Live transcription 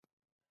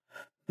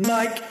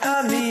Mike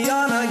and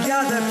Liana,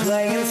 yeah, they're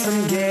playing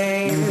some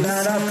games.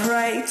 And I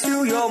pray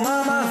to your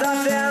mama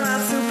that they're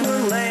not super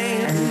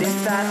lame. And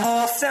if that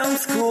all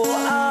sounds cool,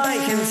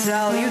 I can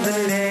tell you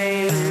the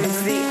name.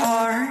 It's the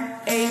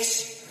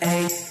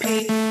RHAPBNB.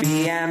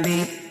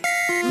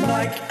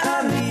 Mike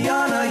and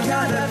Liana,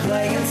 yeah, they're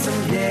playing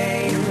some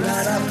games.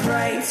 And I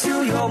pray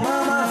to your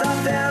mama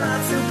that they're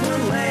not super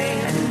lame.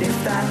 And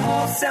if that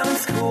all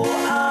sounds cool,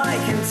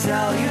 I can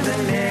tell you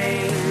the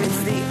name.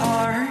 It's the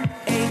RHAPBNB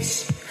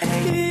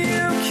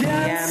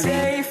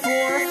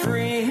for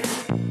free.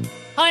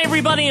 Hi,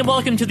 everybody, and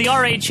welcome to the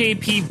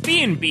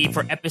RHAPBNB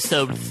for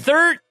episode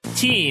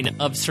 13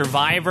 of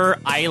Survivor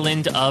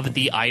Island of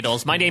the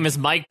Idols. My name is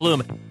Mike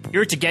Bloom,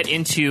 here to get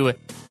into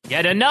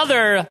yet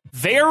another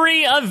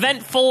very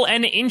eventful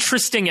and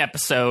interesting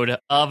episode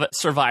of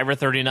Survivor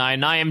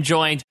 39. I am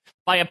joined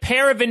by a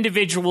pair of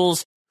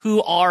individuals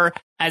who are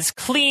as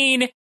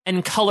clean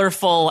and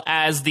colorful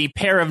as the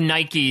pair of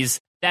Nikes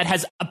that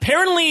has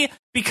apparently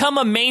become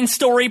a main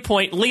story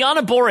point.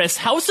 Liana, Boraas,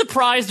 how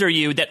surprised are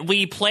you that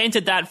we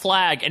planted that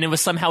flag and it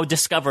was somehow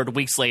discovered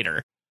weeks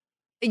later?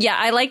 Yeah,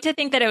 I like to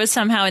think that it was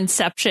somehow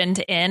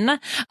inceptioned in,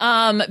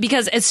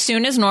 because as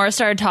soon as Nora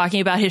started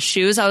talking about his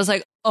shoes, I was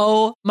like,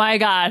 oh my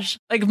gosh,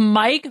 like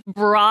Mike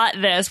brought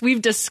this.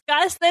 We've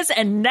discussed this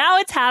and now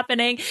it's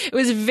happening. It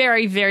was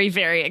very, very,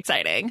 very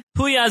exciting.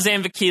 Pooya,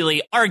 Zand, Vakili,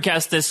 our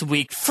guest this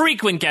week,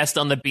 frequent guest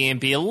on the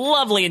B&B, a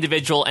lovely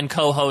individual and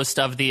co-host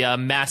of the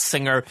Masked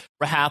Singer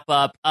Wrap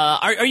Up.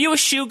 Are you a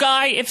shoe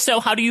guy? If so,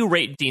 how do you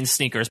rate Dean's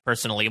sneakers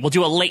personally? We'll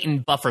do a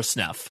latent buffer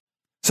snuff.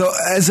 So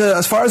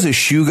as far as a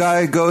shoe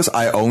guy goes,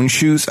 I own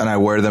shoes and I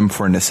wear them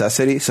for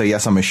necessity. So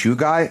yes, I'm a shoe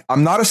guy.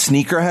 I'm not a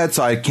sneakerhead,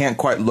 so I can't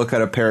quite look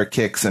at a pair of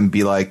kicks and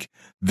be like,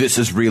 this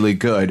is really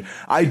good.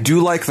 I do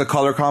like the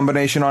color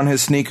combination on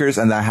his sneakers,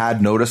 and I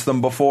had noticed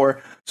them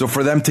before. So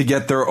for them to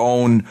get their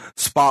own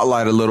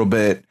spotlight a little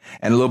bit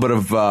and a little bit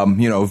of,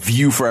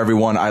 view for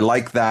everyone, I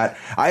like that.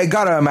 I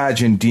gotta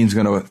imagine Dean's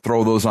gonna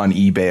throw those on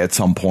eBay at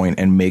some point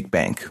and make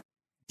bank.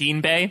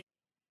 Dean Bay?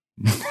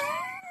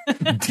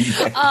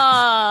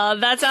 Oh,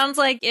 that sounds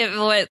like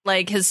what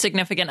his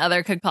significant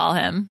other could call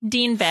him,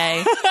 Dean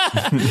Bay.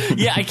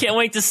 Yeah, I can't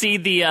wait to see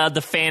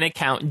the fan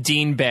account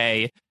Dean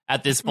Bay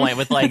at this point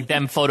with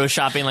them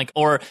photoshopping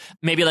or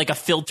maybe a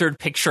filtered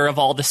picture of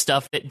all the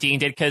stuff that Dean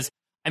did, because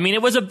I mean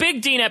it was a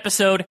big Dean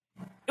episode.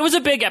 It was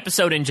a big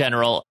episode in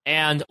general,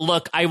 and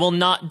look, I will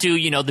not do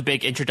the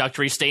big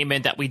introductory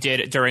statement that we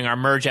did during our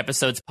Merge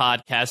Episodes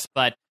podcast,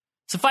 but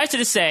suffice it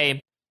to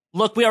say,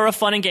 look, we are a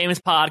fun and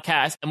games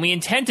podcast, and we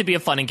intend to be a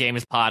fun and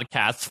games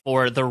podcast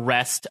for the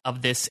rest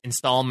of this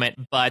installment,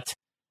 but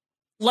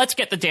let's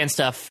get the Dan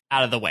stuff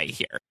out of the way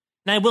here.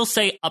 And I will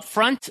say up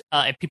front,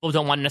 if people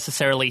don't want to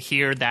necessarily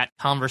hear that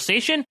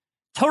conversation,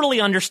 totally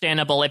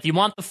understandable. If you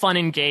want the fun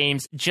and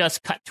games,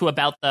 just cut to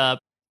about the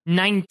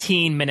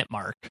 19-minute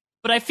mark.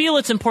 But I feel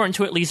it's important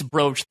to at least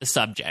broach the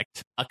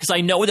subject, because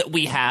I know that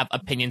we have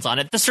opinions on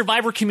it. The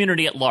Survivor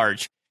community at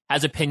large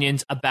has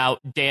opinions about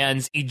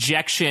Dan's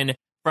ejection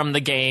from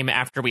the game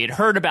after we had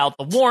heard about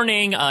the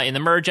warning in the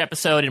Merge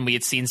episode, and we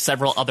had seen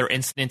several other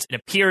incidents. It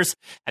appears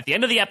at the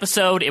end of the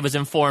episode, it was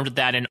informed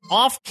that an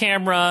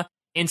off-camera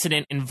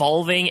incident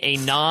involving a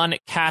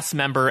non-cast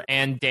member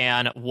and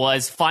Dan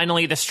was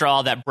finally the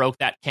straw that broke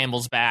that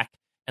camel's back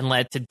and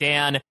led to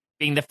Dan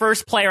being the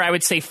first player, I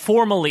would say,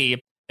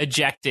 formally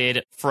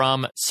ejected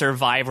from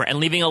Survivor, and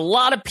leaving a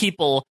lot of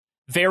people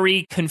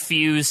very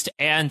confused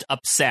and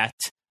upset.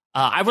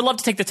 I would love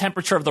to take the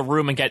temperature of the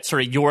room and get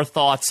sort of your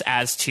thoughts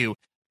as to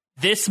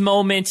this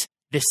moment,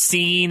 this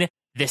scene,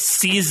 this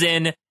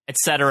season,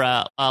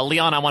 etc.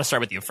 Liana, I want to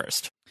start with you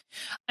first.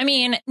 I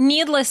mean,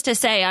 needless to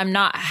say, I'm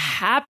not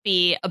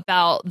happy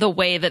about the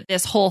way that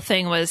this whole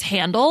thing was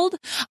handled.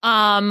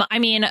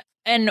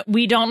 And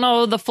we don't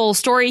know the full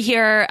story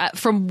here.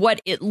 From what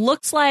it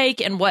looks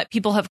like and what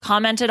people have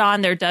commented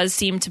on, there does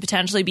seem to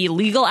potentially be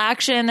legal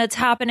action that's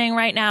happening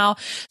right now.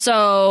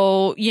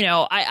 So,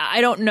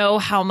 I don't know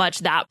how much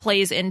that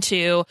plays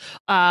into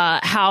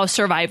how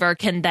Survivor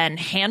can then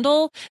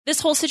handle this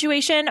whole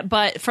situation.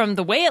 But from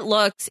the way it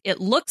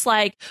looks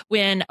like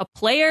when a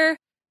player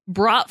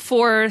brought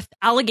forth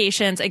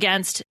allegations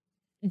against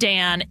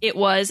Dan, it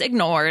was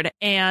ignored.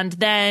 And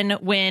then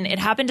when it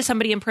happened to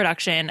somebody in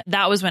production,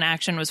 that was when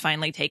action was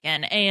finally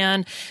taken.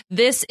 And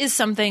this is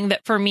something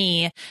that for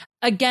me,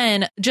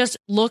 again, just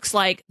looks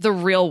like the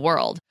real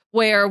world,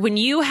 where when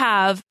you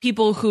have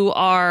people who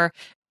are,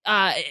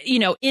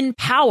 in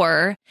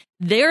power,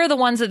 they're the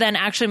ones that then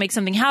actually make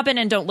something happen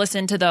and don't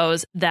listen to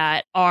those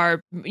that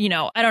are,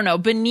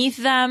 beneath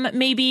them,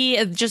 maybe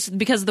just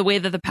because of the way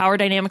that the power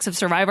dynamics of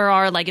Survivor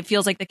are. It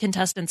feels like the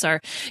contestants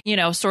are,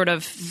 sort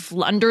of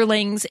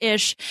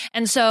underlings-ish.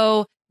 And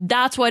so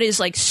that's what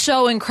is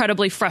so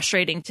incredibly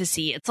frustrating to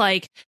see.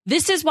 It's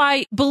this is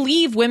why,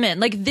 believe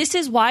women, this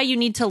is why you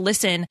need to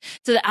listen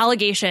to the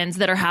allegations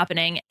that are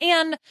happening.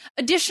 And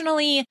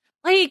additionally,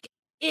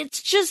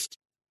 it's just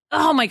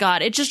oh my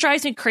God, it just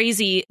drives me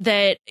crazy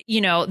that,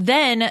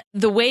 then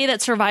the way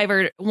that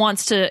Survivor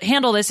wants to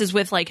handle this is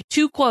with like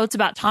 2 quotes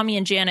about Tommy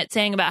and Janet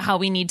saying about how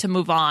we need to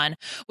move on,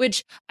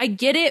 which I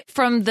get it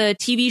from the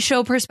TV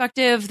show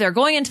perspective. They're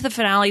going into the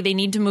finale. They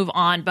need to move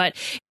on. But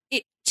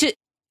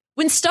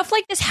when stuff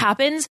like this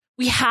happens,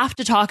 we have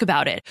to talk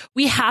about it.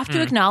 We have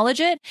to acknowledge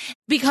it,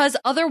 because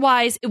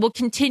otherwise it will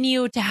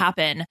continue to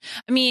happen.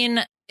 I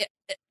mean,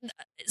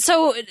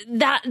 so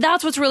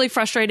that's what's really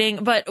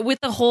frustrating. But with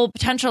the whole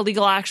potential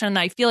legal action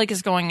that I feel like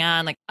is going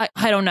on, like,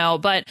 I don't know,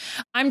 but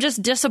I'm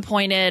just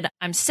disappointed.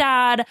 I'm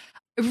sad.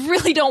 I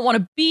really don't want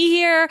to be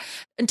here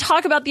and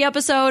talk about the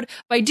episode,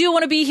 but I do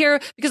want to be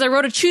here because I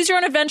wrote a Choose Your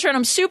Own Adventure and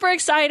I'm super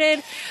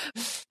excited.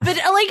 But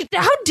like,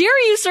 how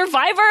dare you,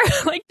 Survivor?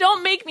 Like,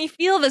 don't make me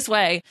feel this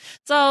way.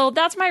 So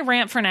that's my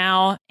rant for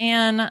now,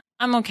 and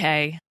I'm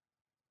okay.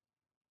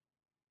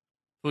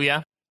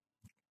 Pooya?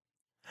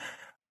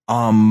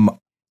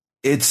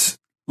 It's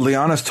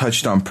Liana's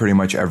touched on pretty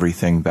much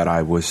everything that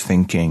I was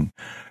thinking.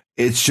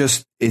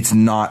 It's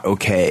not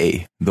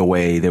okay the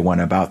way they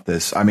went about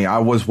this. I mean, I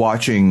was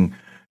watching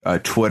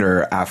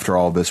Twitter after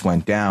all this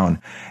went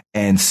down,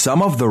 and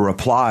some of the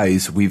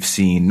replies we've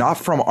seen, not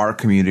from our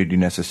community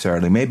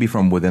necessarily, maybe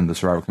from within the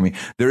Survivor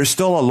community, there is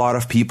still a lot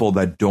of people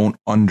that don't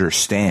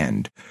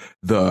understand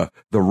the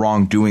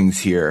wrongdoings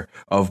here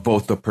of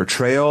both the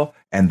portrayal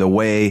and the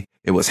way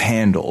it was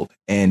handled.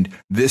 And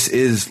this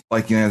is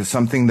like,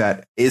 something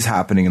that is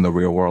happening in the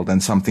real world,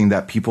 and something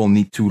that people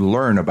need to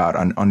learn about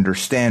and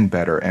understand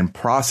better and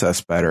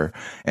process better.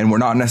 And we're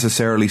not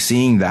necessarily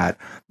seeing that.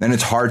 And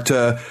it's hard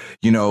to,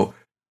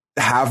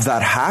 have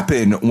that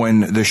happen when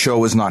the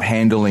show is not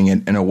handling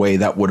it in a way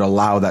that would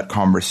allow that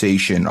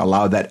conversation,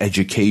 allow that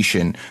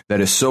education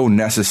that is so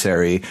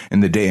necessary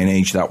in the day and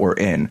age that we're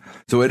in.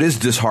 So it is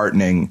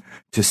disheartening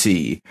to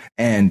see.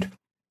 And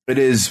it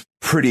is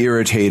pretty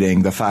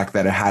irritating, the fact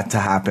that it had to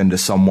happen to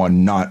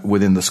someone not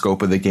within the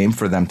scope of the game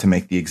for them to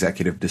make the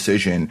executive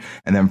decision,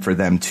 and then for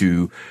them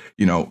to,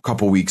 a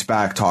couple weeks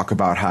back talk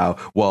about how,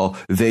 well,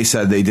 they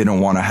said they didn't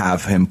want to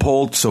have him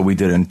pulled, so we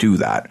didn't do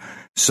that.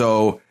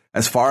 So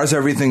as far as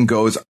everything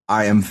goes,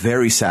 I am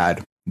very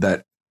sad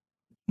that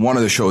one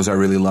of the shows I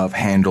really love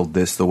handled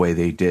this the way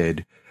they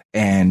did.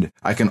 And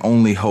I can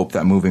only hope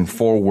that moving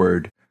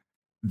forward,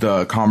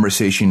 the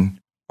conversation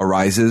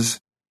arises,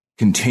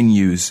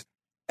 continues,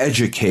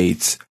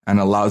 educates, and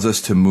allows us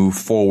to move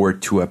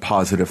forward to a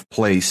positive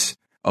place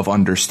of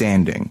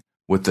understanding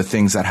with the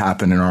things that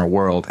happen in our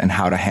world and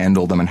how to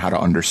handle them and how to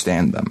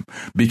understand them.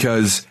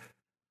 Because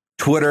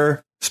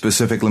Twitter,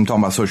 specifically, I'm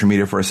talking about social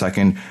media for a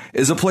second,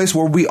 is a place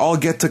where we all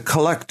get to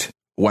collect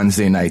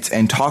Wednesday nights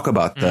and talk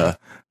about the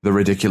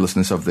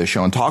ridiculousness of this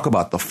show and talk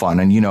about the fun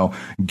and,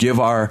 give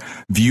our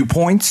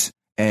viewpoints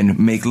and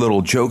make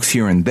little jokes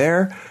here and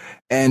there.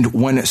 And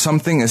when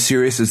something as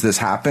serious as this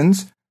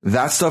happens,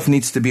 that stuff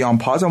needs to be on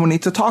pause and we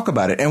need to talk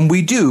about it. And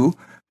we do.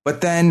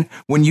 But then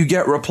when you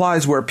get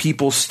replies where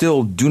people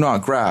still do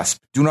not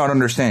grasp, do not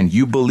understand,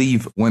 you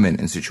believe women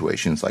in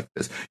situations like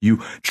this.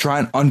 You try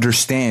and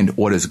understand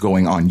what is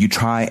going on. You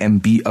try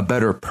and be a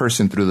better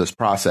person through this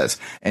process.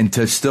 And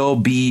to still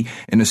be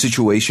in a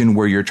situation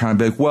where you're trying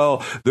to be like,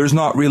 well, there's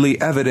not really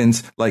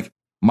evidence. Like,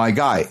 my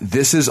guy,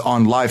 this is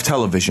on live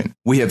television.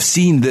 We have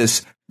seen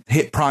this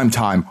hit prime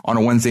time on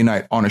a Wednesday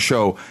night on a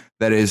show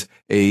that is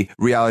a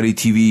reality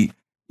TV,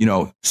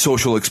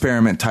 social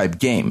experiment type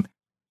game.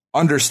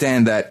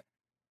 Understand that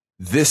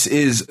this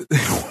is,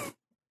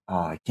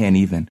 I can't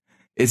even.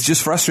 It's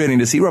just frustrating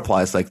to see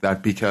replies like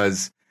that,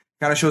 because it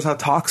kind of shows how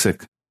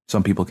toxic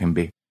some people can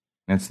be.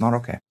 And it's not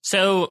okay.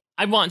 So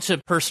I want to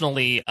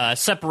personally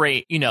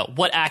separate,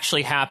 what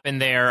actually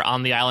happened there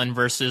on the island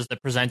versus the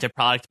presented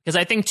product, because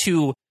I think,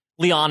 to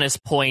Liana's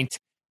point,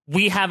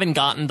 we haven't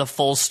gotten the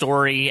full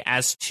story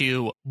as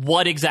to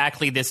what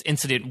exactly this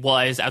incident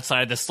was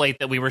outside of the slate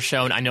that we were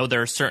shown. I know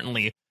there are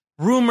certainly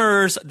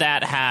rumors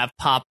that have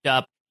popped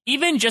up.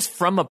 Even just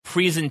from a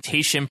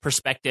presentation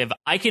perspective,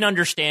 I can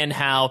understand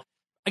how,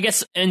 I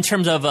guess, in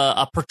terms of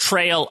a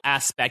portrayal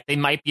aspect, they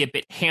might be a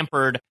bit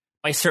hampered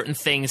by certain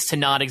things to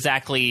not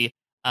exactly,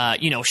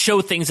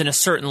 show things in a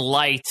certain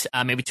light,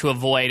 maybe to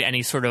avoid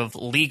any sort of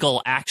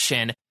legal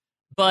action.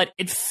 But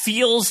it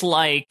feels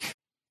like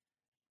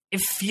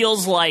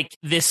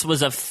this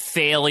was a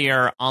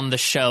failure on the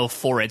show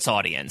for its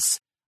audience.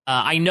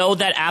 I know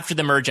that after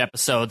the merge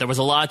episode, there was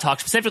a lot of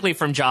talk, specifically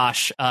from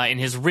Josh in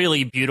his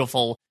really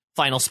beautiful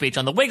final speech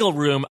on the Wiggle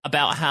Room,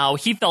 about how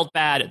he felt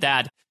bad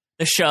that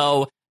the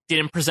show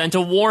didn't present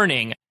a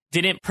warning,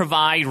 didn't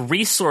provide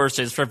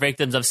resources for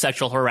victims of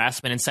sexual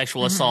harassment and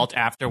sexual assault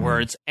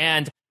afterwards.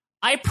 And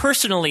I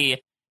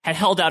personally had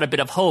held out a bit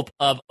of hope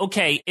of,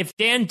 okay, if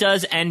Dan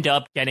does end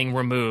up getting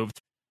removed,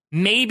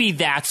 maybe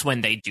that's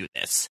when they do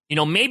this.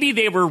 Maybe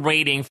they were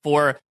waiting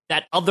for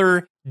that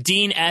other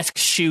Dean-esque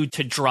shoe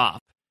to drop,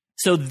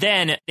 so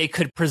then they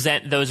could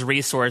present those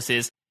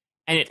resources.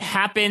 And it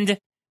happened,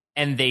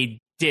 and they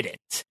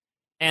didn't.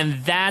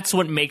 And that's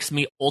what makes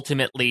me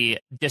ultimately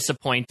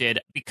disappointed,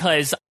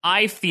 because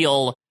I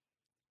feel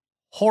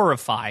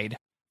horrified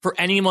for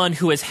anyone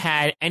who has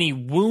had any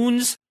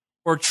wounds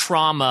or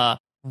trauma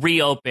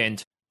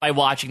reopened by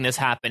watching this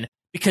happen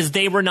because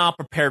they were not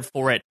prepared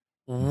for it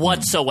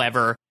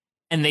whatsoever,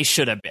 and they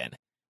should have been.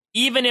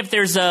 Even if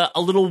there's a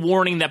little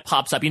warning that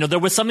pops up, there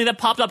was something that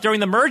popped up during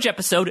the Merge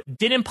episode,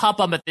 didn't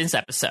pop up at this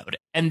episode.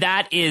 And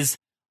that is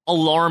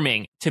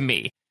alarming to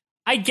me.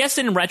 I guess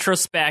in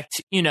retrospect,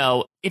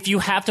 if you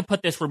have to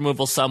put this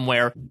removal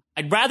somewhere,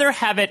 I'd rather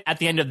have it at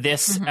the end of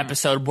this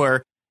episode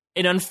where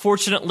it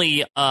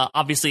unfortunately,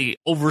 obviously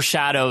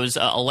overshadows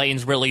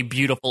Elaine's really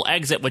beautiful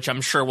exit, which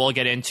I'm sure we'll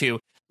get into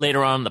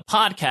later on in the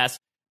podcast.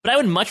 But I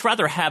would much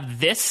rather have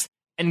this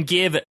and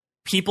give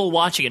people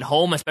watching at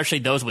home, especially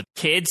those with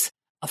kids,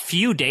 a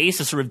few days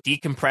to sort of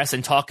decompress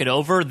and talk it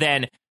over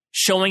than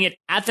showing it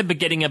at the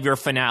beginning of your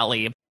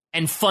finale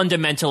and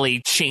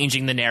fundamentally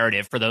changing the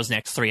narrative for those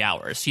next 3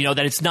 hours. That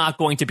it's not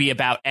going to be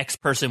about X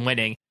person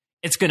winning.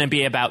 It's going to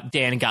be about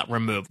Dan got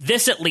removed.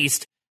 This at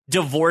least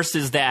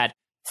divorces that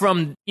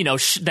from,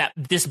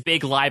 this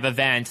big live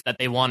event that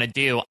they want to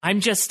do.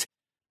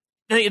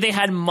 They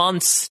had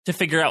months to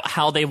figure out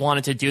how they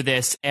wanted to do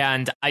this,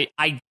 and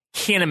I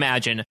can't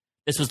imagine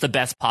this was the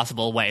best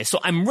possible way. So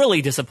I'm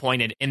really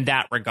disappointed in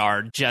that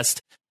regard.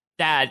 Just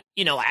that,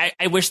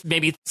 I wish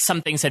maybe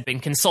some things had been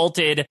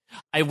consulted.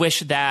 I wish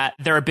that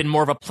there had been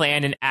more of a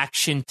plan and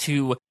action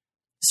to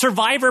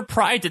Survivor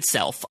prides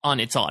itself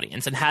on its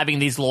audience and having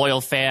these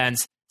loyal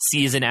fans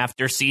season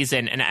after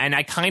season. And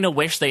I kind of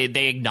wish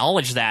they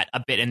acknowledge that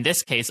a bit in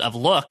this case of,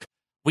 look,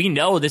 we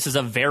know this is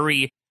a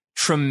very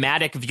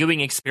traumatic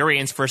viewing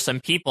experience for some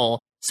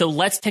people. So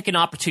let's take an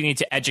opportunity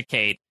to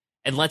educate.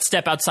 And let's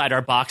step outside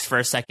our box for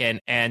a second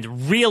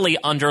and really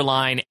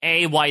underline,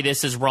 A, why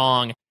this is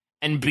wrong,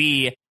 and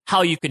B,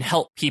 how you can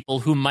help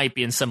people who might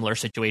be in similar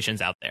situations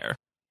out there.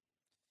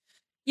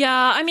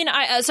 Yeah,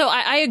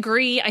 I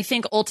agree. I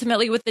think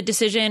ultimately with the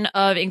decision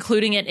of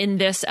including it in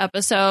this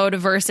episode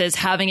versus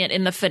having it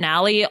in the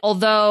finale,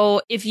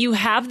 although if you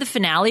have the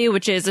finale,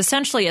 which is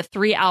essentially a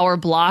 3-hour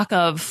block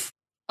of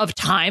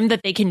time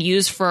that they can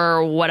use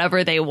for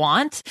whatever they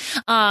want.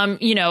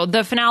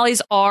 The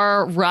finales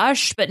are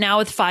rushed, but now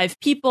with 5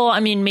 people,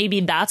 maybe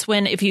that's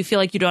when, if you feel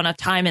like you don't have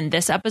time in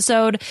this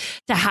episode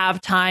to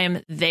have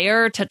time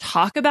there to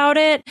talk about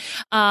it.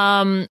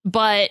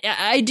 But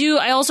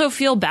I also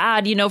feel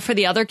bad, for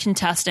the other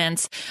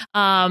contestants,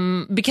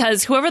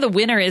 because whoever the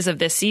winner is of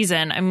this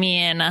season,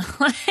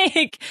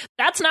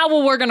 that's not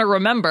what we're going to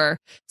remember.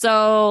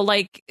 So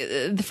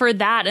for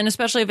that, and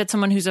especially if it's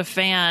someone who's a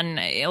fan,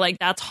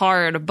 that's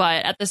hard.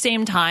 But at the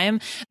same time,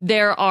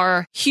 there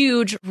are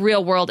huge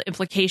real world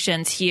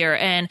implications here.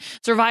 And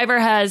Survivor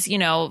has,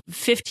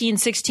 15,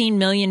 16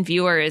 million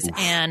viewers. Oof.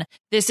 And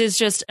this is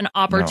just an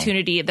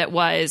opportunity that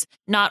was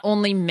not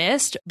only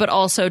missed, but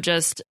also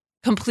just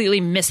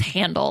completely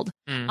mishandled.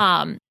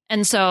 And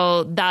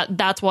so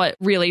that's what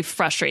really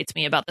frustrates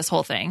me about this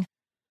whole thing.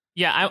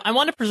 Yeah, I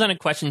want to present a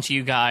question to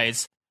you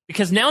guys,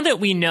 because now that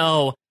we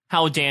know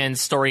how Dan's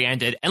story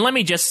ended, and let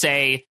me just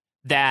say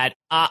that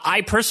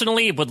I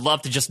personally would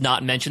love to just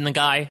not mention the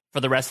guy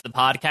for the rest of the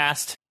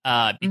podcast,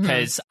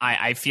 because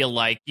I feel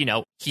like,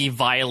 he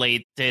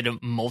violated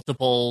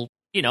multiple,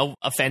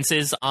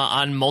 offenses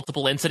on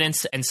multiple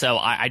incidents. And so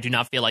I do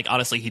not feel like,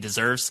 honestly, he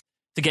deserves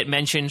to get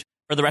mentioned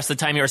for the rest of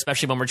the time here,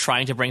 especially when we're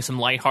trying to bring some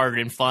lighthearted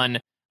and fun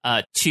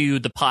to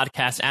the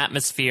podcast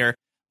atmosphere.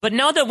 But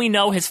now that we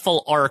know his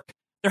full arc,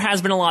 there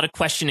has been a lot of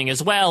questioning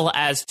as well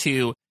as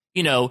to,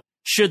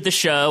 should the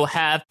show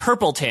have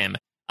purpled him?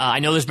 I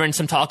know there's been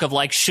some talk of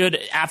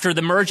after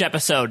the Merge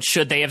episode,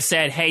 should they have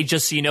said, hey,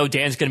 just so you know,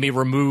 Dan's going to be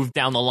removed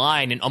down the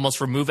line, and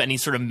almost remove any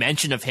sort of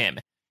mention of him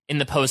in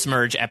the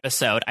post-Merge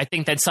episode. I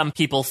think that some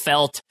people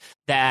felt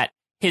that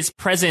his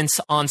presence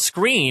on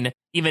screen,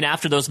 even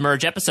after those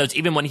Merge episodes,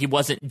 even when he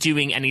wasn't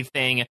doing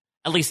anything,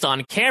 at least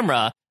on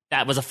camera,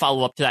 that was a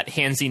follow-up to that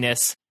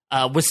handsiness,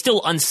 was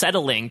still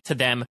unsettling to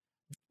them.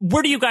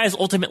 Where do you guys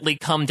ultimately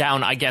come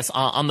down, I guess,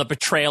 on the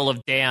betrayal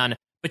of Dan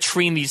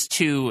between these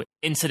two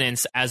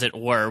incidents, as it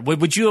were?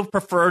 Would you have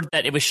preferred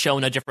that it was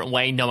shown a different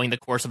way, knowing the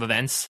course of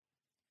events?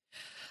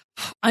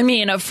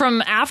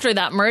 From after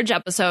that Merge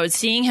episode,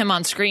 seeing him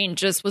on screen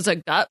just was a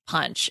gut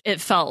punch.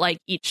 It felt like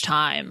each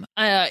time.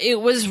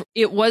 It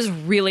was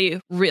really,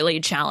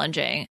 really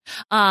challenging.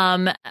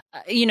 Knowing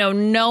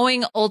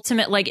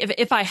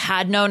if I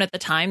had known at the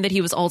time that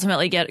he was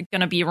ultimately going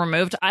to be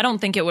removed, I don't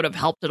think it would have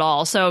helped at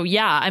all. So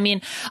yeah,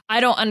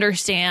 I don't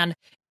understand.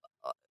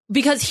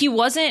 Because he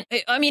wasn't,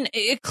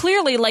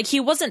 clearly, he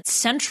wasn't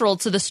central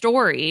to the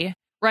story,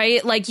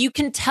 right? You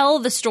can tell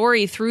the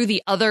story through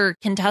the other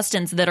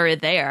contestants that are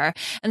there.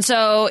 And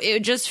so it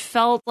just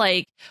felt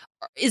like,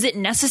 is it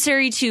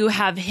necessary to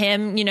have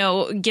him,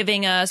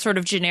 giving a sort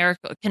of generic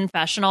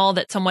confessional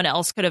that someone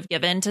else could have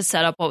given to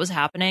set up what was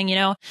happening,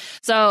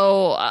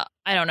 So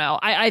I don't know.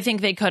 I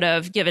think they could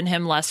have given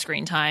him less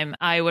screen time.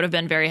 I would have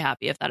been very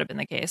happy if that had been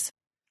the case.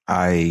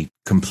 I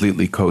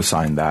completely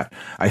co-sign that.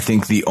 I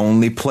think the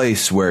only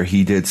place where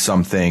he did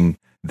something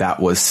that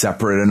was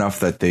separate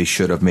enough that they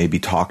should have maybe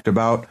talked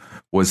about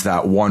was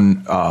that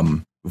one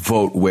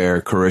vote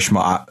where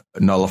Karishma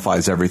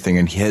nullifies everything,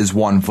 and his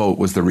one vote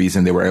was the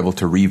reason they were able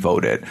to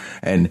revote it.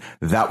 And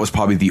that was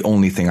probably the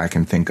only thing I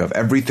can think of.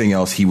 Everything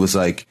else, he was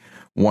like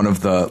one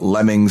of the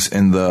lemmings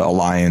in the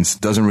alliance.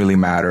 Doesn't really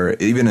matter.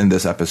 Even in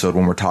this episode,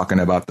 when we're talking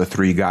about the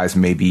three guys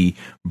maybe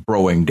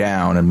broing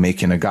down and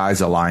making a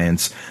guys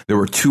alliance, there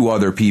were two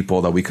other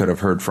people that we could have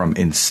heard from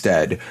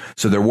instead.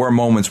 So there were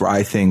moments where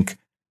I think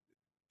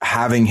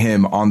having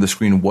him on the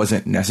screen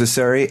wasn't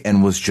necessary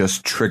and was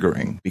just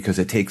triggering, because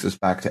it takes us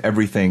back to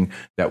everything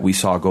that we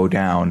saw go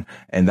down.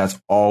 And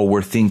that's all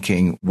we're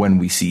thinking when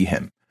we see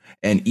him.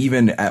 And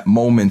even at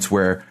moments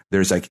where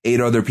there's like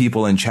 8 other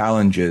people in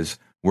challenges,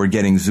 we're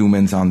getting zoom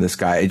ins on this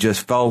guy. It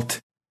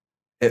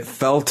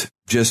felt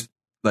just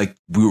like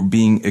we were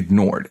being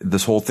ignored.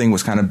 This whole thing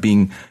was kind of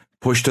being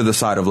pushed to the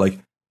side of like,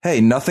 hey,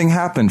 nothing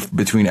happened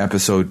between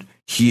episode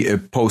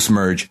post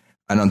merge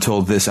and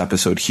until this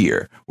episode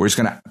here. We're just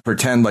going to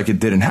pretend like it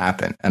didn't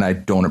happen. And I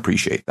don't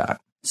appreciate that.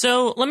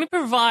 So let me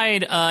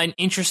provide an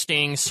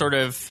interesting sort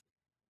of,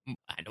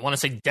 I don't want to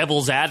say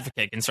devil's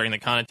advocate concerning the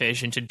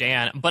connotation to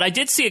Dan, but I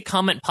did see a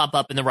comment pop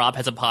up in the Rob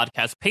Has a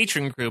Podcast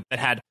patron group that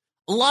had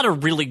a lot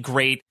of really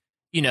great,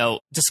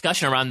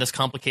 discussion around this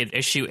complicated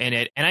issue in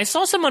it. And I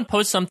saw someone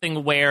post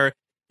something where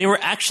they were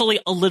actually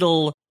a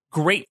little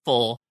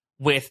grateful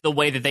with the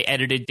way that they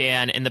edited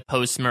Dan in the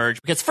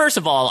post-merge. Because first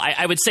of all,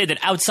 I would say that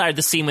outside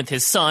the scene with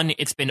his son,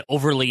 it's been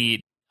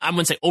overly, I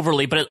wouldn't say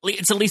overly, but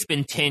it's at least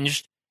been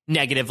tinged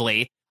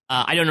negatively.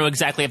 I don't know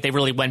exactly if they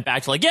really went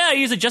back to like, yeah,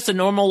 he's just a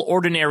normal,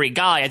 ordinary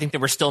guy. I think there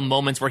were still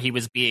moments where he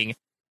was being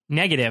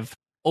negative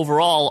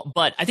overall.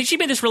 But I think she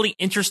made this really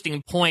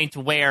interesting point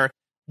where,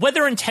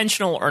 whether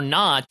intentional or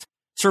not,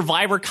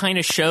 Survivor kind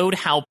of showed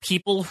how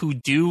people who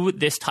do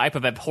this type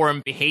of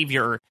abhorrent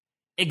behavior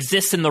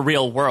exist in the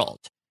real world.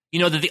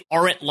 That they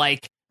aren't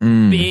like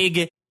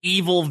big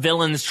evil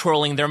villains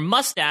twirling their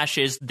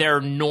mustaches.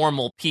 They're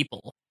normal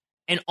people.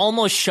 And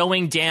almost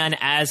showing Dan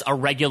as a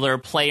regular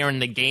player in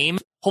the game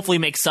hopefully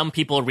makes some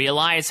people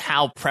realize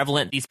how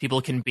prevalent these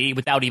people can be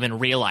without even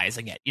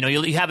realizing it.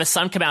 You have a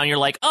son come out and you're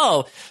like,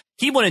 oh,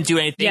 he wouldn't do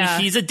anything. Yeah.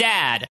 He's a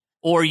dad.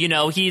 Or,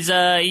 he's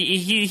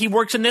he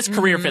works in this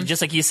career field,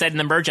 just like you said in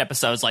the merge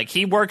episodes. Like,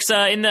 he works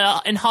in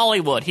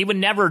Hollywood. He would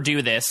never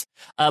do this.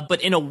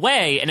 But in a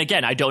way, and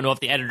again, I don't know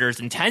if the editors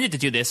intended to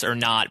do this or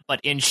not,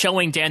 but in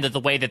showing Dan the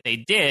way that they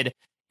did,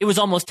 it was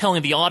almost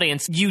telling the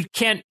audience, you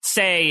can't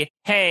say,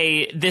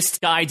 hey, this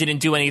guy didn't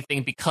do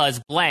anything because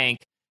blank,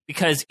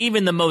 because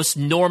even the most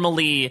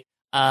normally,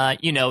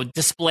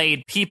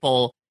 displayed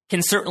people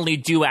can certainly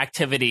do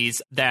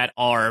activities that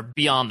are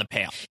beyond the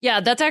pale. Yeah,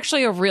 that's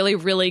actually a really,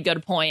 really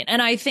good point.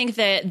 And I think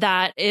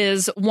that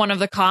is one of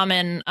the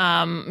common,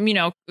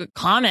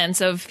 comments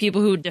of people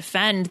who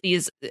defend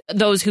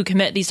those who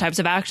commit these types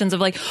of actions of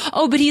like,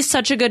 oh, but he's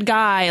such a good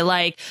guy.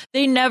 Like,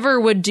 they never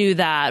would do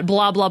that,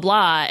 blah, blah,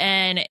 blah.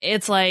 And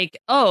it's like,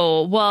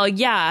 oh, well,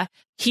 yeah,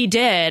 he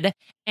did.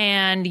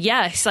 And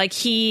yes, like,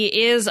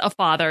 he is a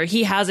father,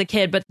 he has a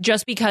kid, but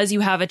just because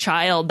you have a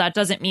child, that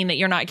doesn't mean that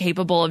you're not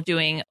capable of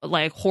doing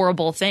like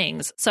horrible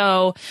things.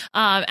 So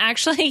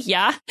actually,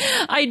 yeah,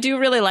 I do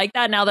really like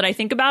that now that I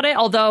think about it,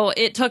 although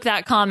it took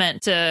that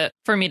comment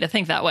for me to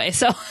think that way.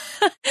 So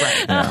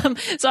right, yeah.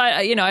 So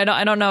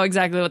I don't know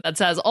exactly what that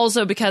says.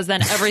 Also, because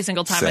then every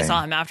single time I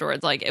saw him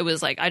afterwards, like, it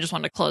was like I just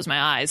wanted to close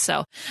my eyes.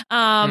 So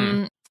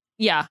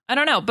yeah, I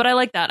don't know, but I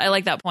like that. I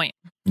like that point.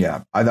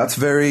 Yeah, it's a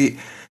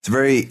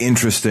very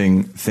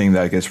interesting thing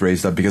that gets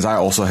raised up, because I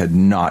also had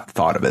not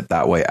thought of it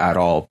that way at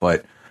all.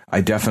 But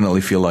I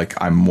definitely feel like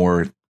I'm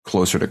more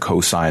closer to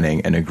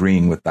co-signing and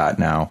agreeing with that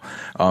now,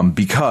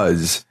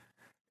 because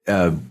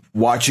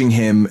watching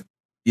him,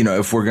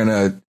 if we're going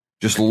to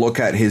just look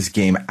at his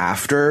game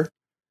after,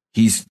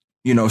 he's,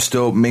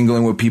 still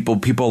mingling with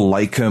people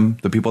like him.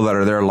 The people that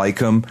are there like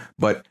him.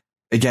 But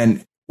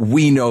again,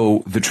 we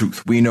know the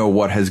truth. We know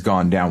what has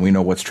gone down. We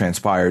know what's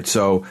transpired.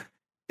 So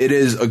it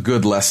is a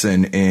good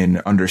lesson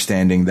in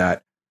understanding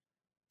that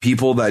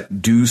people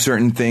that do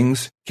certain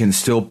things can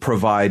still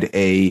provide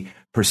a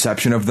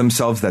perception of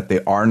themselves that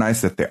they are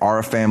nice, that they are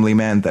a family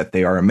man, that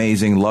they are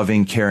amazing,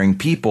 loving, caring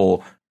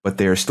people, but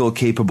they are still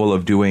capable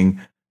of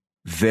doing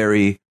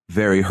very,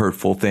 very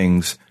hurtful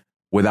things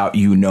without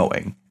you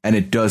knowing. And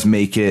it does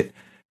make it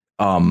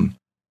a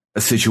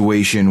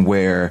situation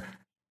where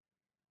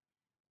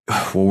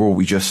what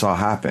we just saw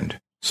happened.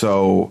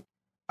 So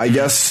I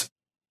guess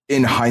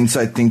in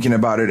hindsight, thinking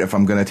about it, if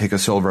I'm going to take a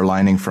silver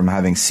lining from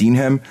having seen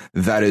him,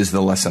 that is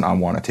the lesson I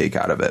want to take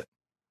out of it.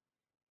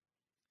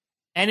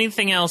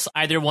 Anything else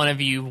either one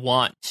of you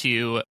want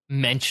to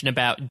mention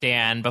about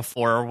Dan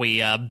before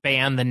we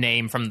ban the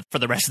name for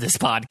the rest of this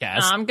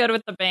podcast? I'm good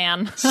with the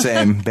ban.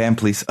 Same. Ban,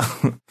 please.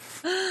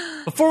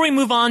 Before we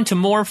move on to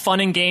more fun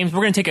and games,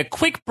 we're going to take a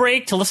quick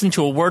break to listen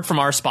to a word from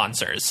our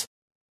sponsors.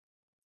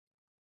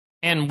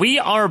 And we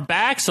are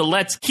back, so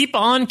let's keep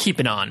on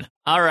keeping on.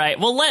 All right,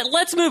 well,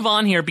 let's move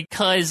on here,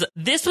 because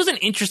this was an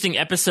interesting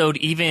episode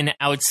even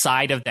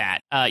outside of that.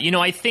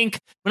 I think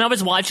when I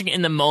was watching it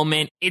in the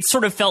moment, it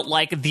sort of felt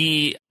like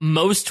the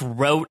most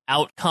rote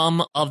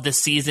outcome of the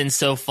season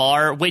so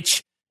far,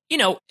 which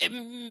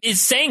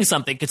is saying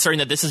something concerning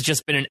that this has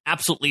just been an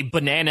absolutely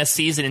banana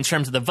season in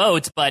terms of the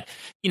votes. But,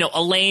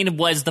 Elaine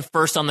was the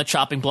first on the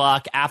chopping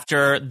block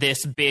after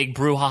this big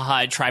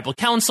brouhaha at Tribal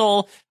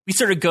Council. We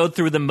sort of go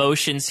through the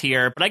motions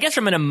here. But I guess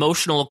from an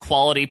emotional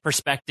quality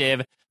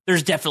perspective,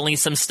 there's definitely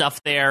some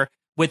stuff there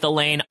with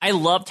Elaine. I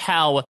loved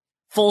how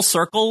full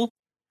circle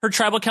her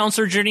Tribal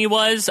Counselor journey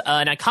was.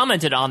 And I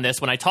commented on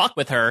this when I talked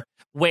with her,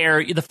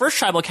 where the first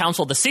Tribal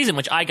Council of the season,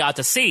 which I got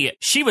to see,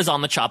 she was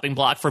on the chopping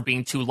block for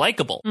being too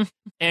likable.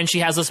 And she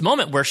has this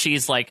moment where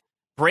she's like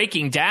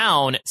breaking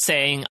down,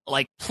 saying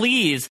like,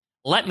 please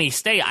let me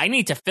stay. I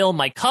need to fill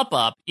my cup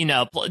up.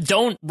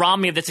 Don't rob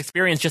me of this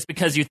experience just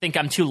because you think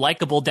I'm too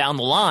likable down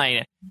the line.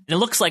 And it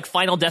looks like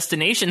Final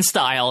Destination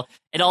style.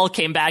 It all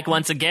came back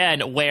once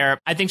again, where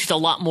I think she's a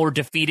lot more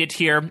defeated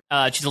here.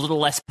 She's a little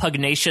less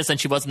pugnacious than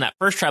she was in that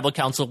first Tribal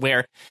Council,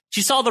 where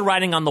she saw the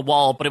writing on the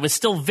wall, but it was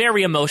still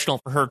very emotional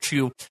for her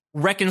to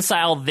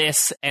reconcile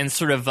this and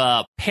sort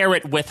of pair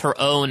it with her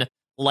own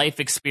life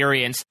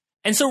experience.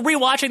 And so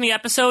rewatching the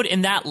episode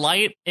in that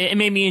light, it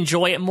made me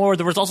enjoy it more.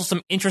 There was also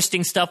some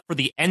interesting stuff for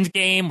the end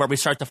game where we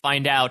start to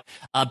find out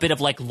a bit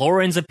of like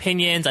Lauren's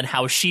opinions on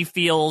how she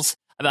feels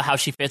about how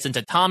she fits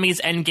into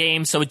Tommy's end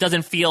game. So it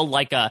doesn't feel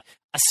like a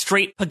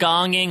straight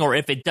pagonging, or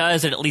if it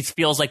does, it at least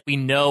feels like we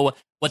know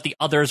what the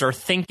others are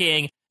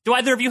thinking. Do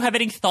either of you have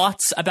any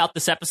thoughts about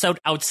this episode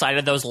outside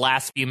of those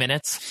last few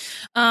minutes?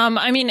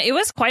 It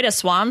was quite a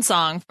swan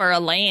song for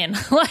Elaine.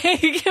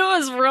 It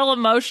was real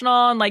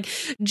emotional, and like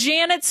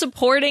Janet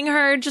supporting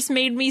her just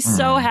made me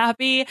so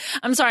happy.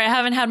 I'm sorry, I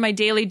haven't had my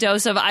daily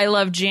dose of I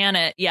love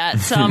Janet yet,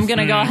 so I'm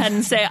gonna go ahead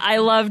and say I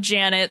love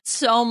Janet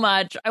so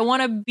much. I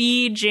want to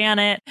be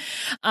Janet.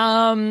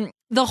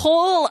 The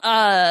whole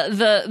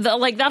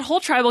that whole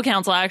Tribal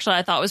Council actually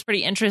I thought was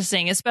pretty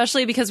interesting,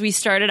 especially because we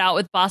started out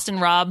with Boston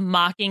Rob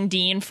mocking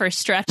Dean for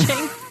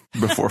stretching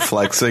before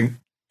flexing.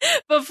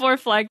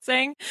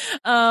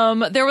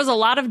 There was a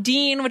lot of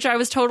Dean, which I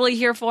was totally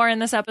here for in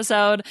this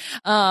episode.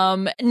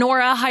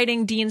 Nora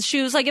hiding Dean's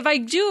shoes. Like, if I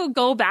do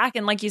go back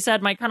and, like you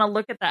said, might kind of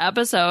look at the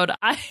episode,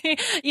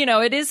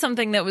 it is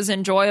something that was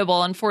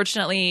enjoyable.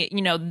 Unfortunately,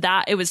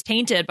 that it was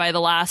tainted by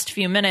the last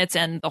few minutes,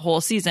 and the whole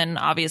season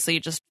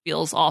obviously just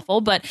feels awful.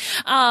 But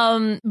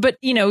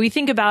we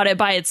think about it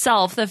by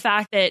itself, the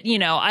fact that,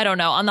 I don't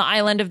know, on the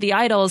Island of the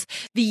Idols,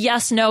 the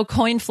yes/no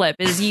coin flip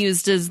is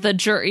used as the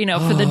jury,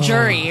 for the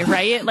jury,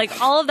 right?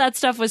 Like, all of that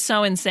stuff was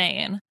so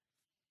insane.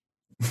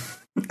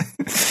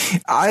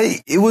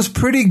 It was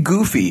pretty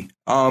goofy.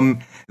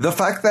 The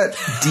fact that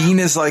Dean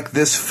is like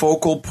this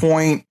focal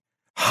point,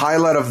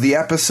 highlight of the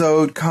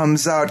episode,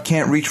 comes out,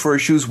 can't reach for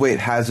his shoes, wait,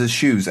 has his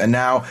shoes. And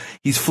now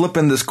he's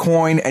flipping this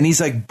coin and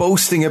he's like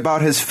boasting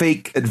about his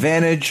fake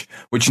advantage,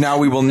 which now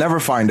we will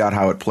never find out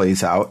how it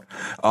plays out.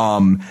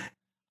 My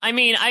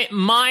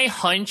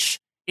hunch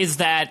is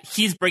that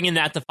he's bringing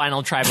that to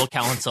Final Tribal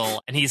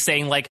Council, and he's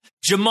saying, like,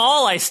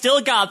 Jamal, I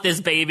still got this,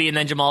 baby. And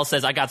then Jamal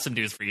says, I got some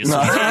news for you.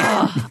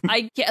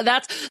 I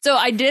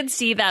did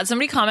see that.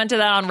 Somebody commented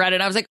that on Reddit.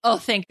 I was like, oh,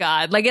 thank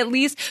God. Like, at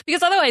least,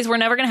 because otherwise we're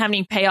never going to have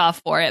any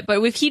payoff for it.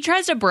 But if he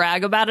tries to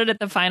brag about it at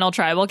the Final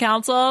Tribal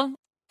Council,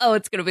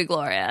 it's going to be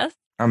glorious.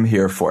 I'm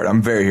here for it.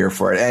 I'm very here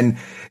for it. And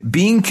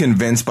being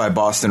convinced by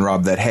Boston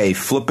Rob that, hey,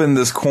 flipping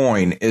this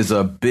coin is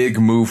a big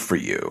move for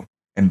you,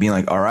 and being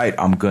like, all right,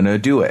 I'm going to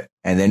do it.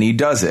 And then he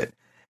does it.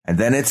 And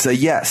then it's a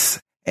yes.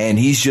 And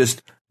he's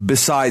just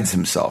besides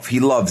himself. He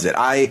loves it.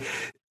 I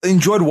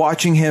enjoyed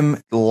watching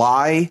him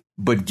lie,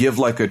 but give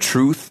like a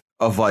truth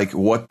of like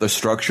what the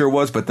structure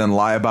was, but then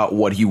lie about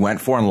what he went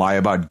for and lie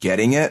about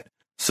getting it.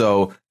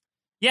 So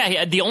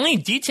yeah, the only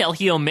detail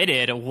he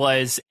omitted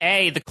was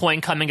A, the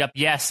coin coming up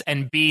yes,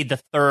 and B, the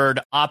third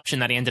option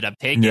that he ended up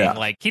taking. Yeah.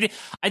 Like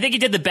I think he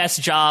did the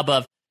best job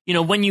of,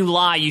 when you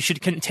lie, you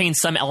should contain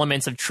some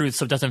elements of truth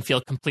so it doesn't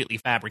feel completely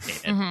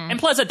fabricated. And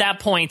plus, at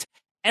that point,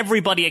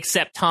 everybody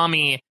except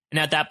Tommy and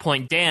at that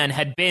point Dan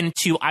had been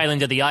to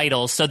Island of the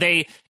Idols, so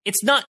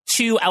it's not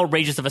too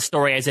outrageous of a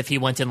story as if he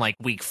went in like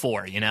week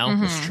 4,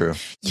 That's true.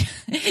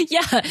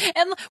 Yeah,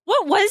 and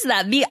what was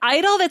that? The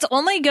idol that's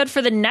only good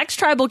for the next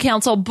Tribal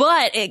Council,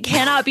 but it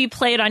cannot be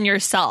played on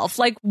yourself.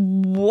 Like,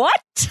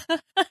 what?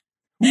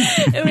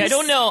 I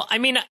don't know.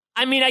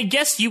 I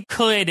guess you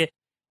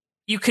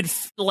could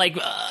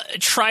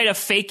try to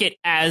fake it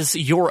as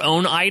your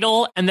own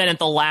idol, and then at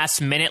the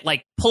last minute,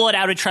 like, pull it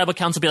out of Tribal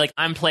Council, be like,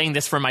 I'm playing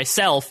this for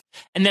myself.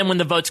 And then when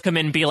the votes come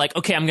in, be like,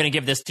 okay, I'm going to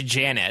give this to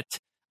Janet.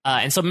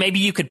 And so maybe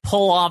you could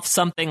pull off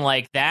something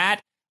like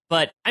that.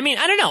 But I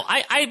don't know.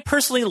 I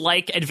personally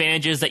like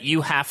advantages that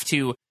you have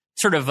to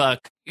sort of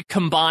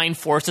combine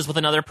forces with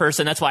another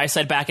person. That's why I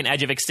said back in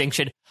Edge of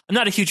Extinction, I'm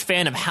not a huge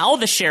fan of how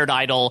the shared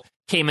idol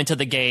came into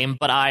the game,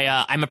 but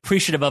I'm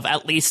appreciative of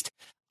at least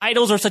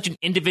idols are such an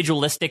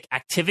individualistic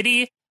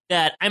activity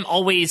that I'm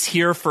always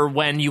here for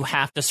when you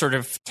have to sort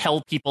of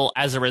tell people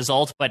as a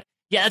result. But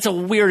yeah, that's a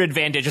weird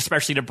advantage,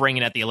 especially to bring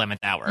it at the 11th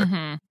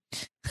hour.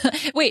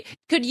 Wait,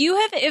 could you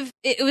have, if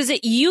it was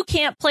it you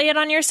can't play it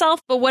on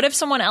yourself, but what if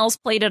someone else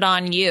played it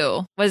on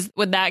you?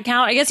 Would that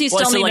count? I guess you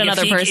still need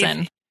another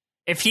person.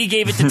 if he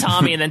gave it to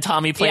Tommy and then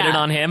Tommy played it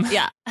on him.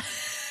 Yeah.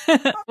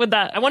 With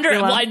that, I wonder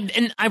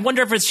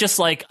if it's just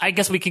like, I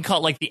guess we can call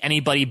it like the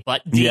anybody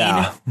but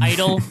Dean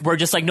idol, where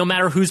just like no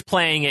matter who's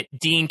playing it,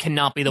 Dean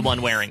cannot be the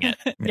one wearing it.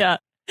 Yeah.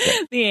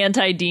 The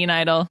anti-Dean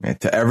idol. Yeah,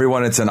 to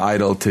everyone, it's an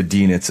idol. To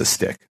Dean, it's a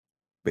stick,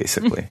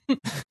 basically.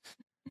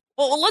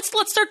 Well, let's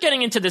start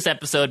getting into this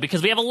episode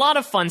because we have a lot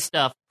of fun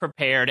stuff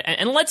prepared.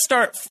 And let's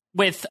start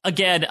with,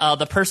 again,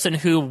 the person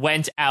who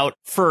went out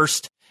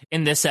first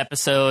in this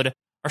episode.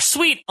 Our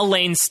sweet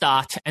Elaine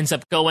Stott ends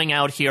up going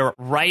out here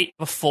right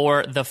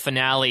before the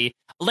finale.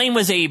 Elaine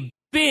was a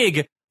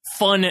big,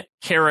 fun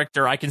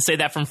character. I can say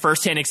that from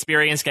firsthand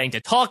experience, getting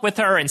to talk with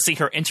her and see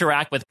her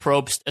interact with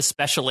Probst,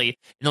 especially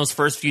in those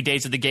first few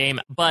days of the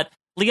game. But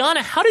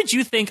Liana, how did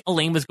you think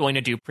Elaine was going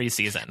to do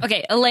preseason?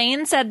 Okay,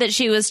 Elaine said that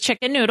she was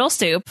chicken noodle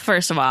soup,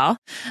 first of all,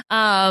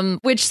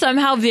 which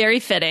somehow very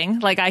fitting.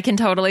 Like, I can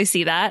totally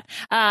see that.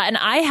 And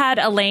I had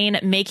Elaine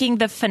making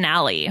the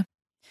finale.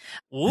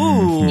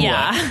 Ooh.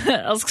 Yeah,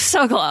 that was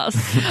so close.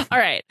 All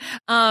right.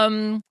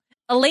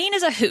 Elaine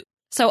is a hoot.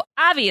 So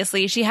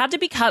obviously she had to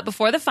be cut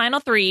before the final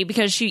 3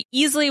 because she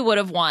easily would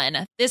have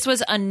won. This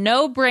was a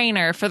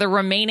no-brainer for the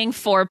remaining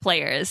 4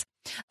 players.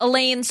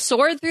 Elaine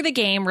soared through the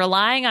game,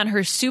 relying on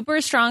her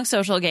super strong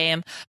social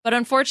game, but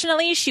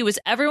unfortunately she was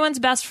everyone's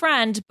best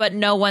friend, but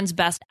no one's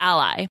best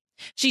ally.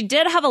 She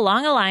did have a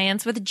long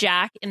alliance with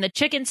Jack in the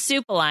Chicken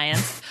Soup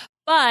Alliance,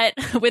 but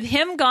with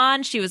him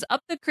gone, she was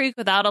up the creek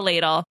without a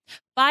ladle.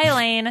 Bye,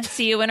 Elaine.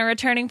 See you in a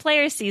returning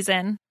players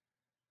season.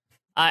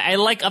 I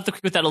like Up the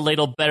Creek Without a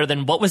Ladle better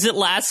than, what was it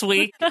last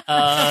week?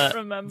 I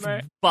don't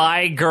remember.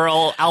 Bye,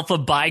 girl. Alpha,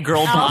 bye,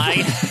 girl,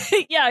 bye.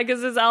 Yeah,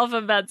 because it's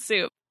alphabet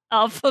soup.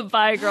 Alpha,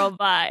 bye, girl,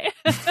 bye.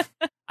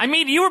 I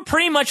mean, you were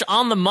pretty much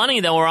on the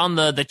money, though, or on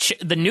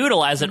the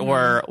noodle, as it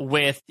were,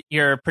 with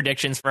your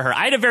predictions for her.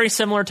 I had a very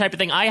similar type of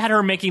thing. I had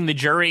her making the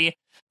jury,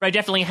 but I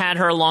definitely had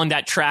her along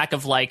that track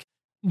of, like,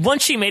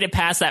 once she made it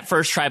past that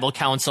first tribal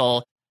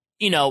council,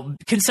 you know,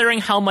 considering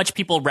how much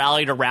people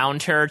rallied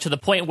around her to the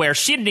point where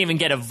she didn't even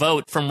get a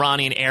vote from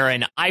Ronnie and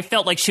Aaron, I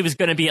felt like she was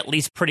going to be at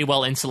least pretty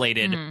well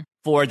insulated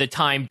for the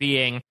time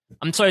being.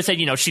 So I said,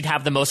 you know, she'd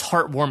have the most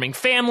heartwarming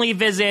family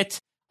visit.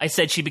 I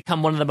said she'd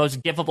become one of the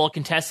most giftable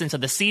contestants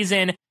of the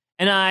season.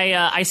 And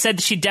I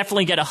said she'd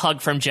definitely get a hug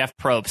from Jeff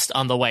Probst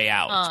on the way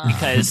out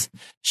because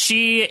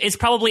she is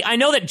probably, I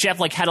know that Jeff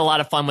like had a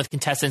lot of fun with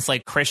contestants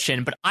like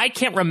Christian, but I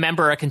can't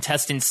remember a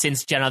contestant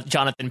since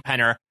Jonathan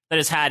Penner that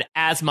has had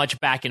as much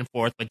back and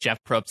forth with Jeff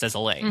Probst as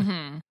Elaine.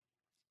 Mm-hmm.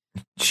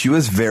 She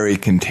was very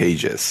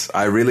contagious.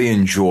 I really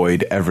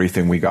enjoyed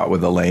everything we got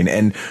with Elaine.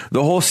 And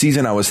the whole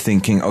season I was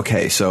thinking,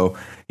 okay, so,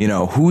 you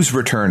know, who's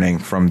returning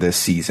from this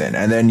season?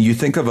 And then you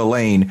think of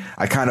Elaine,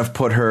 I kind of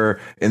put her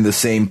in the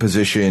same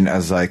position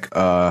as like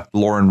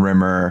Lauren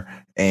Rimmer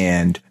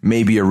and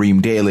maybe a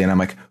Reem Daly. And I'm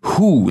like,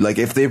 who? Like,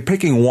 if they're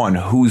picking one,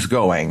 who's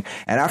going?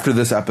 And after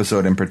this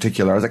episode in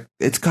particular, I was like,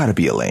 it's got to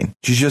be Elaine.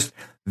 She's just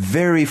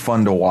very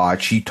fun to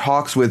watch. She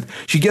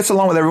gets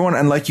along with everyone.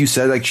 And like you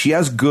said, like she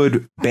has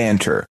good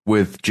banter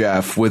with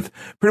Jeff, with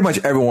pretty much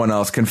everyone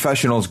else.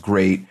 Confessional's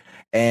great.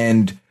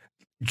 And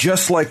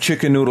just like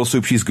chicken noodle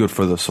soup, she's good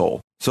for the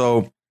soul.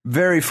 So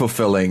very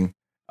fulfilling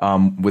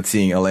with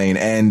seeing Elaine.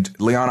 And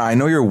Liana, I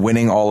know you're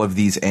winning all of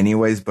these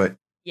anyways, but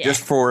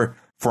just for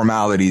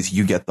formalities,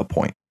 you get the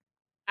point.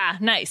 Ah,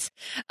 nice.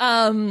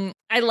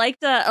 I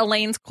liked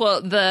Elaine's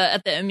quote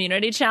at the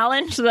immunity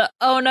challenge, the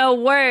 "oh no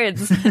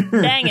words."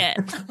 Dang it.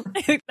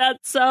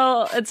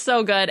 It's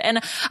so good. And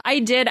I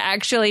did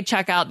actually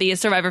check out the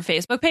Survivor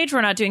Facebook page. We're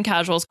not doing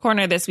Casuals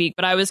Corner this week,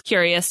 but I was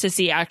curious to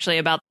see actually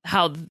about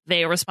how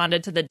they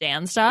responded to the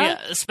Dan stuff. Yeah,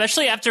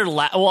 especially after,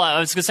 I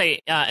was going to say,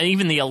 and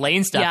even the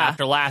Elaine stuff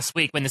after last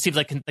week, when it seems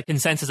like the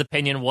consensus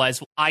opinion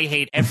was, I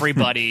hate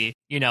everybody,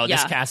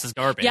 this cast is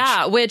garbage.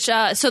 Yeah, which,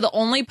 so the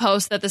only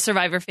post that the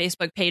Survivor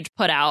Facebook page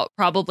put out,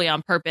 probably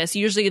on purpose,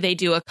 usually they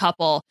do a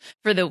couple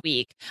for the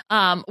week,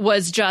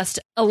 was just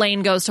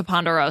Elaine goes to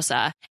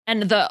Ponderosa.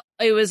 And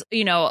it was,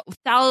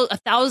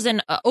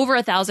 over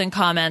 1,000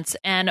 comments,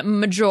 and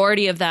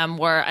majority of them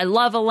were, I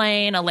love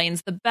Elaine.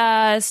 Elaine's the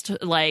best.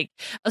 Like,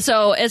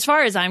 so as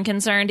far as I'm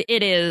concerned,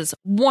 it is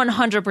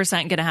 100%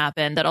 going to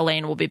happen that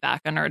Elaine will be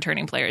back on her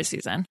returning players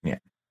season. Yeah.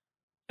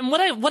 And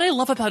what I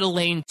love about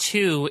Elaine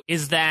too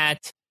is that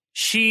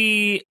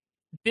she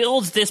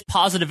builds this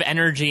positive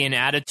energy and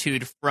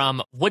attitude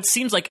from what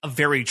seems like a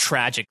very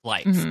tragic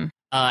life. Mm-hmm.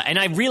 And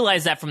I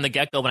realized that from the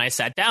get-go when I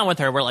sat down with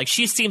her, where like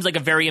she seems like a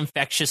very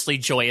infectiously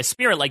joyous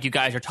spirit, like you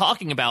guys are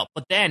talking about.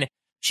 But then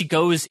she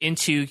goes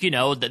into,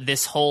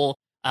 this whole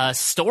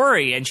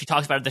story, and she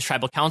talks about this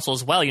tribal council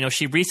as well.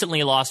 She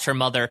recently lost her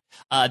mother.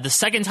 The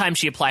second time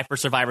she applied for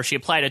Survivor, she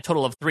applied a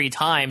total of 3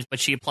 times, but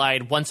she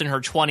applied once in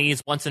her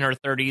 20s, once in her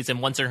 30s,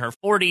 and once in her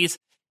 40s.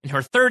 In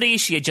her 30s,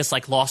 she had just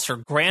like lost her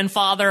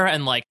grandfather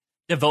and like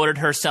devoted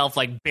herself,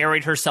 like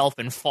buried herself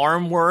in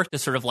farm work to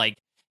sort of like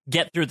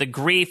get through the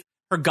grief.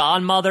 Her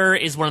godmother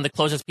is one of the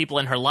closest people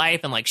in her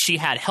life, and like she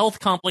had health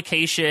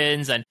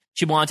complications and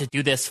she wanted to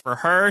do this for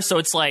her. So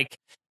it's like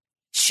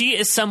she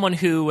is someone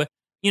who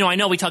I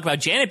know we talk about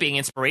Janet being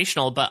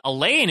inspirational, but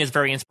Elaine is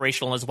very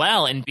inspirational as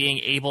well in being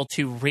able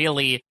to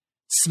really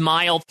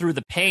smile through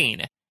the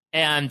pain.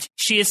 And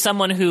she is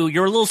someone who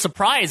you're a little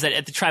surprised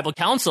at the tribal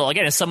council,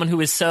 again, as someone who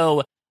is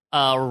so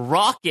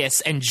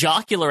raucous and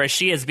jocular as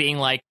she is, being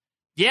like,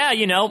 yeah,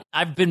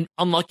 I've been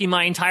unlucky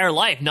my entire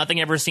life.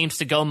 Nothing ever seems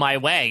to go my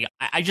way.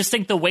 I just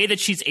think the way that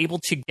she's able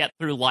to get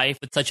through life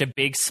with such a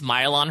big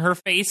smile on her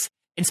face,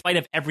 in spite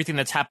of everything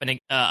that's happening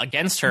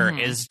against her,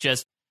 is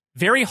just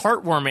very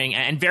heartwarming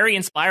and very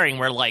inspiring,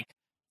 where, like,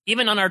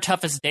 even on our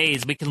toughest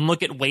days, we can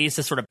look at ways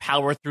to sort of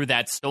power through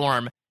that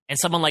storm. And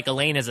someone like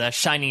Elaine is a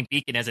shining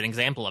beacon as an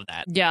example of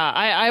that. Yeah,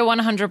 I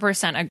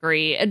 100%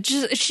 agree.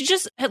 She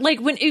just like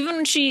when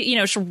she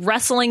she's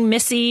wrestling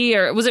Missy,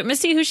 or was it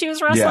Missy who she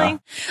was wrestling?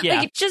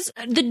 Yeah. Like, just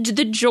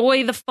the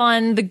joy, the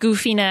fun, the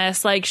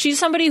goofiness. Like, she's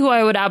somebody who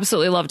I would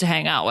absolutely love to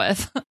hang out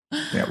with.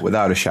 Yeah,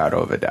 without a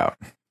shadow of a doubt.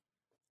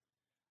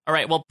 All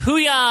right, well,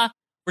 Pooya,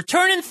 we're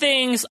turning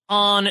things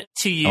on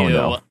to you. Oh,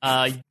 no.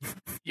 I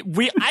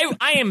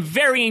am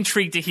very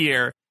intrigued to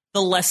hear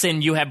the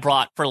lesson you have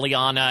brought for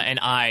Liana and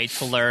I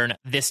to learn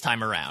this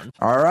time around.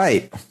 All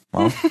right.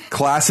 Well,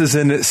 class is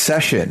in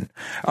session.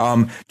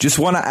 Just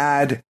want to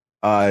add,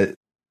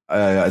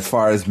 as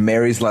far as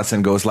Mary's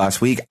lesson goes last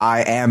week,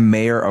 I am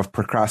mayor of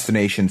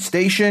Procrastination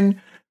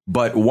Station.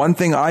 But one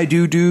thing I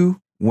do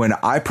when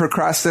I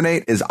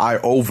procrastinate is I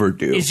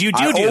overdo.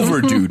 I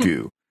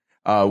overdo.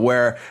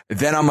 Where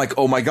then I'm like,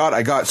 oh my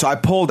God, so I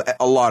pulled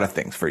a lot of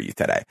things for you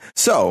today.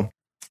 So,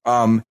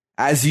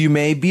 as you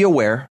may be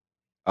aware,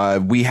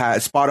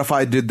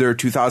 Spotify did their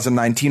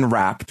 2019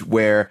 Wrapped,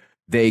 where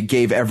they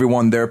gave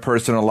everyone their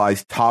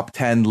personalized top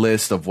 10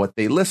 list of what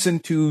they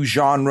listened to,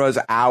 genres,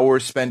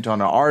 hours spent on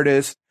an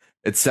artist,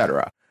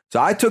 etc.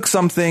 So I took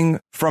something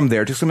from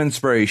there, took some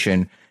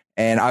inspiration,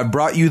 and I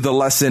brought you the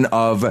lesson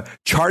of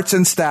charts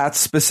and stats,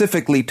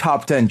 specifically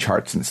top 10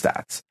 charts and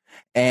stats.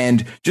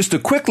 And just to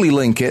quickly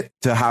link it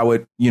to how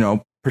it,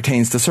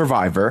 pertains to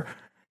Survivor,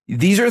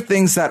 these are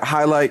things that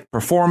highlight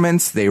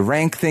performance. They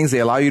rank things. They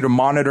allow you to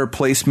monitor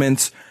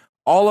placements.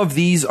 All of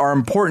these are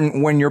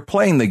important when you're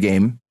playing the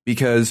game,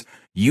 because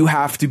you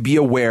have to be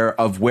aware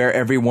of where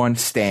everyone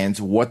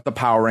stands, what the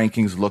power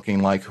rankings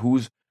looking like,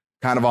 who's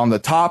kind of on the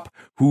top,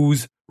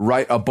 who's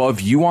right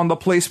above you on the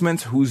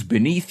placements, who's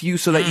beneath you,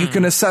 so that you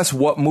can assess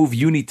what move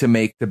you need to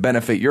make to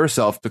benefit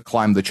yourself to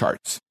climb the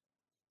charts.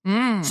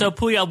 So,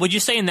 Pooya, would you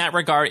say in that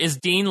regard, is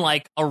Dean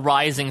like a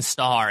rising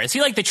star? Is he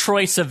like the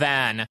Troye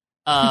Sivan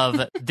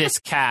of this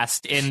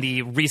cast in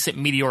the recent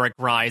meteoric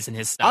rise in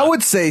his stock? I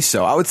would say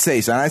so.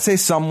 And I'd say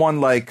someone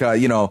like,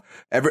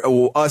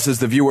 us as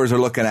the viewers are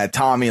looking at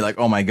Tommy like,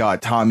 oh my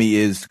God, Tommy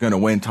is going to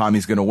win.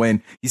 Tommy's going to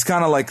win. He's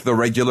kind of like the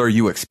regular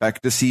you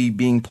expect to see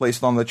being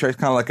placed on the chart.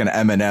 Kind of like an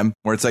Eminem,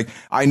 where it's like,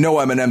 I know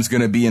Eminem's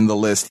going to be in the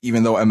list,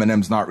 even though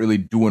Eminem's not really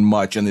doing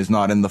much and is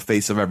not in the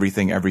face of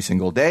everything every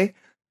single day.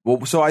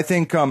 Well, so I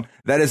think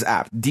that is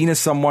apt. Dean is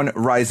someone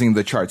rising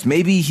the charts.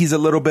 Maybe he's a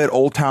little bit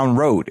Old Town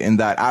Road in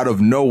that out of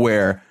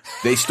nowhere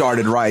they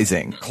started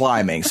rising,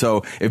 climbing.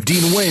 So if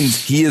Dean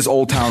wins, he is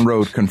Old Town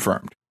Road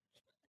confirmed.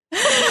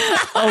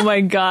 Oh my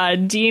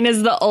God. Dean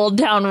is the Old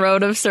Town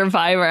Road of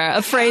Survivor.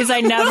 A phrase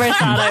I never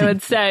thought I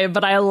would say,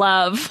 but I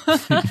love.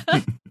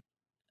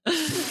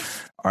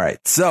 All right.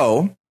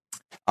 So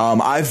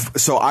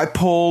I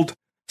pulled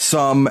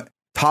some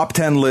top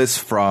 10 lists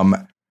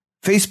from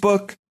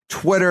Facebook,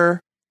 Twitter,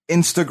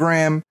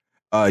 Instagram,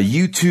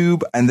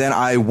 YouTube, and then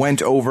I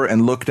went over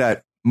and looked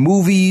at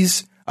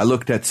movies. I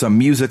looked at some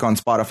music on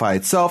Spotify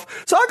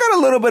itself. So I got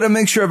a little bit of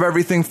mixture of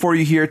everything for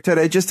you here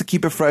today, just to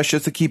keep it fresh,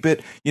 just to keep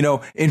it,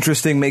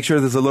 interesting, make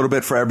sure there's a little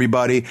bit for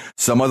everybody.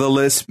 Some of the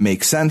lists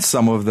make sense.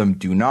 Some of them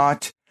do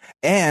not.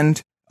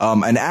 And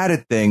an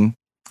added thing,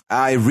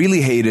 I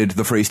really hated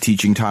the phrase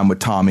teaching time with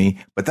Tommy,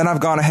 but then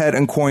I've gone ahead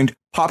and coined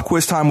pop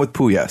quiz time with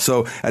Pooya.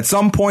 So at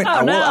some point,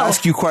 I will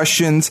ask you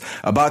questions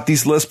about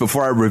these lists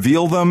before I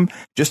reveal them,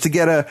 just to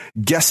get a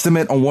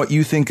guesstimate on what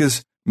you think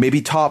is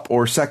maybe top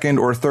or second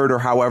or third or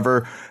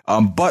however.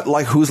 But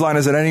like, whose line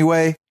is it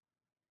anyway?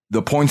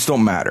 The points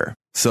don't matter.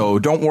 So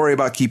don't worry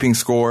about keeping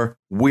score.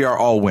 We are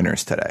all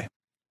winners today.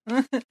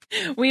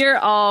 We are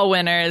all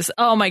winners.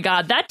 Oh my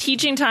God. That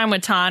teaching time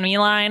with Tommy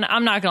line,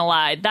 I'm not going to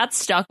lie, that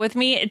stuck with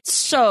me. It's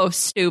so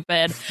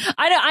stupid.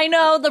 I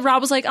know that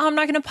Rob was like, oh, I'm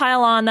not going to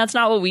pile on. That's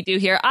not what we do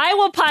here. I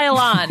will pile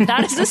on.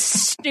 That is a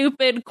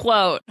stupid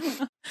quote.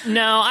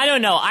 No, I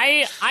don't know.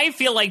 I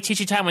feel like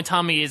teaching time with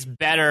Tommy is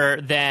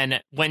better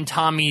than when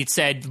Tommy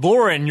said,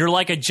 Lauren, you're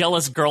like a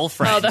jealous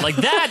girlfriend. Like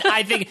that,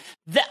 I think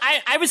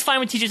that I was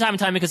fine with teaching time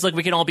with Tommy because, look,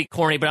 we can all be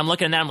corny, but I'm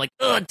looking at that, I'm like,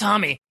 ugh,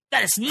 Tommy.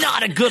 That is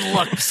not a good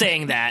look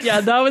saying that. Yeah,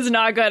 that was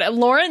not good.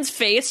 Lauren's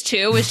face,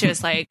 too, was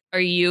just like,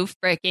 are you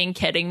freaking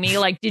kidding me?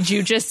 Like, did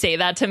you just say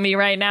that to me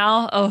right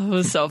now? Oh, it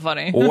was so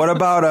funny. Well, what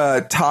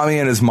about Tommy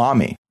and his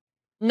mommy?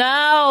 No.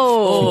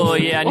 Oh,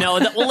 yeah, no.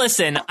 Well,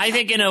 listen, I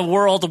think in a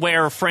world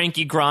where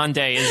Frankie Grande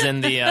is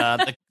in there,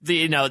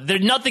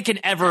 nothing can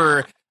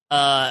ever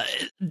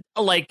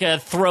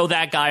throw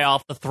that guy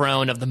off the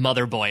throne of the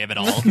mother boy of it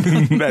all.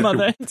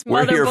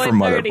 We're here for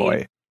Mother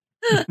Boy.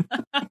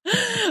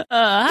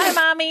 Hi,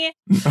 mommy.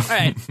 All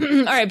right.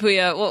 All right,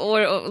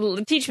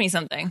 Pooya, teach me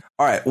something.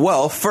 All right.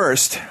 Well,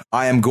 first,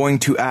 I am going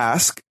to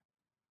ask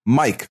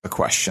Mike a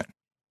question.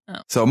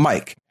 Oh. So,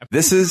 Mike,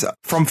 this is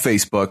from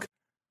Facebook.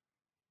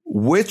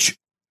 Which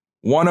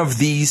one of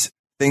these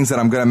things that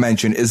I'm going to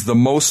mention is the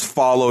most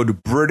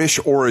followed British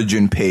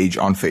origin page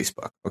on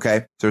Facebook? Okay.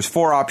 So there's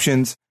 4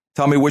 options.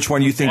 Tell me which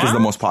one you think is the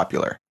most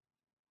popular.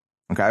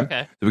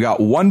 Okay. So we got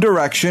One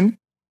Direction.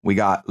 We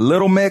got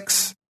Little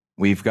Mix.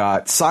 We've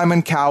got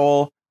Simon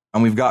Cowell.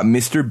 And we've got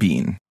Mr.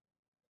 Bean.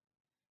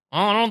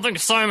 Well, I don't think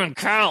Simon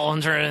Cowell,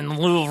 in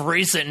lieu of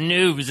recent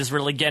news, is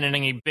really getting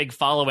any big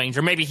followings.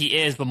 Or maybe he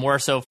is, but more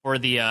so for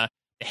the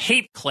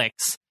hate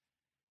clicks.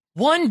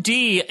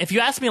 1D, if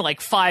you asked me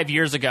like 5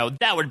 years ago,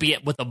 that would be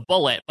it with a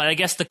bullet. But I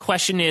guess the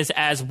question is,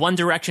 as One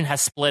Direction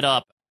has split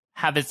up,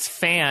 have its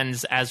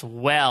fans as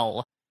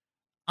well?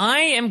 I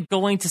am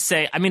going to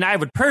say, I mean, I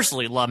would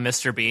personally love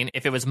Mr. Bean.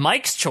 If it was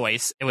Mike's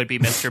choice, it would be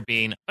Mr.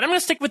 Bean. But I'm going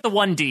to stick with the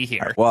 1D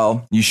here.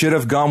 Well, you should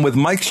have gone with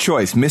Mike's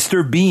choice,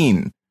 Mr.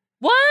 Bean.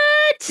 What?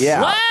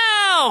 Yeah.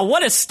 Wow,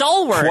 what a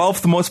stalwart.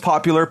 12th most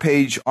popular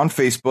page on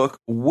Facebook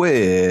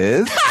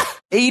with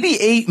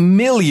 88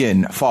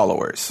 million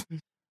followers.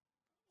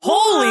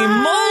 Holy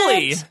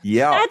moly!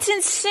 Yeah. That's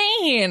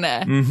insane.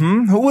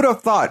 Mm-hmm. Who would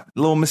have thought,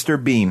 little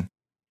Mr. Bean?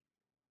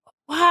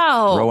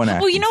 Wow. Rowan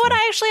Well, you know what?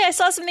 Atkinson. I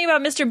saw something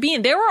about Mr.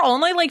 Bean. There were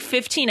only like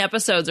 15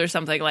 episodes or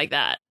something like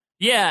that.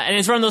 Yeah, and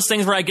it's one of those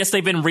things where I guess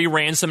they've been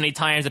reran so many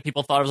times that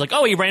people thought it was like,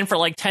 oh, he ran for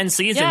like 10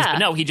 seasons. Yeah. But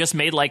no, he just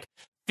made like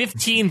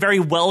 15 very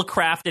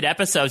well-crafted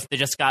episodes that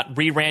just got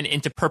reran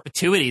into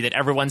perpetuity, that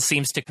everyone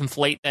seems to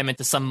conflate them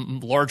into some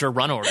larger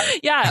run order.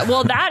 Yeah,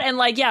 well, that and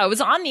like, yeah, it was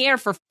on the air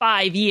for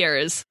 5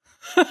 years.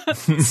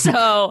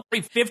 So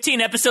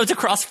 15 episodes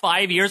across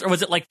 5 years, or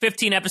was it like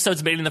 15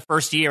 episodes made in the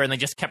first year and they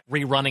just kept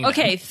rerunning them?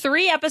 okay,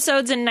 3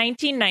 episodes in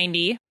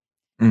 1990.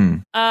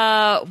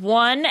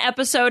 1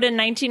 episode in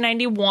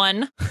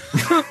 1991.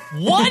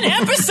 1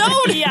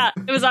 episode? Yeah,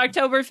 it was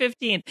October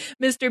 15th.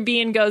 Mr.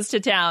 Bean goes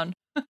to town.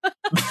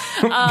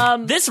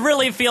 This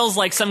really feels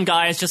like some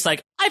guy is just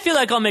like, I feel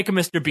like I'll make a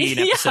Mr. Bean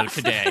episode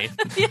today.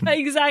 Yeah,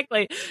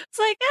 exactly. It's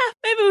like,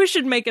 maybe we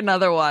should make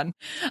another one.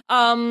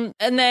 And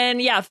then,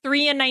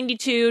 3 in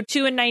 92,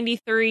 2 in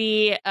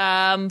 93, 3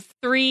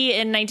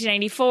 in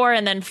 1994,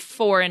 and then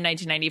 4 in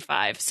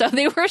 1995. So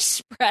they were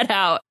spread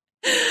out.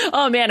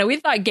 Oh, man, and we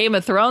thought Game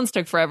of Thrones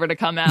took forever to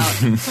come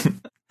out.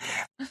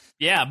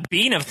 Yeah,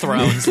 Bean of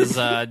Thrones has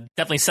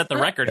definitely set the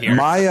record here.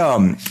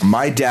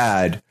 My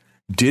dad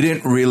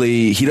doesn't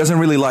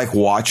really like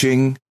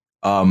watching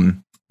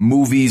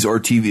movies or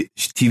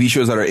TV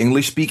shows that are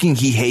English speaking.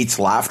 He hates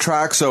laugh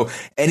tracks. So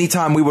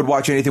anytime we would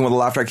watch anything with a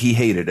laugh track, he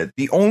hated it.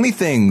 The only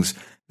things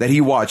that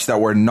he watched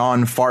that were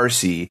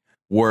non-Farsi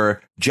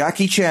were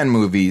Jackie Chan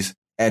movies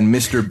and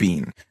Mr.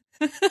 Bean.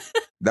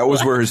 That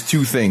were his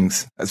 2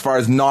 things. As far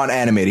as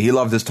non-animated, he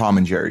loved his Tom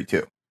and Jerry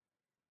too.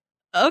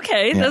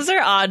 Okay, those are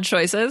odd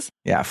choices.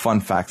 Yeah, fun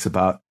facts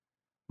about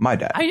my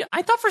dad.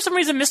 I thought for some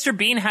reason Mr.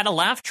 Bean had a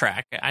laugh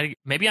track.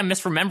 Maybe I'm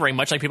misremembering,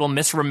 much like people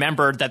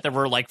misremembered that there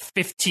were like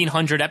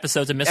 1,500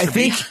 episodes of Mr.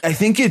 Bean. I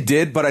think it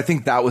did, but I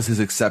think that was his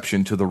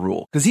exception to the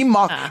rule. Because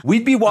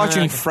we'd be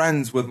watching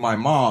Friends with my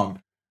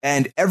mom,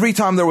 and every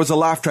time there was a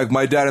laugh track,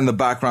 my dad in the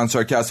background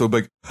sarcastic would be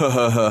like, ha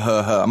ha ha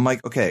ha ha. I'm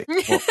like, okay,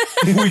 well,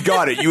 we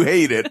got it. You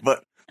hate it,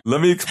 but let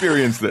me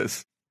experience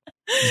this.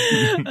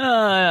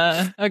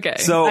 Okay.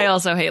 So I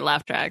also hate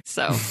laugh tracks,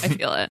 so I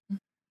feel it.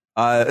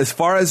 As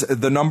far as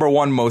the number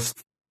one most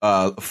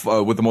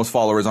with the most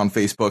followers on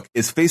Facebook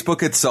is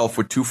Facebook itself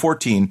with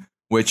 214,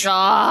 which fix.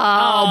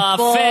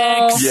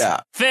 Yeah.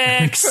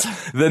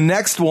 Fix. The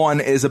next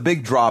one is a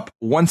big drop,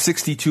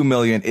 162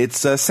 million. It's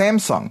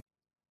Samsung.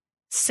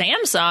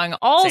 Samsung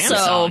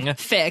also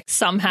fixed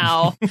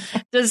somehow.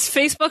 Does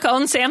Facebook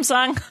own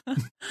Samsung?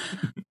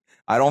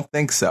 I don't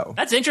think so.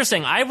 That's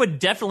interesting. I would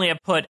definitely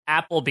have put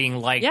Apple being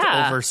liked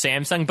over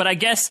Samsung, but I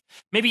guess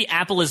maybe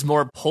Apple is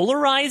more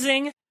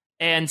polarizing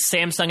and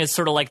Samsung is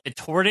sort of like the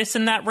tortoise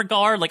in that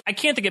regard. Like, I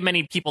can't think of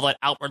many people that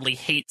outwardly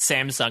hate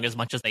Samsung as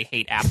much as they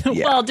hate Apple.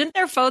 Yeah. Well, didn't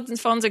their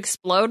phones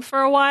explode for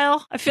a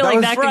while? I feel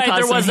like that could cause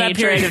there was some that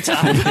period of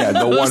time. Yeah,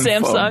 the one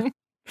Samsung. Phone.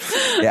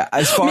 Yeah,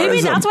 as far maybe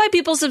as that's why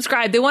people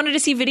subscribe. They wanted to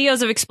see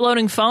videos of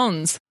exploding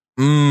phones.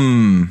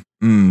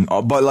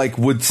 But like,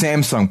 would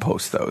Samsung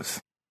post those?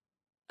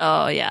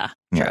 Oh yeah,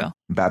 true. Yeah,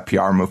 bad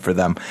PR move for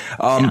them.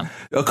 A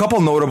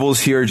couple notables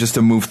here just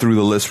to move through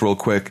the list real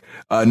quick.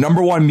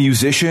 Number 1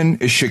 musician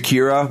is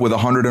Shakira with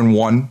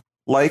 101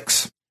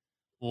 likes.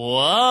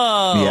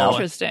 Whoa. Yeah.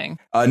 Interesting.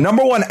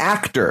 Number 1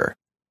 actor.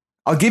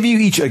 I'll give you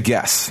each a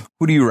guess.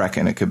 Who do you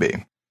reckon it could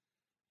be?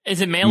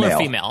 Is it male or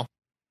female?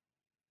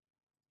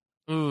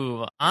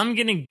 Ooh, I'm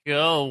going to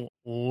go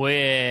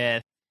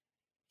with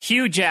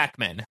Hugh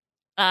Jackman.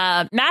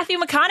 Matthew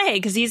McConaughey,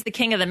 because he's the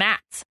king of the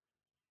mats.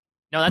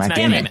 No, that's Matt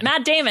Damon.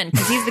 Matt Damon,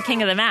 because he's the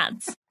king of the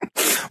mats.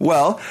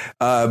 Well,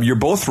 you're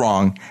both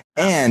wrong.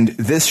 And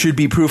this should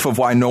be proof of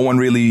why no one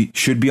really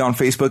should be on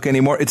Facebook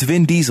anymore. It's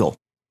Vin Diesel,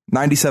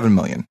 97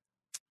 million.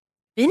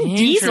 Vin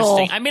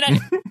Diesel? I mean,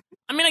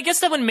 I mean, I guess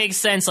that would make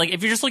sense. Like,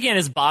 if you're just looking at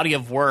his body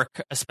of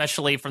work,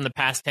 especially from the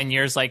past 10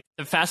 years, like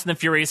the Fast and the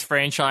Furious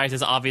franchise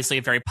is obviously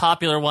a very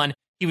popular one.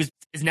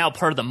 Is now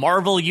part of the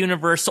Marvel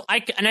universe. So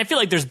I feel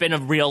like there's been a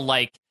real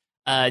like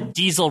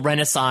Diesel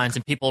renaissance,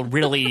 and people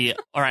really,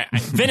 all right,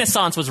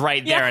 Renaissance was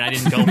right there, and I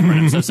didn't go for it.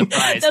 I'm so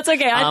surprised. That's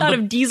okay. I thought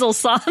of Diesel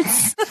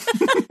songs.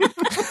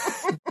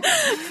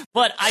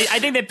 But I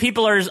think that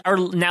people are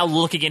now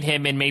looking at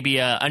him in maybe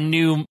a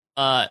new,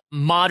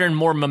 modern,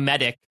 more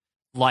mimetic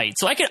light.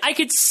 So I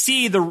could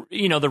see the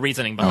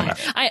reasoning behind it.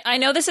 I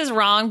know this is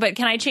wrong, but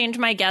can I change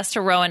my guess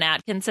to Rowan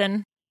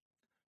Atkinson?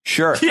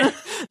 Sure.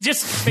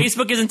 Just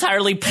Facebook is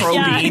entirely pro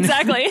Yeah, Bean.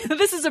 exactly.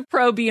 This is a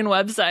pro Bean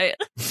website.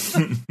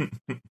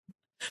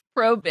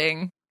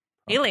 Probing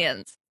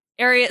aliens.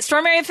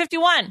 Storm Area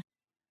 51.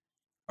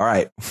 All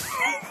right.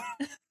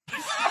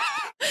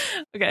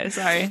 Okay,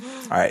 sorry.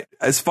 All right.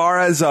 As far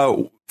as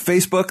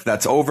Facebook,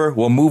 that's over.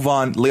 We'll move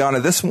on. Liana,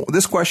 this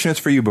question is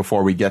for you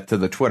before we get to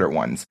the Twitter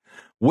ones.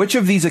 Which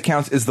of these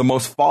accounts is the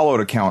most followed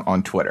account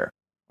on Twitter?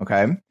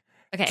 Okay.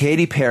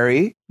 Katy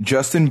Perry,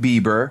 Justin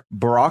Bieber,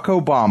 Barack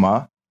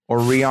Obama, or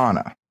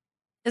Rihanna?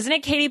 Isn't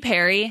it Katy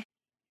Perry?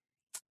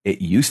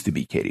 It used to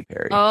be Katy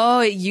Perry.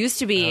 Oh, it used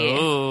to be.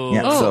 Oh.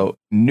 Yeah, so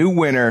new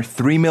winner,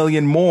 3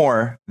 million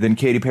more than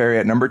Katy Perry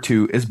at number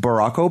 2 is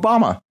Barack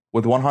Obama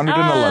with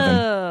 111.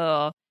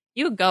 Oh,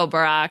 you go,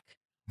 Barack.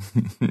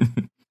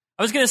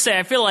 I was going to say,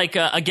 I feel like,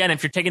 again,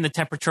 if you're taking the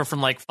temperature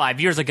from like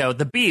 5 years ago,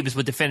 the Biebs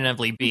would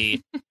definitively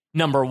be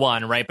number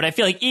 1, right? But I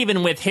feel like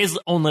even with his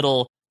own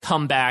little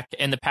comeback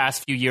in the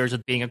past few years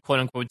of being a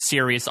quote-unquote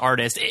serious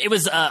artist, it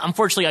was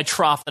unfortunately a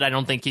trough that I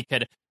don't think he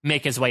could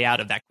make his way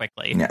out of that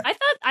quickly. Yeah. I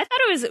thought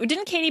it was,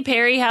 didn't Katy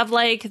Perry have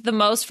like the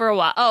most for a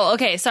while? Oh,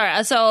 okay,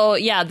 sorry. So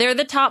yeah, they're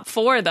the top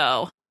 4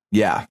 though.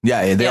 Yeah,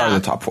 they are the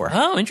top 4.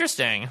 Oh,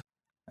 interesting.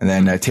 And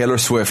then Taylor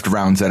Swift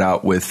rounds it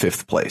out with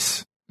 5th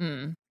place.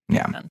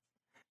 Yeah.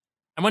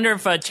 I wonder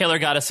if Taylor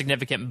got a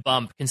significant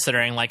bump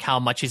considering like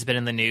how much he's been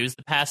in the news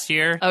the past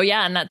year. Oh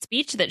yeah, and that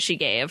speech that she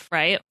gave,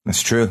 right?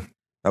 That's true.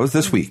 That was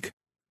this week.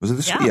 Was it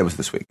this week? Yeah, it was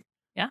this week.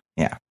 Yeah.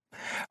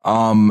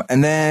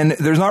 And then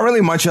there's not really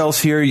much else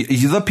here.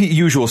 The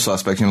usual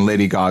suspects,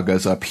 Lady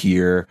Gaga's up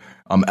here.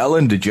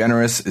 Ellen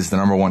DeGeneres is the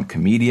number 1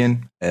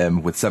 comedian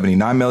with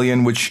 79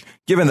 million, which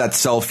given that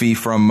selfie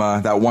from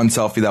that one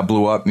selfie that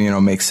blew up,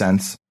 makes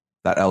sense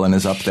that Ellen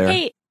is up there.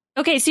 Hey,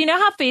 okay, so you know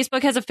how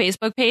Facebook has a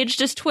Facebook page?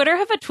 Does Twitter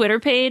have a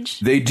Twitter page?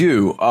 They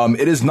do.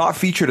 It is not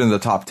featured in the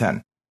top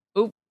 10.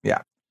 Oop.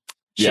 Yeah.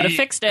 Should have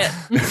fixed it.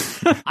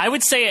 I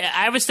would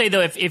say though,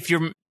 if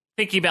you're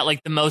thinking about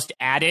like the most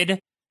added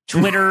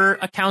Twitter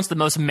accounts, the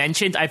most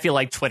mentioned, I feel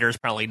like Twitter is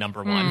probably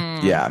number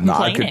 1. Yeah, no,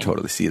 I could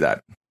totally see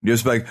that.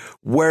 Just like,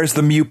 where's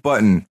the mute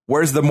button?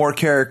 Where's the more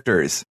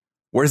characters?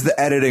 Where's the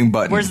editing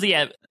button? Where's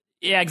the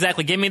yeah,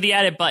 exactly. Give me the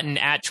edit button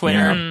at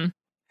Twitter. Yeah.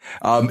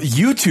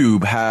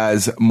 YouTube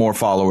has more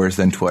followers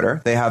than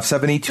Twitter. They have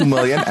 72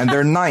 million, and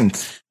they're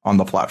 9th on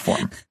the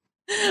platform.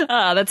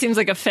 That seems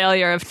like a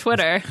failure of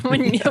Twitter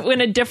when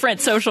a different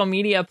social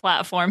media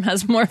platform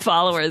has more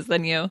followers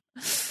than you.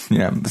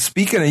 Yeah.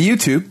 Speaking of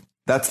YouTube,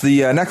 that's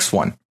the next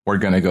one we're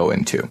going to go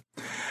into.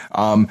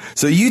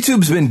 So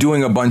YouTube's been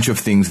doing a bunch of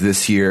things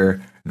this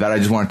year that I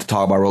just wanted to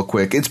talk about real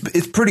quick.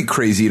 It's pretty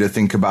crazy to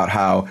think about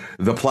how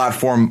the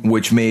platform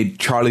which made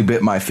Charlie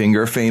Bit My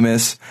Finger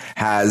famous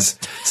has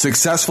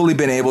successfully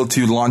been able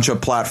to launch a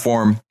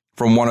platform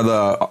from one of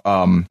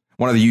the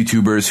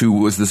YouTubers who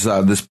was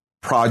this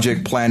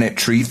Project Planet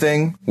Tree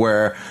thing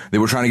where they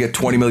were trying to get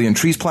 20 million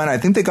trees planted. I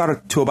think they got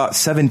it to about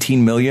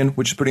 17 million,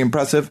 which is pretty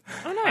impressive.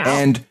 Oh, nice.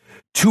 And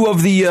two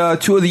of the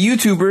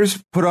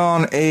YouTubers put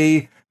on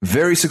a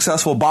very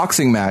successful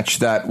boxing match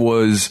that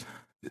was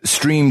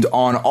streamed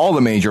on all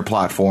the major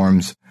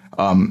platforms.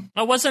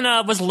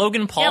 Was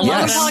Logan Paul?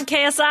 Yeah, Logan Paul and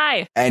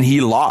KSI. And he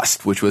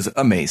lost, which was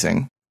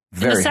amazing.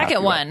 Very the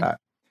second one. That.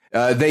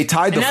 They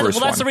tied the first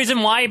one. Well, that's the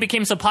reason why it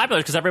became so popular,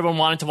 because everyone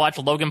wanted to watch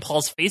Logan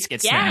Paul's face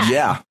get smashed.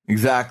 Yeah,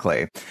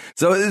 exactly.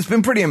 So it's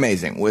been pretty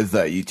amazing with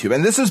YouTube.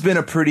 And this has been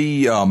a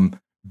pretty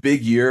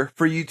big year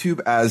for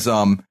YouTube, as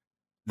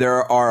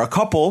there are a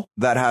couple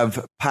that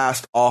have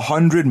passed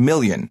 100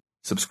 million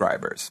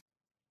subscribers.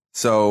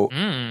 So,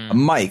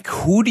 Mike,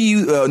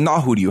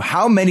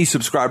 how many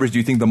subscribers do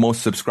you think the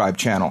most subscribed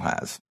channel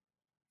has?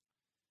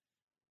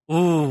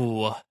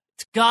 Ooh,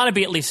 it's got to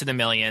be at least in the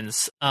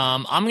millions.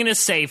 I'm going to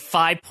say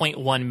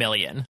 5.1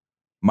 million.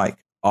 Mike,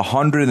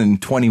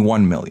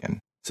 121 million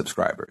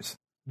subscribers.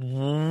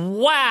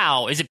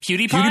 Wow. Is it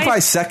PewDiePie?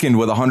 PewDiePie's second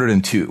with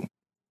 102.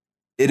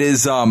 It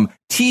is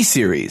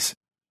T-Series.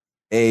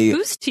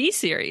 Who's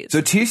T-Series?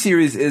 So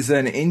T-Series is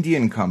an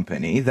Indian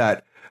company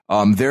that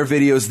their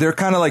videos, they're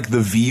kind of like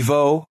the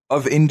Vivo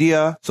of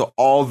India. So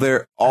all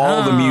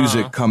the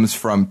music comes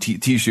from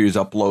T-Series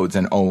uploads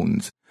and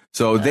owns.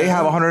 So they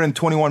have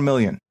 121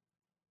 million.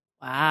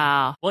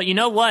 Wow. Well, you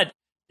know what?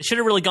 They should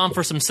have really gone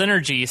for some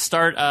synergy.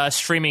 Start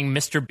streaming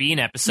Mr. Bean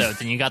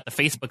episodes, and you got the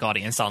Facebook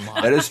audience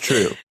online. That is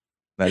true.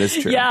 That is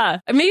true. Yeah,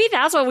 maybe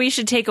that's what we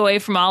should take away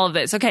from all of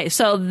this. Okay,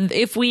 so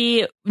if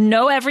we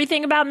know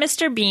everything about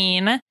Mr.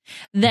 Bean,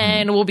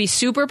 then we'll be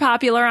super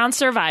popular on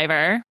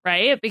Survivor,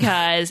 right?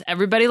 Because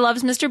everybody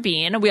loves Mr.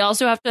 Bean. We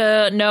also have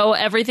to know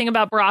everything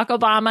about Barack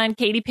Obama and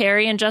Katy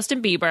Perry and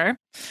Justin Bieber.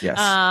 Yes.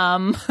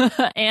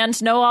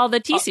 And know all the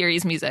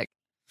T-Series music.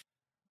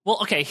 Well,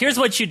 okay, here's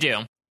what you do.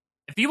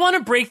 If you want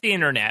to break the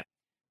internet,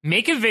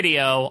 make a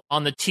video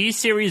on the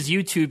T-Series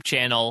YouTube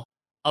channel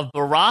of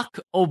Barack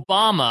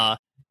Obama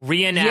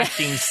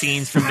reenacting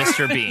scenes from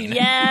Mr. Bean.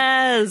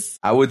 Yes.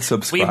 I would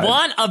subscribe. We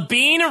want a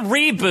Bean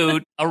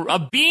reboot,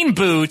 a Bean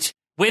boot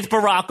with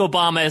Barack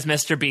Obama as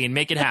Mr. Bean.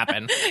 Make it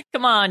happen.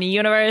 Come on,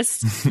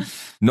 universe.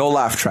 No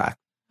laugh track.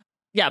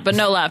 Yeah, but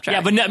no laugh track.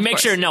 Yeah, but no, make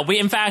sure, no.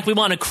 We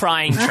want a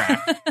crying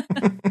track.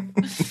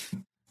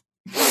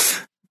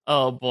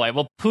 Oh, boy.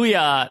 Well,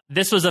 Pooya,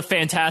 this was a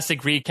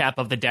fantastic recap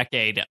of the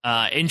decade.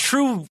 In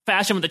true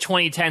fashion with the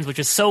 2010s, which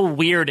is so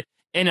weird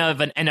in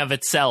of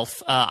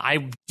itself.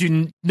 I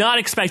do not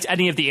expect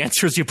any of the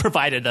answers you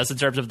provided us in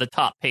terms of the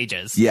top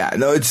pages. Yeah,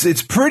 no,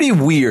 it's pretty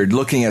weird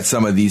looking at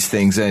some of these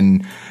things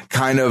and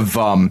kind of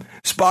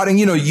spotting,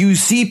 you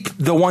see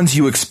the ones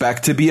you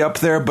expect to be up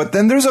there, but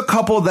then there's a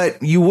couple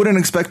that you wouldn't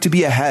expect to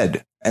be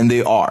ahead, and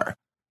they are.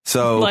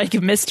 So like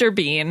Mr.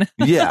 Bean.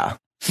 Yeah.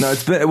 No,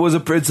 it's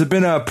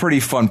been a pretty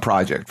fun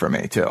project for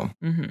me too.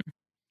 Mm-hmm.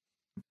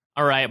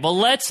 All right, well,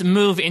 let's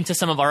move into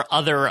some of our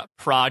other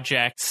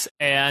projects.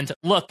 And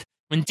look,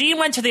 when Dean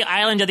went to the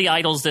Island of the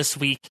Idols this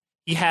week,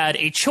 he had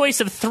a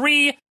choice of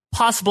 3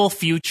 possible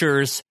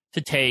futures to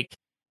take.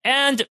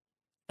 And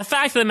the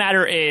fact of the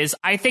matter is,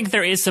 I think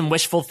there is some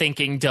wishful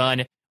thinking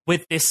done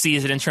with this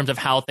season in terms of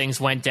how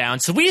things went down.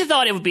 So we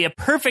thought it would be a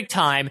perfect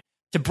time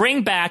to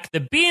bring back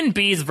the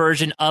B&B's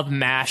version of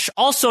MASH,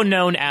 also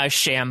known as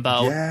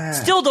Shambo. Yeah.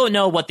 Still don't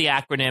know what the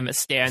acronym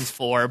stands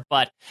for,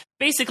 but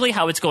basically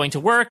how it's going to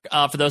work,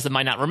 for those that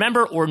might not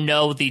remember or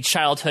know the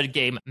childhood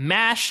game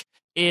MASH,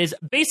 is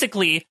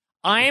basically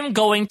I'm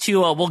going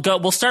to,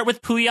 we'll start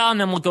with Pooya and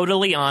then we'll go to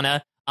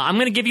Liana. I'm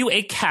going to give you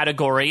a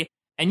category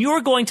and you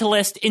are going to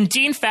list in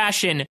Dean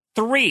fashion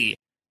 3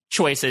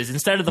 choices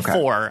instead of the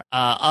 4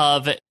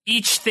 of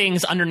each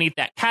things underneath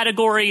that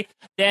category.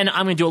 Then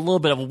I'm going to do a little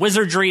bit of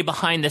wizardry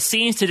behind the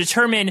scenes to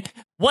determine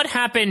what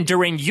happened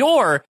during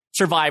your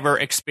Survivor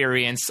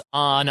experience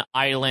on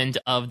Island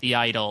of the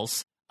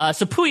Idols.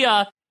 So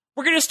Pooya,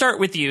 we're going to start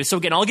with you. So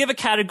again, I'll give a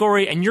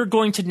category and you're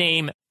going to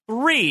name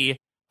 3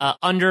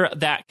 under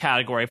that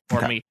category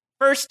for me.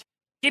 First,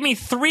 give me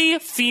 3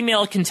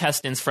 female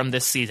contestants from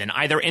this season,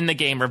 either in the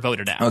game or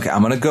voted out. Okay,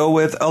 I'm going to go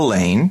with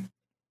Elaine.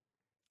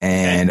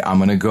 And I'm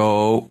going to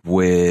go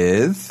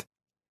with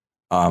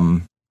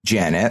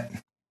Janet.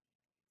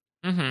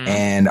 Mm-hmm.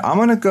 And I'm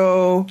going to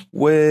go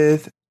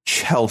with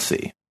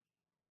Chelsea.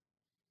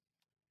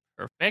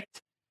 Perfect.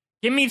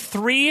 Give me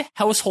 3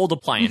 household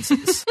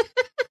appliances.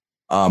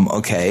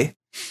 Okay.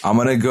 I'm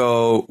going to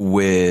go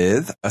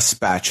with a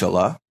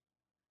spatula.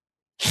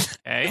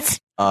 Okay.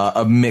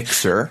 A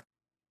mixer.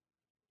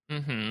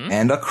 Mm-hmm.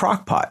 And a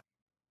crock pot.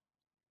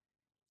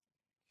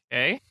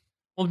 Okay.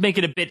 We'll make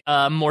it a bit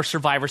more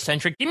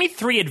Survivor-centric. Give me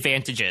 3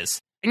 advantages.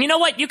 And you know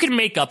what? You can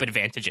make up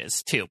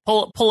advantages, too.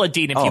 Pull a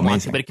Dean if you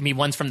want to, but it can be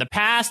ones from the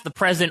past, the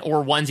present,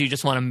 or ones you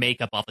just want to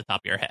make up off the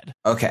top of your head.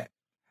 Okay.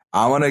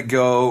 I want to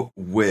go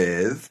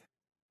with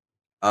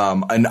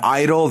an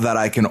idol that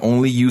I can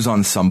only use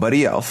on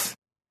somebody else.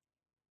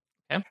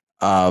 Okay.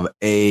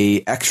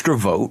 A extra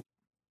vote.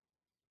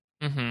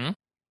 Mm-hmm.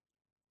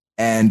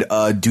 And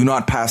do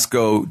not pass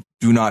go,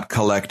 do not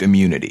collect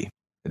immunity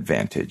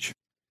advantage.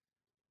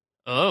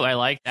 Oh, I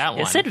like that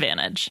one.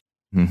 Disadvantage.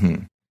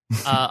 Mm-hmm.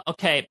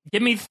 Okay,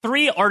 give me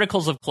 3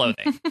 articles of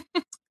clothing.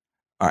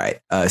 All right.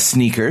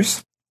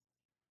 Sneakers.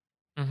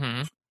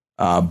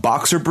 Mm-hmm.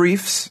 Boxer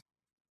briefs.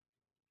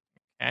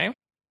 Okay.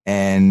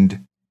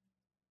 And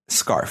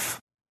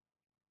scarf.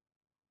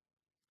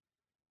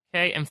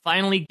 Okay, and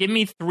finally, give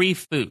me 3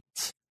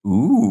 foods.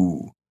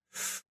 Ooh.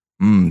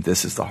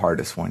 This is the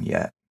hardest one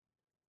yet.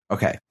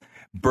 Okay.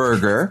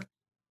 Burger.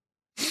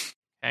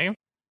 Okay.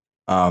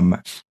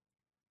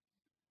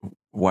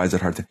 Why is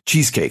it hard to...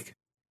 Cheesecake.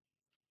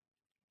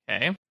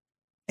 Okay.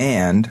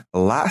 And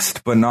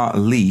last but not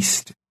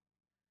least,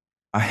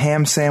 a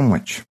ham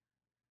sandwich.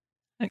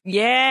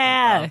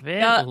 Yeah.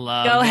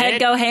 Love go ahead, it.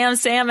 go ham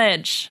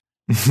sandwich.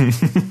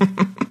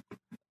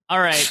 All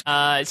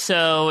right.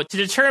 So to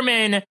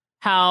determine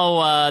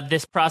how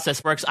this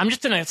process works, I'm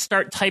just going to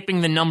start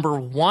typing the number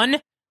 1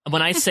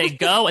 when I say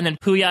go, and then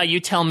Pooya, you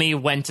tell me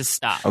when to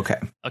stop. Okay.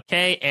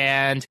 Okay,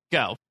 and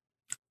go.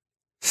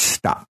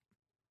 Stop.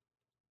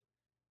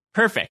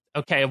 Perfect.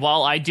 Okay,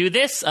 while I do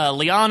this,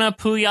 Liana,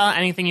 Pooya,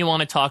 anything you want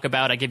to talk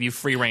about, I give you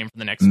free reign for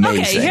the next one.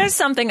 Okay, here's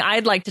something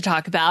I'd like to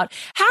talk about.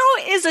 How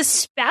is a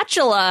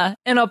spatula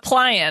an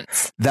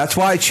appliance? That's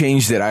why I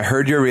changed it. I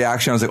heard your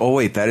reaction. I was like, oh,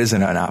 wait, that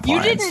isn't an appliance.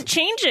 You didn't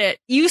change it.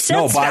 You said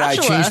no, spatula.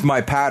 but I changed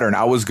my pattern.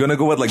 I was going to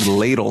go with like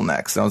ladle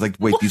next. And I was like,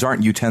 wait, these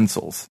aren't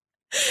utensils.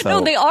 So,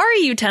 no, they are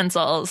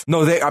utensils.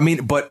 No,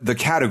 but the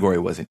category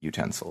wasn't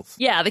utensils.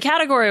 Yeah, the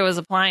category was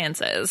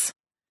appliances.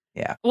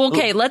 Yeah. Well,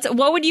 okay,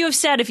 what would you have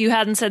said if you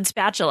hadn't said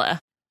spatula?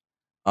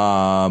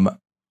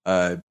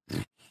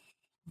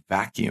 Vacuum.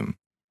 Vacuum?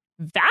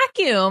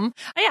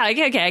 Oh,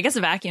 yeah, okay. I guess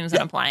a vacuum's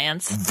an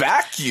appliance.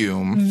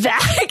 Vacuum.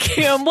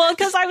 Well,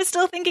 because I was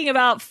still thinking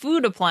about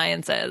food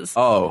appliances.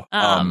 Oh,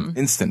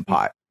 Instant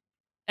Pot.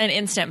 An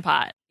Instant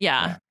Pot.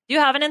 Yeah. Do you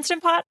have an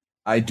Instant Pot?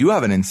 I do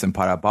have an Instant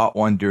Pot. I bought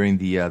one during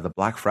the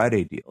Black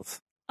Friday deals.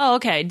 Oh,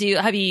 okay.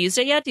 Have you used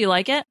it yet? Do you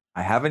like it?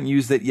 I haven't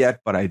used it yet,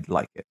 but I'd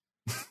like it.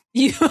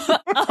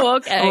 Oh,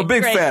 okay. I'm a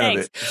big fan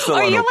thanks. of it. Still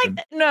Or you're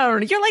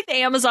unopened. you're like the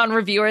Amazon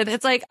reviewer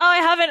that's like, oh, I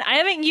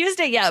haven't used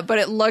it yet, but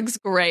it looks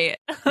great.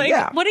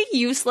 What a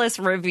useless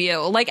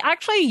review. Like,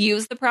 actually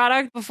use the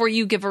product before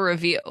you give a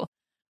review,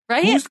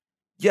 right?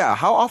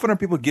 How often are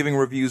people giving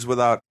reviews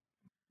without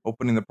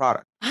opening the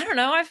product? I don't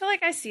know. I feel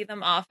like I see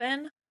them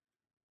often.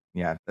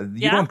 Yeah,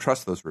 you don't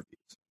trust those reviews.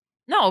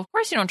 No, of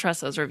course you don't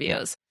trust those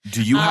reviews.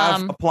 Do you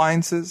have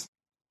appliances?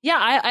 Yeah,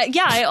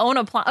 I own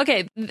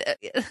Okay,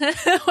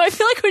 I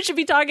feel like we should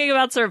be talking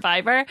about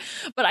Survivor,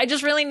 but I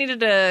just really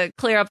needed to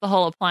clear up the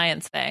whole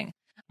appliance thing.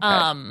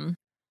 Okay.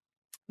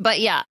 But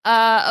yeah,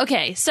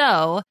 okay.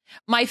 So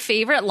my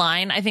favorite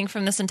line, I think,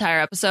 from this entire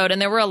episode,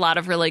 and there were a lot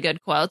of really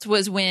good quotes,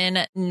 was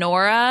when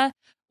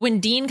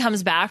Dean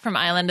comes back from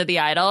Island of the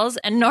Idols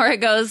and Nora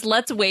goes,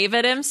 let's wave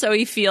at him so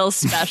he feels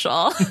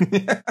special.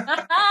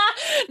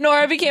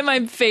 Nora became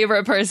my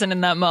favorite person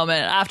in that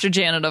moment, after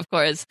Janet, of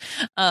course.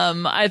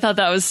 I thought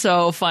that was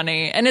so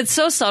funny. And it's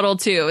so subtle,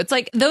 too. It's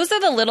like, those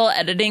are the little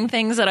editing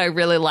things that I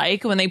really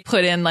like when they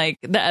put in, like,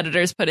 the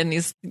editors put in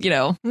these,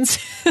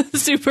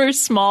 super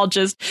small,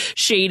 just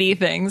shady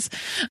things.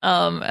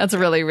 That's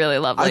really, really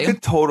lovely. I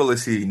could totally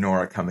see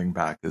Nora coming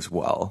back as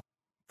well.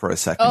 For a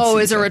second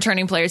season. As a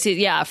returning player.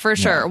 Yeah, for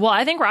sure. Yeah. Well,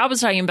 I think Rob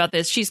was talking about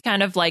this. She's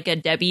kind of like a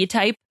Debbie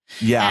type.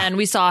 Yeah. And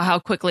we saw how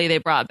quickly they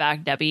brought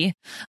back Debbie.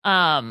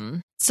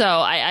 So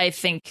I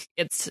think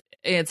it's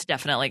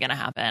definitely going to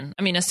happen.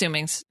 I mean,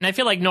 assuming. And I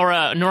feel like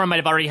Nora might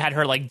have already had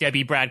her like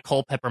Debbie Brad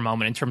Culpepper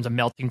moment in terms of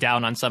melting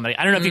down on somebody.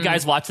 I don't know if you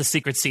guys watched the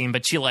secret scene,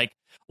 but she like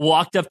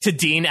walked up to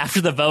Dean after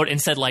the vote and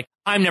said like,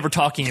 I'm never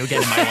talking to you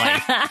again in my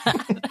life.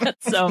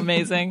 That's so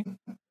amazing.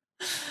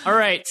 All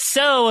right.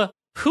 So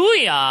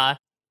Pooya,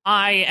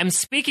 I am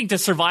speaking to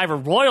Survivor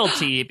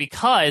royalty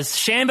because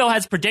Shambo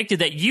has predicted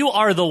that you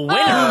are the winner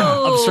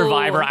of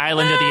Survivor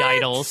Island of the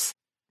Idols.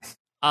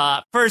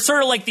 For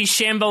sort of like the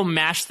Shambo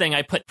mash thing,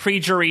 I put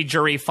pre-jury,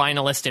 jury,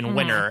 finalist, and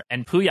winner.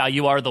 And Pooya,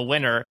 you are the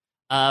winner.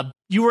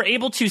 You were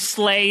able to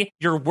slay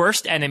your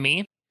worst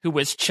enemy, who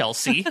was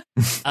Chelsea.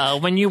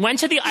 When you went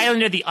to the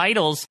Island of the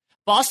Idols,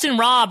 Boston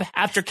Rob,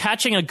 after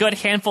catching a good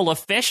handful of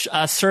fish,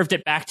 served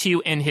it back to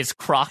you in his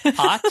crock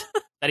pot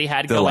that he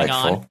had going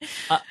on.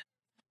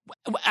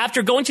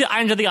 After going to the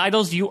Island of the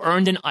Idols, you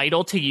earned an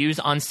idol to use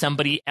on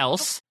somebody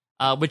else,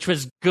 which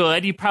was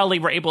good. You probably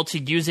were able to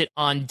use it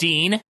on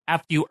Dean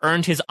after you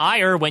earned his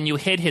ire when you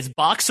hid his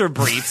boxer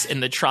briefs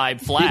in the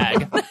tribe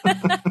flag.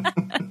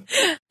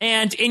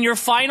 And in your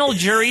final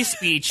jury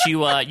speech,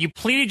 you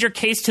pleaded your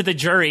case to the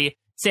jury,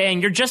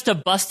 saying you're just a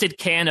busted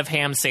can of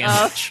ham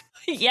sandwich.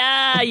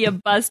 Yeah, you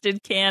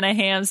busted can of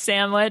ham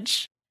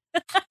sandwich.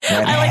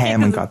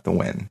 Ham got the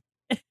win.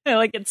 I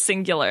like it's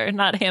singular,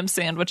 not ham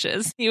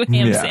sandwiches. You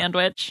ham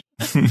sandwich.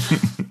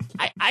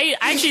 I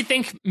actually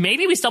think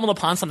maybe we stumbled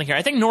upon something here.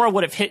 I think Nora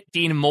would have hit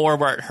Dean more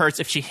where it hurts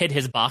if she hid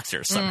his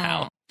boxers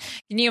somehow.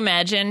 Can you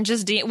imagine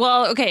just Dean?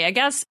 Well, okay, I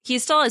guess he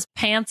still has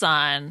pants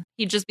on.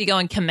 He'd just be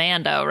going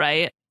commando,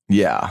 right?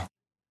 Yeah.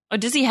 Oh,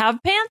 does he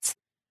have pants?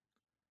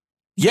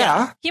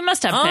 Yeah. He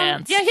must have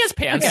pants. Yeah, he has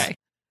pants. Okay.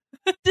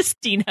 Does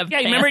Dean have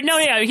pants? Remember? No,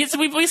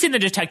 we've seen the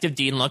Detective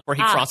Dean look where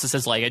he crosses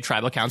his leg at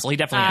tribal council. He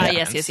definitely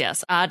has pants.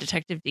 Yes.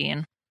 Detective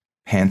Dean.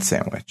 Pants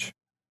sandwich.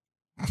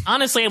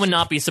 Honestly, I would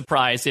not be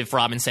surprised if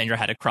Rob and Sandra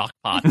had a crock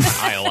pot in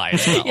IOI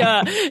as well.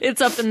 Yeah,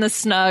 it's up in the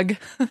snug.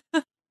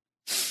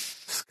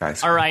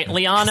 All right,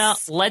 Liana,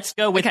 let's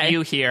go with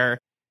you here.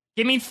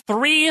 Give me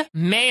 3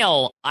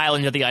 male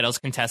Island of the Idols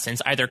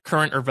contestants, either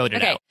current or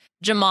voted out.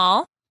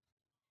 Jamal,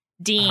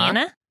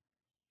 Dean,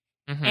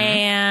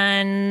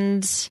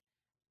 and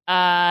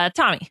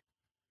Tommy.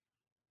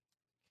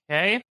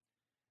 Okay.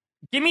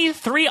 Give me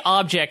 3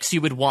 objects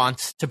you would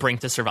want to bring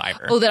to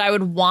Survivor. Oh, that I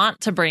would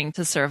want to bring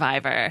to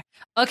Survivor.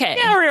 Okay.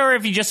 Yeah, or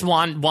if you just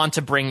want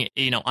to bring,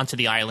 onto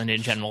the island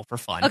in general for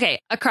fun.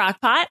 Okay, a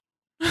crock pot.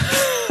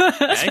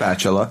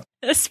 Spatula.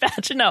 A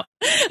spatula. No,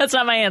 that's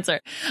not my answer.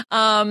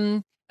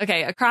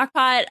 Okay, a crock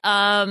pot.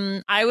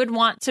 I would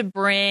want to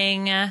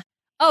bring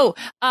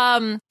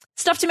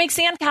stuff to make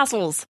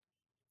sandcastles.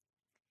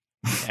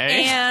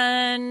 Okay.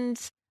 And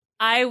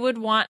I would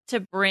want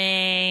to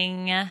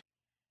bring,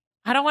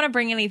 I don't want to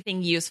bring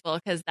anything useful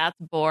because that's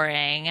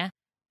boring.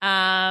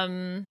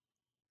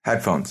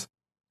 Headphones.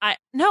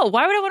 No,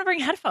 why would I want to bring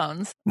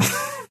headphones?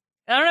 I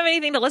don't have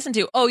anything to listen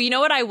to. Oh, you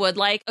know what I would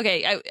like?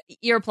 Okay,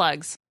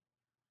 earplugs.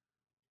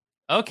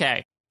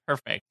 Okay,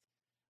 perfect.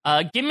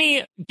 Give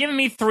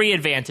me 3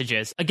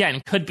 advantages.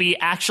 Again, could be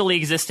actually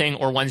existing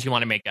or ones you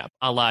want to make up.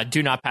 I'll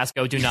do not pass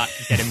go, do not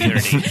get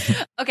immunity.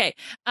 Okay.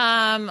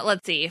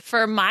 Let's see.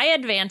 For my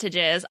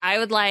advantages, I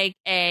would like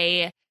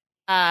a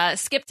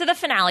skip to the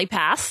finale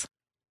pass,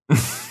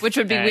 which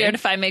would be weird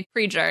if I make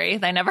pre-jury.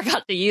 I never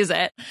got to use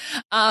it.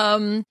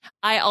 I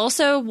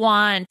also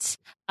want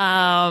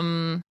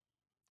a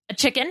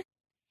chicken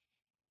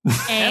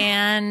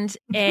and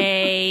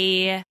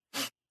a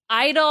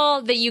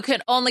idol that you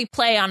could only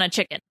play on a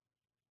chicken.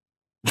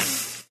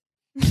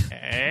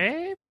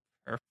 Okay,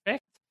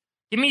 perfect.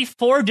 Give me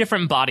 4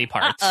 different body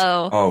parts.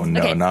 Oh no,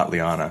 Okay. not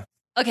Liana.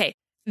 Okay,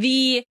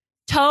 the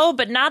toe,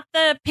 but not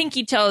the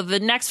pinky toe. The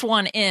next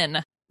one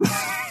in.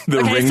 The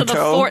Okay, ring so the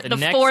toe. fourth-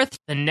 fourth-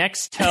 the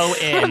next toe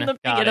in. the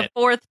Got pinky, it. the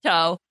 4th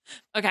toe.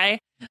 Okay.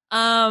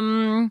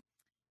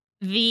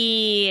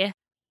 The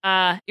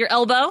your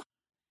elbow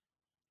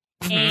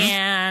Mhm.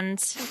 and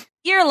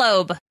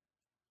earlobe.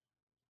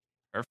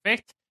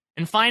 Perfect.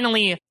 And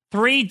finally,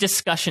 3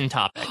 discussion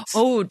topics.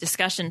 Oh,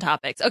 discussion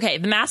topics. Okay,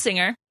 the Masked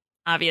Singer,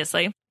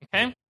 obviously.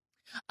 Okay.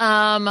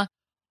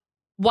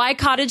 Why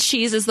cottage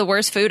cheese is the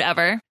worst food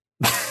ever.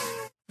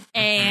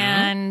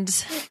 And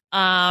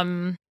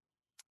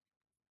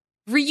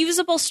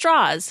reusable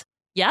straws.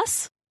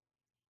 Yes?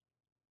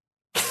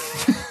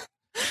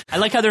 I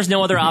like how there's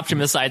no other option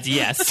besides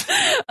yes.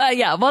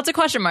 Yeah, well, it's a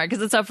question mark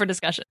because it's up for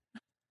discussion.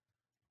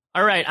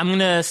 All right, I'm going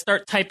to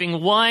start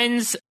typing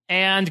ones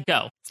and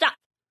go. Stop.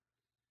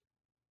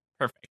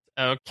 Perfect.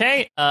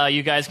 Okay,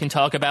 you guys can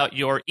talk about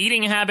your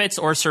eating habits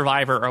or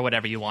Survivor or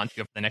whatever you want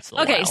to for the next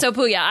little Okay, while. so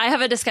Pooya, I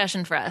have a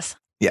discussion for us.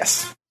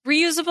 Yes.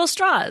 Reusable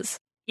straws.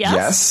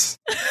 Yes?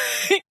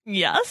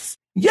 Yes?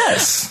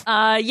 Yes.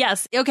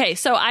 Yes. Okay,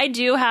 so I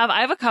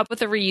have a cup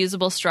with a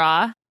reusable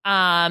straw.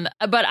 But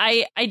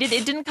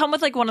it didn't come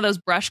with like one of those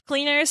brush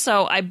cleaners,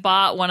 so I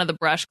bought one of the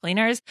brush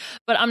cleaners.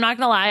 But I'm not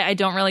gonna lie, I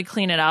don't really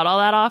clean it out all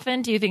that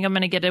often. Do you think I'm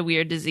gonna get a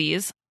weird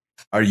disease?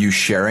 Are you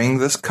sharing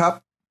this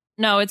cup?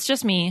 No, it's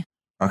just me.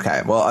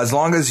 Okay. Well, as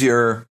long as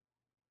you're,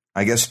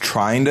 I guess,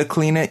 trying to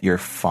clean it, you're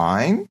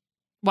fine.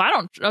 Well, I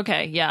don't.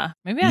 Okay, yeah,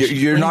 maybe I should.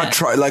 You're clean not it.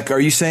 try. Like, are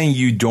you saying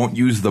you don't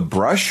use the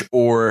brush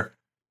or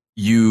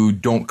you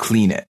don't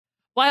clean it?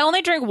 Well, I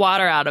only drink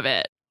water out of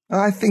it,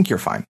 I think you're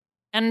fine.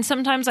 and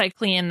sometimes I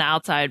clean the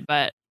outside,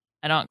 but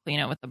I don't clean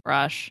it with the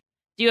brush.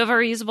 Do you have a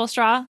reusable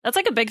straw? That's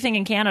like a big thing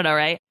in Canada,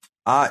 right?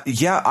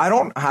 Yeah. I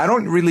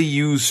don't really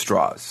use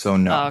straws, so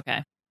no. Oh,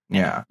 okay.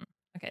 Yeah.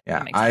 Okay. Yeah.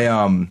 That makes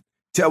sense.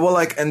 Well,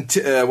 like,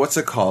 what's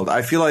it called?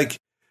 I feel like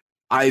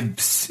I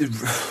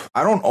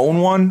don't own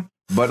one,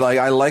 but like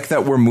I like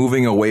that we're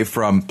moving away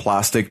from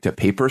plastic to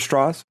paper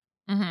straws.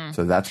 Mhm.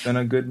 So that's been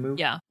a good move.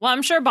 Yeah. Well,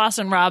 I'm sure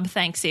Boston Rob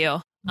thanks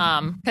you.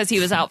 Because he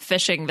was out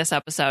fishing this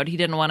episode. He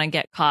didn't want to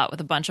get caught with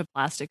a bunch of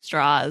plastic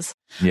straws.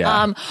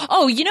 Yeah.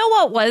 Oh, you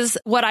know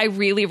what I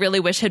really, really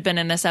wish had been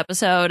in this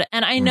episode?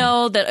 And I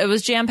know that it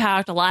was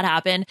jam-packed, a lot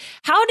happened.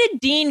 How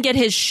did Dean get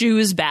his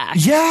shoes back?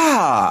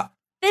 Yeah.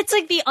 It's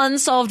like the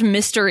unsolved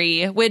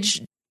mystery,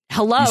 which,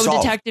 hello, He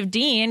solved. Detective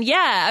Dean.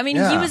 Yeah, I mean,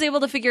 he Yeah. was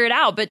able to figure it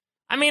out, but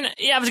I mean,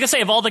 yeah, I was going to say,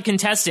 of all the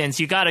contestants,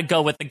 you got to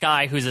go with the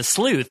guy who's a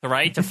sleuth,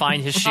 right? To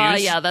find his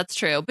shoes. yeah, that's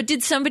true. But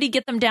did somebody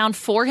get them down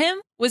for him?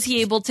 Was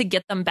he able to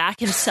get them back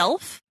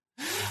himself?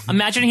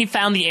 Imagine he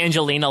found the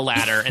Angelina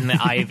ladder in the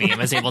ivy and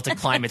was able to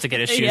climb it to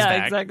get his shoes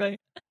back. Exactly.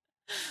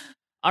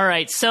 All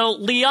right, so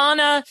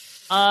Liana,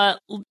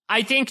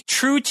 I think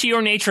true to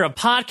your nature of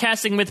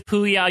podcasting with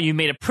Pooya, you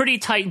made a pretty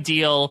tight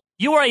deal.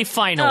 You are a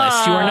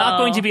finalist. You are not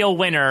going to be a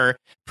winner.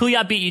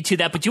 Pooya beat you to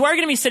that, but you are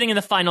going to be sitting in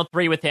the final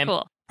 3 with him.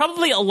 Cool.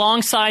 Probably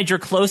alongside your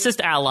closest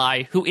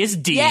ally, who is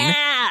Dean.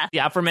 Yeah. The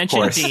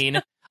aforementioned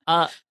Dean.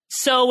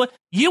 So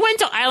you went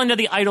to Island of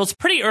the Idols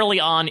pretty early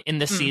on in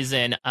the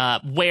season,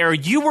 where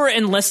you were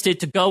enlisted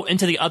to go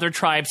into the other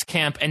tribe's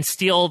camp and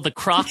steal the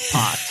crock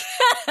pot.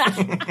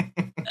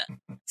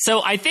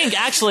 So I think,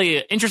 actually,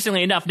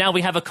 interestingly enough, now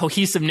we have a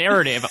cohesive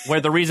narrative where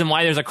the reason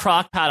why there's a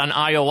crock pot on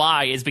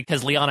IOI is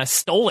because Liana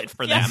stole it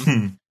for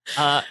them.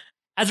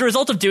 As a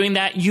result of doing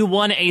that, you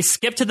won a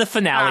skip to the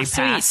finale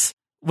pass,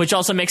 which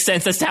also makes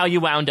sense as to how you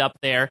wound up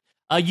there.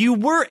 You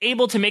were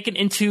able to make it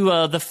into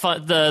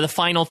the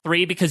final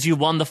 3 because you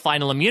won the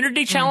final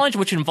immunity challenge,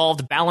 which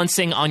involved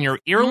balancing on your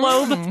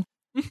earlobe.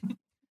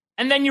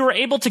 And then you were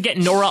able to get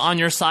Nora on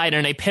your side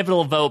in a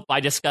pivotal vote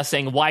by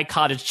discussing why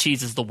cottage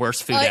cheese is the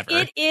worst food ever.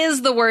 It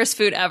is the worst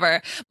food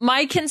ever.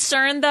 My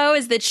concern, though,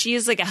 is that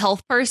she's like a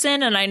health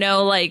person, and I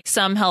know like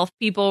some health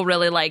people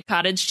really like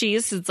cottage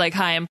cheese. It's like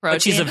high in protein.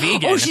 But she's a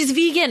vegan. Oh, she's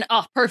vegan.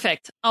 Oh,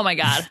 perfect. Oh my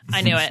God,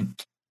 I knew it.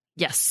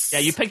 Yes. Yeah,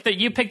 you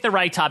picked the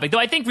right topic. Though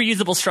I think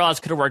reusable straws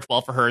could have worked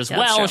well for her as that's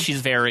well. true. She's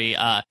very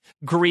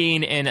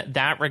green in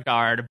that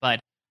regard.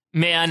 But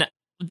man,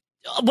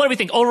 what do we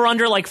think? Over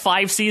under like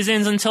 5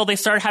 seasons until they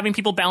start having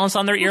people balance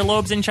on their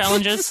earlobes in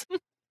challenges?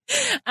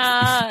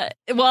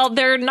 Well,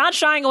 they're not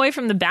shying away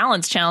from the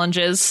balance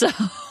challenges, so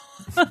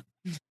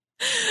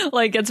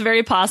like it's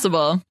very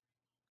possible.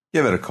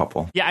 Give it a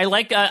couple. Yeah, I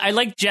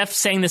like Jeff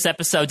saying this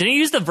episode. Didn't he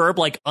use the verb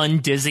like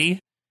undizzy?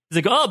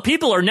 He's like, oh,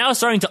 people are now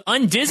starting to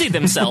undizzy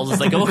themselves as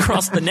they go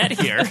across the net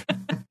here.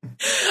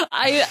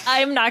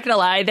 I'm not gonna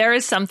lie, there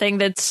is something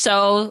that's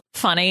so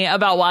funny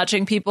about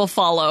watching people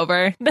fall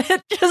over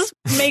that just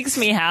makes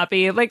me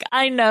happy. Like,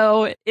 I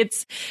know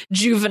it's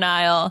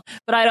juvenile,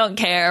 but I don't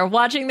care.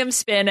 Watching them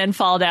spin and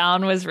fall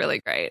down was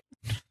really great.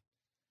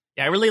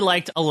 Yeah, I really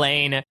liked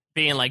Elaine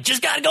being like,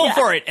 just gotta go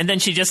for it. And then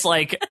she just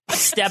like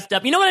stepped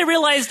up. You know what I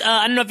realized?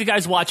 I don't know if you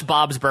guys watch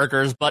Bob's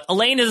Burgers, but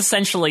Elaine is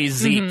essentially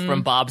Zeep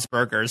from Bob's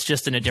Burgers,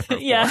 just in a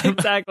different form. Yeah,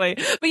 exactly.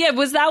 But yeah,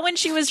 was that when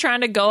she was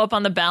trying to go up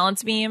on the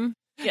balance beam?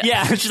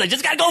 Yeah, she's like,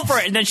 just gotta go for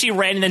it. And then she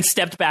ran and then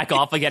stepped back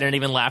off again and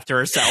even laughed to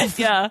herself.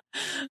 Yeah.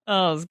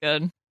 Oh, it was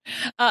good.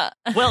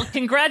 Well,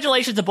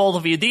 congratulations to both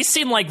of you. These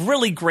seem like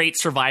really great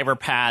survivor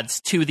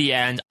paths to the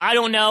end. I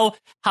don't know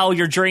how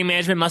your jury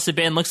management must have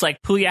been. Looks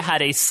like Pooya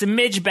had a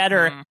smidge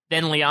better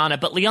than Liana.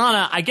 But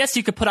Liana, I guess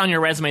you could put on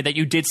your resume that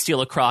you did steal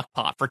a crock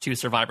pot for 2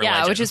 Survivor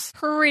Legends. Which is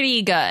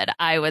pretty good,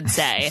 I would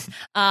say.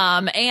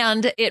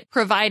 And it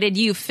provided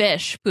you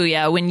fish,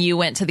 Pooya, when you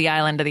went to the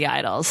Island of the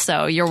Idols.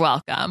 So you're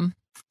welcome.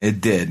 It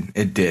did.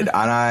 And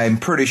I'm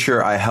pretty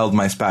sure I held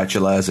my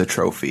spatula as a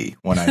trophy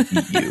when I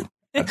beat you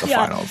at the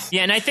finals.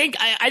 Yeah, and I think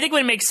it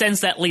would make sense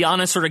that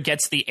Liana sort of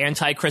gets the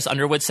anti-Chris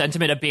Underwood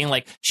sentiment of being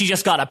like, she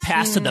just got a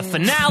pass to the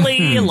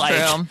finale. Like,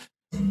 True.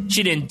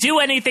 She didn't do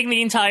anything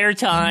the entire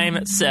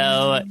time.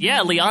 So,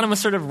 yeah, Liana was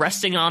sort of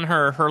resting on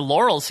her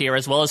laurels here,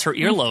 as well as her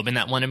earlobe in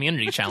that one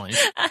immunity challenge.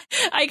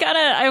 I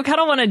kind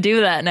of want to do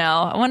that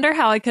now. I wonder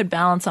how I could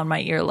balance on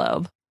my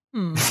earlobe.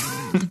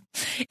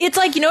 It's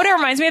like, you know what it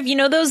reminds me of? You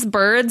know those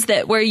birds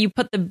that where you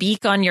put the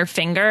beak on your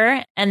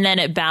finger and then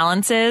it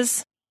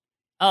balances?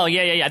 Oh,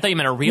 yeah. I thought you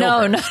meant a real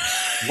bird. No.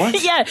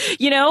 What? Yeah,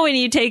 you know when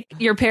you take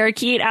your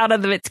parakeet out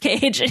of its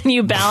cage and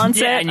you balance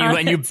it?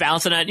 And you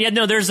bounce it on it. Yeah,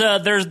 no, there's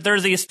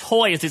these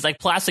toys, these like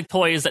plastic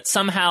toys that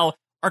somehow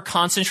are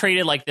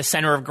concentrated like the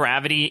center of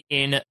gravity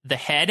in the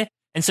head.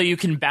 And so you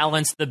can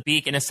balance the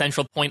beak in a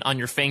central point on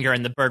your finger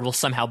and the bird will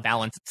somehow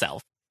balance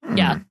itself.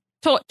 Yeah.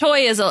 Toy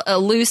is a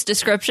loose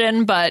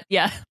description, but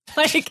yeah,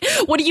 like,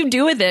 what do you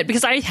do with it?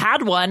 Because I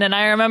had one and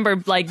I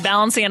remember like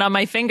balancing it on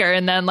my finger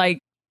and then like,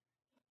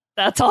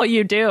 that's all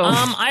you do.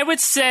 I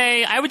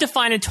would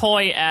define a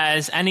toy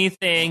as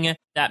anything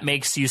that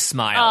makes you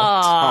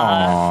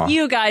smile. Aww.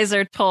 You guys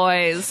are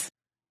toys.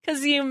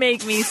 Because you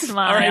make me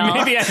smile. All right,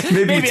 maybe I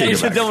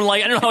just don't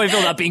like. I don't know how I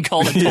feel about being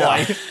called a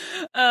toy.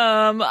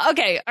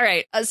 Okay. All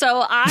right.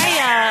 So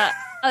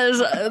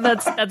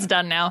that's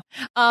done now.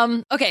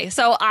 Okay.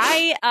 So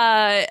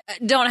I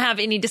don't have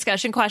any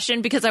discussion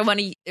question because I want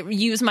to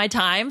use my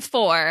time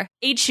for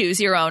a choose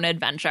your own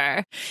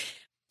adventure.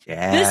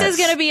 Yes. This is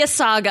going to be a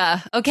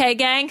saga, okay,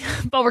 gang?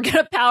 But we're going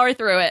to power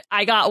through it.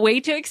 I got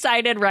way too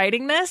excited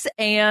writing this,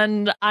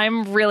 and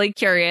I'm really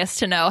curious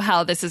to know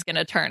how this is going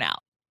to turn out.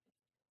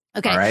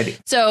 Okay, alrighty.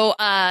 So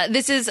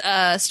this is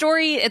a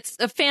story. It's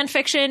a fan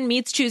fiction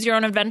meets choose your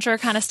own adventure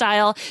kind of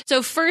style.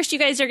 So first, you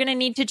guys are going to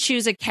need to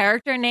choose a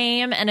character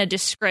name and a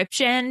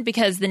description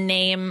because the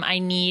name I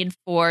need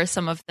for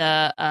some of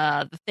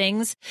the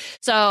things.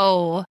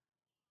 So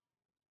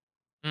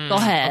go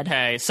ahead.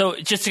 Okay, so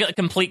just a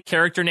complete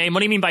character name. What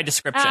do you mean by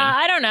description?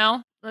 I don't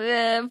know.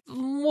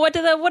 What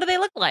do they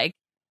look like?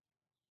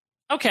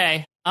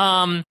 Okay.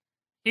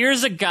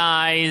 Here's a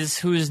guy's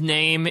whose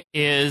name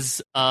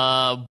is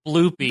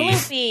Bloopy.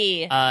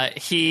 Bloopy.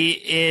 He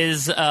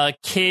is a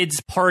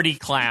kid's party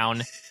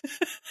clown.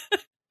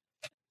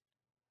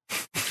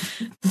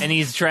 And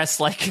he's dressed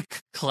like a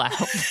clown.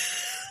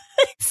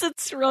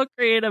 It's real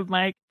creative,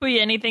 Mike. Pooya,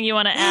 anything you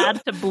want to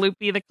add to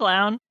Bloopy the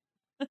clown?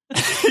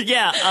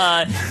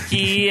 Yeah,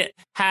 he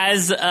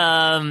has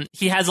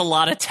a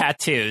lot of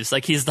tattoos.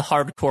 Like he's the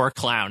hardcore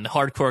clown, the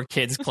hardcore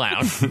kids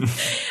clown.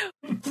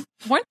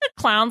 Weren't the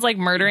clowns like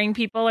murdering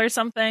people or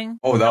something?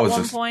 Oh, that was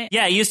one point.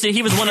 Yeah, he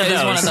was one of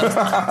those.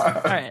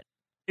 All right.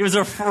 He was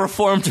a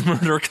reformed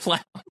murder clown.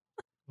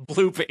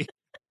 Bloopy.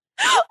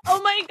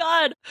 Oh my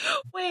god!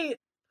 Wait,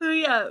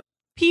 Pooya,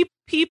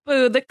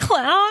 Peepoo the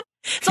clown.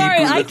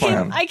 Sorry, I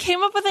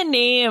came up with a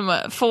name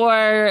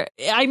for.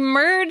 I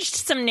merged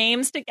some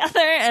names together,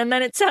 and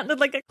then it sounded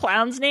like a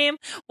clown's name.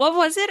 What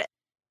was it?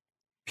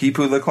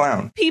 Peepoo the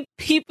clown.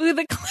 Peepoo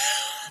the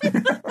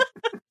clown.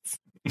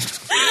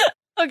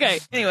 Okay.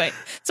 Anyway,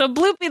 so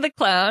Bloopy the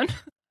clown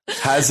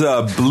has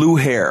blue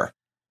hair.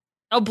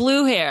 Oh,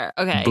 blue hair.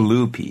 Okay.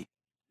 Bloopy.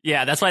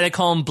 Yeah, that's why they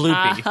call him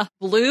Bloopy.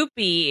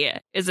 Bloopy.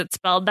 Is it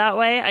spelled that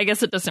way? I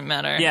guess it doesn't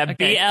matter. Yeah,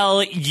 okay.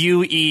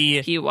 Bluepy.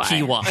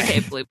 Okay,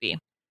 Bloopy.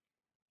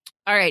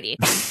 Alrighty.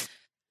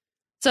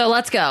 So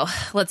let's go.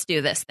 Let's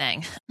do this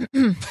thing.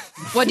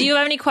 What, do you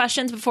have any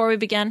questions before we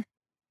begin?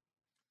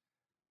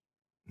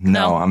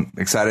 No, I'm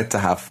excited to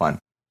have fun.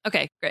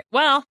 Okay, great.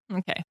 Well,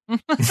 okay.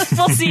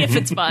 We'll see if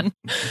it's fun.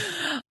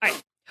 All right.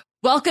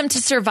 Welcome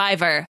to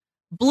Survivor.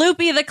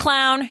 Bloopy the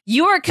clown,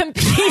 you are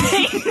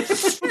competing.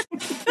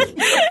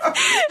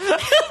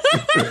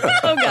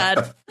 Oh,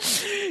 God.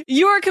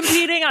 You are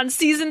competing on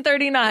season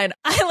 39,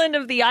 Island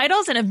of the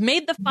Idols, and have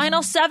made the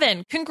final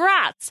 7.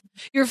 Congrats.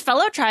 Your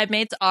fellow tribe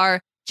mates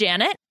are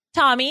Janet,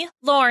 Tommy,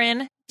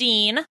 Lauren,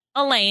 Dean,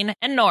 Elaine,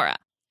 and Nora.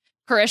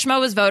 Karishma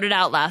was voted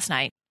out last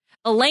night.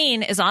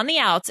 Elaine is on the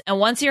outs and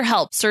wants your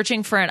help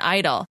searching for an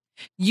idol.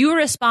 You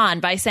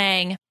respond by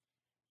saying,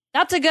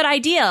 "That's a good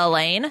idea,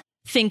 Elaine,"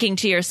 thinking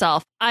to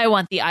yourself, "I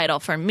want the idol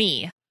for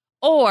me."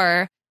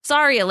 Or,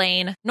 "Sorry,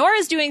 Elaine,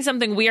 Nora's doing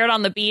something weird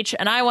on the beach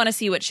and I want to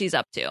see what she's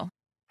up to."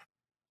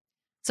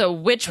 So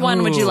which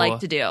one would you like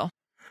to do?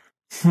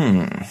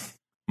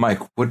 Mike,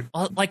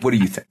 what do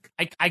you think?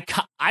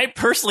 I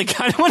personally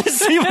kind of want to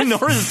see what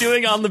Nora's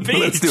doing on the beach.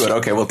 Let's do it.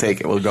 Okay, we'll take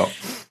it. We'll go.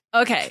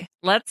 Okay,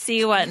 let's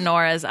see what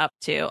Nora's up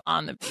to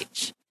on the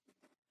beach.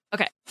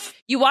 Okay,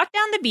 you walk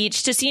down the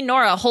beach to see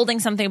Nora holding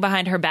something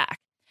behind her back.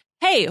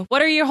 "Hey,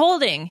 what are you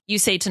holding?" you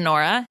say to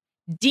Nora.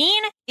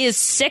 "Dean is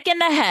sick in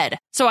the head,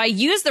 so I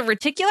use the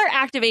reticular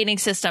activating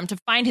system to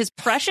find his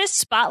precious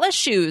spotless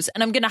shoes,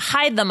 and I'm going to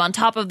hide them on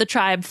top of the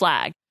tribe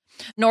flag."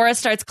 Nora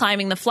starts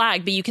climbing the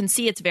flag, but you can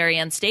see it's very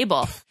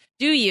unstable.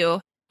 Do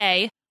you,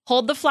 A,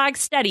 hold the flag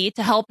steady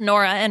to help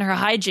Nora and her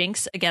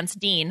hijinks against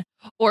Dean,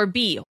 or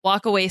B,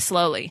 walk away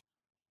slowly?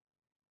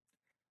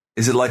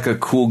 Is it like a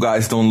cool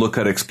guys don't look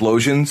at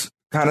explosions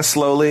kind of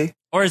slowly?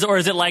 Or is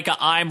it like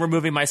I'm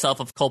removing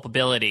myself of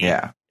culpability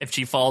if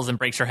she falls and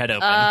breaks her head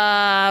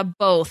open?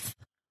 Both.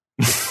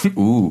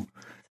 Ooh.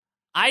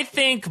 I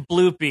think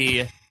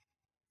Bloopy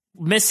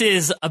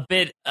misses a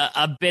bit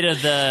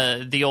of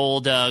the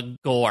old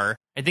gore.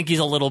 I think he's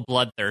a little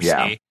bloodthirsty.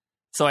 Yeah.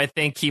 So I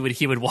think he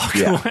would walk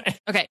away.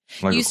 Okay.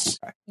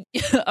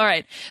 All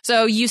right.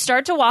 So you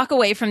start to walk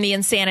away from the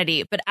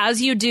insanity, but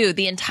as you do,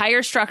 the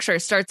entire structure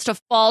starts to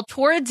fall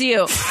towards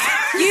you.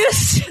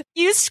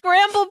 You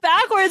scramble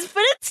backwards,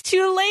 but it's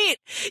too late.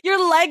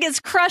 Your leg is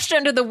crushed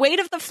under the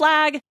weight of the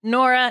flag,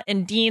 Nora,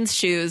 and Dean's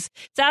shoes.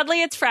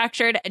 Sadly, it's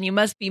fractured, and you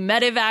must be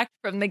medevaced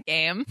from the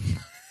game.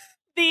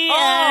 The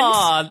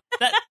end.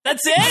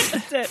 That's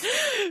it? That's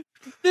it.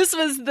 This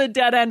was the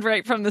dead end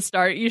right from the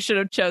start. You should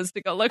have chose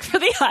to go look for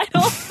the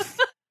idol.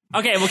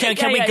 Okay, well,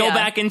 can we go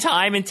back in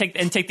time and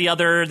take the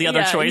other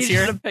choice here? You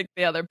should have picked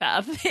the other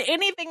path.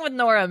 Anything with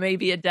Nora may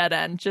be a dead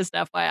end, just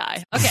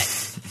FYI.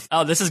 Okay.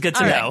 Oh, this is good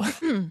to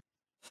know.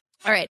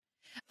 All right.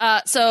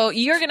 So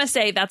you're going to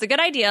say, "That's a good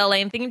idea,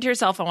 Elaine," thinking to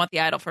yourself, "I want the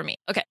idol for me."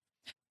 Okay.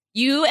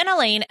 You and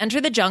Elaine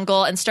enter the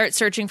jungle and start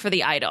searching for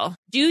the idol.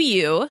 Do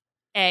you,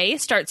 A,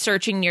 start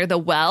searching near the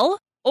well,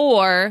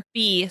 or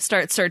B,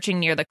 start searching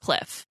near the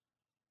cliff?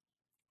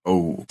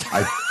 Oh,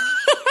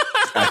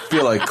 I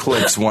feel like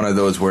cliff's one of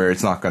those where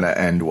it's not going to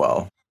end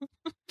well.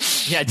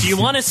 Yeah, do you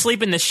want to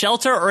sleep in the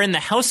shelter or in the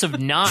house of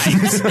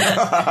knives?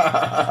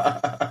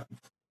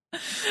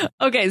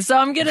 Okay, so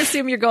I'm going to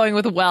assume you're going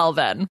with well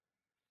then.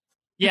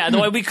 Yeah, the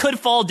way we could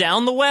fall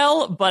down the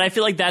well, but I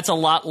feel like that's a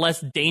lot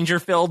less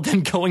danger-filled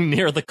than going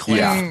near the cliff.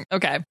 Yeah.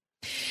 Okay.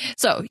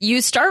 So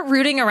you start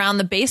rooting around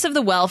the base of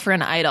the well for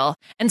an idol,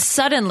 and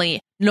suddenly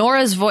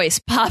Nora's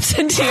voice pops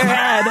into your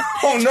head.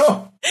 Oh,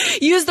 no.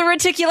 Use the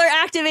reticular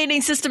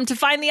activating system to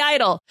find the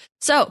idol.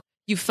 So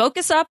you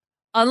focus up,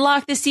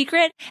 unlock the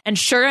secret, and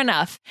sure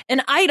enough,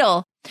 an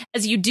idol.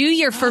 As you do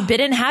your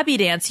forbidden happy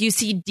dance, you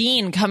see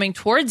Dean coming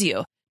towards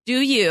you. Do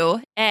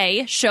you,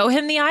 A, show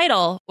him the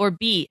idol, or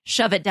B,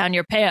 shove it down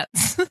your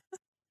pants?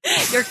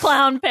 Your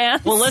clown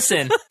pants. Well,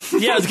 listen.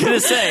 Yeah, I was going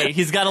to say,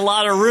 he's got a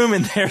lot of room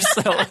in there,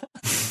 so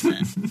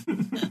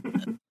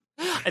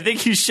I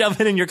think you shove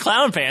it in your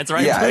clown pants,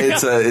 right? Yeah,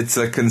 it's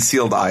a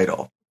concealed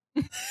idol.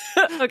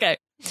 Okay.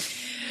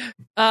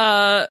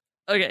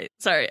 Okay,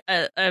 sorry.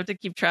 I have to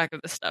keep track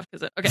of this stuff.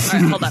 Okay, all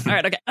right, hold on. All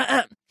right, okay.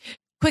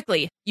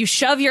 Quickly, you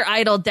shove your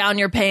idol down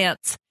your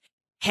pants.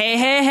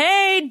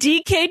 Hey,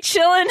 DK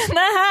chilling in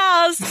the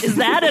house. Is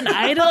that an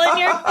idol in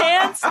your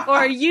pants? Or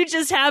are you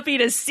just happy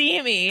to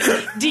see me?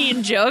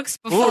 Dean jokes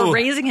before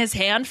raising his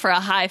hand for a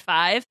high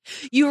five.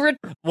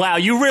 Wow,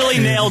 you really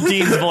nailed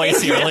Dean's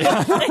voice here.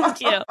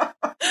 Thank you.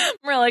 I'm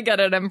really good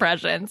at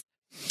impressions.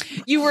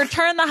 You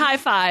return the high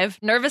five,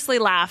 nervously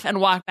laugh, and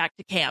walk back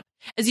to camp.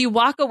 As you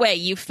walk away,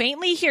 you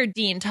faintly hear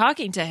Dean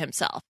talking to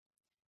himself.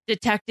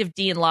 Detective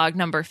Dean log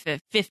number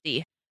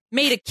 50.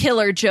 Made a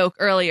killer joke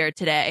earlier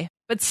today,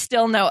 but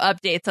still no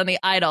updates on the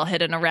idol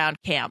hidden around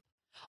camp.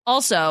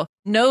 Also,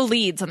 no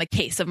leads on the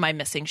case of my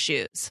missing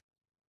shoes.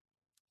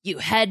 You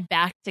head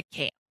back to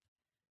camp.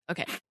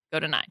 Okay, go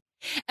to 9.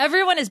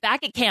 Everyone is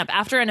back at camp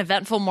after an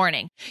eventful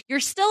morning. You're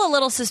still a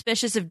little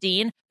suspicious of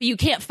Dean, but you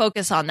can't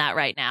focus on that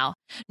right now.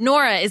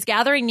 Nora is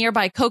gathering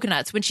nearby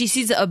coconuts when she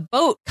sees a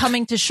boat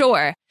coming to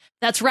shore.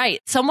 That's right,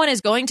 someone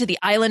is going to the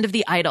island of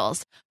the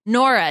idols.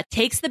 Nora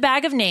takes the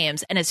bag of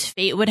names, and as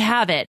fate would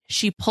have it,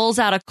 she pulls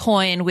out a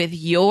coin with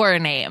your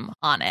name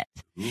on it.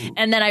 Ooh.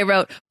 And then I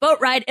wrote, boat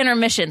ride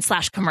intermission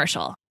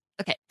 /commercial.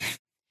 Okay.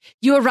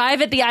 You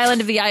arrive at the island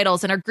of the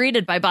idols and are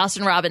greeted by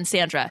Boston Rob and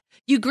Sandra.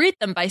 You greet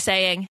them by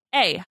saying,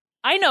 A,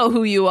 I know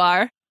who you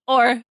are,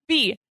 or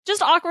B,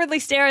 just awkwardly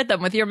stare at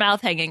them with your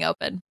mouth hanging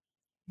open.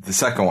 The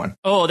second one.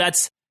 Oh,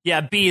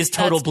 B is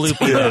total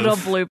bloopy move. Total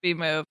bloopy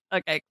move.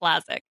 Okay,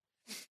 classic.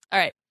 All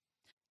right.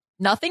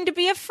 Nothing to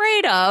be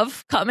afraid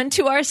of. Come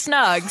into our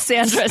snug,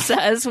 Sandra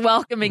says,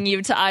 welcoming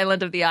you to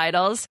Island of the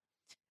Idols.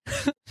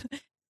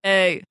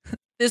 Hey,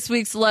 this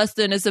week's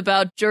lesson is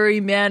about jury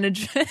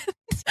management.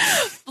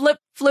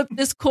 Flip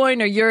this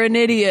coin or you're an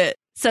idiot,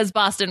 says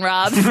Boston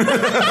Rob.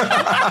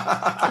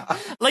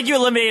 Like you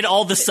eliminated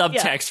all the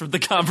subtext from the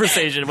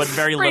conversation. It was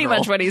very pretty literal.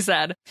 much what he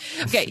said.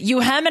 Okay, you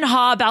hem and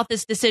haw about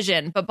this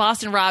decision, but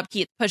Boston Rob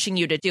keeps pushing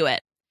you to do it.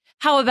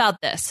 How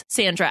about this?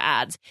 Sandra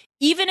adds.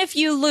 Even if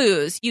you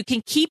lose, you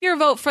can keep your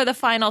vote for the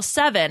final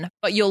 7,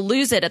 but you'll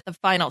lose it at the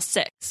final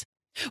 6.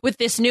 With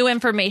this new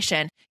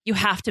information, you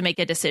have to make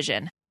a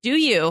decision. Do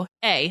you,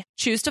 A,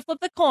 choose to flip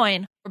the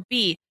coin, or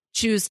B,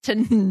 choose to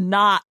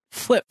not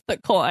flip the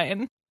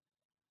coin?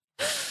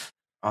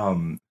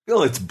 I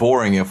feel it's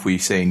boring if we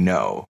say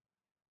no.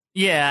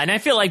 Yeah, and I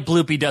feel like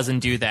Bloopy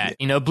doesn't do that.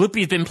 You know,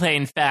 Bloopy's been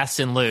playing fast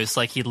and loose,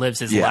 like he lives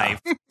his life.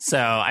 So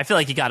I feel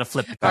like you got to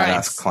flip the coin.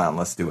 Badass clown,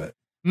 let's do it.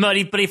 But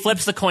he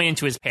flips the coin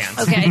into his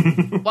pants.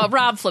 Okay. Well,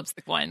 Rob flips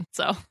the coin.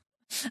 So,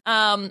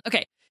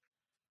 okay.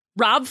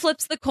 Rob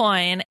flips the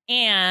coin,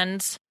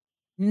 and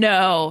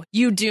no,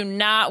 you do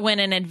not win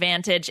an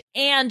advantage,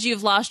 and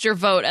you've lost your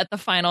vote at the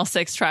final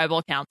 6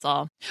 tribal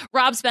council.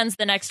 Rob spends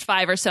the next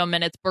 5 or so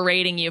minutes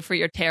berating you for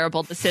your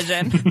terrible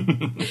decision.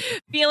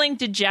 Feeling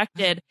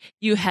dejected,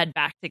 you head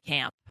back to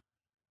camp.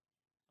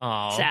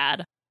 Oh,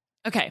 Sad.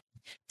 Okay.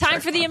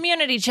 Time for the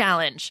immunity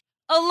challenge.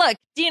 Oh, look,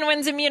 Dean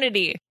wins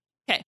immunity.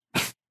 Okay.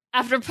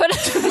 After putting,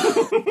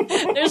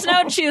 there's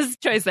no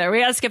choice there.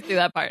 We gotta skip through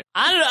that part.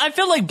 I don't know. I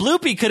feel like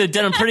Bloopy could have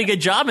done a pretty good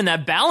job in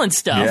that balance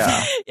stuff.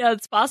 Yeah. Yeah,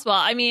 it's possible.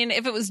 I mean,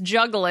 if it was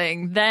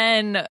juggling,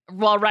 then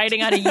while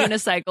riding on a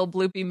unicycle,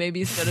 Bloopy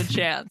maybe stood a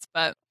chance.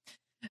 But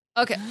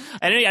okay,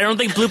 I don't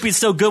think Bloopy's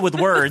so good with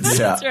words.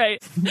 Yeah. that's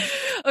right.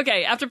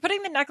 Okay, after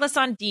putting the necklace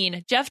on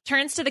Dean, Jeff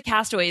turns to the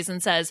castaways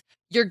and says,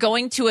 "You're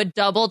going to a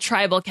double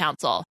tribal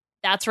council.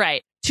 That's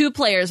right. 2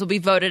 players will be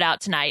voted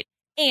out tonight.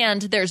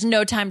 And there's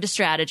no time to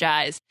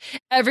strategize.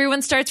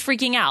 Everyone starts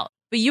freaking out,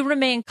 but you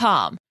remain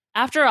calm.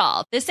 After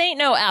all, this ain't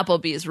no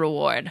Applebee's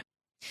reward."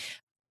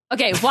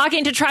 Okay,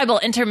 walking to tribal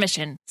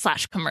intermission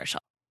 / commercial.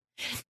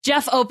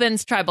 Jeff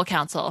opens tribal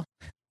council.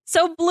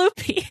 So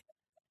Bloopy,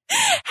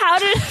 how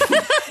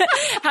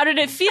did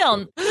it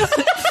feel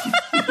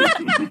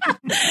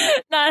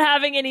not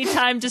having any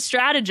time to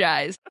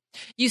strategize?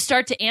 You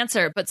start to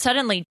answer, but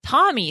suddenly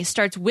Tommy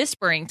starts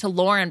whispering to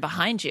Lauren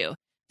behind you.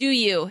 Do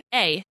you,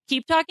 A,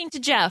 keep talking to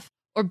Jeff,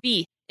 or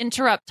B,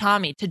 interrupt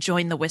Tommy to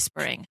join the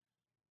whispering?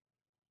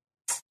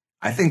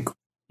 I think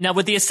Now,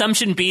 would the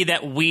assumption be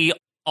that we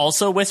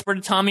also whisper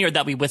to Tommy or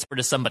that we whisper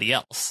to somebody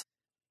else?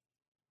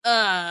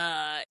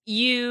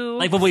 You...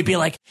 Like, would we be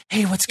like,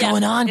 hey, what's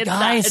going on,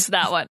 guys? It's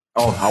that one.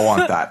 Oh, I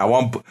want that. I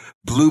want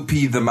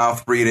Bloopy, the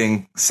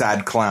mouth-breathing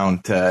sad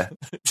clown, to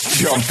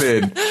jump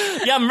in.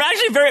 Yeah, I'm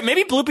actually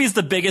maybe Bloopy's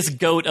the biggest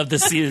goat of the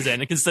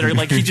season, considering,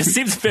 like, he just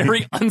seems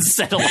very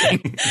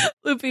unsettling.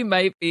 Bloopy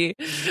might be.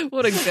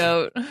 What a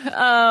goat.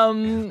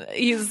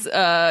 He's,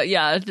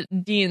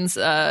 Dean's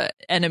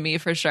enemy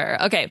for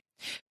sure. Okay.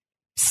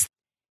 Psst.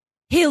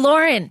 Hey,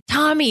 Lauren,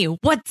 Tommy,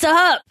 what's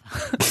up?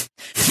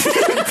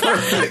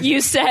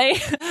 You say.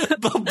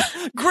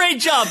 Great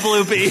job,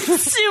 Bloopy.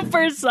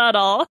 Super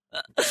subtle.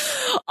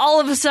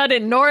 All of a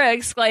sudden, Nora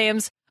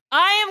exclaims,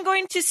 "I am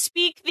going to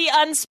speak the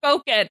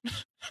unspoken.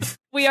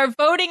 We are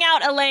voting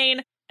out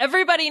Elaine.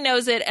 Everybody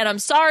knows it, and I'm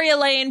sorry,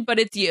 Elaine, but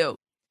it's you."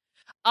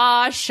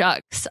 "Ah,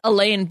 shucks,"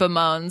 Elaine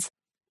bemoans.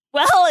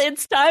 "Well,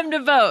 it's time to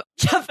vote,"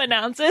 Jeff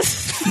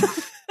announces.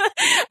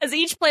 As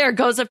each player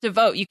goes up to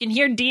vote, you can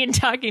hear Dean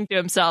talking to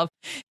himself.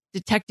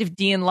 Detective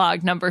Dean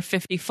log number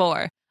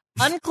 54.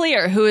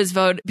 Unclear who is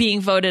being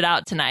voted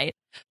out tonight.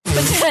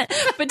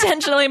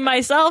 Potentially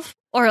myself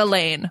or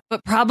Elaine,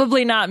 but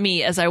probably not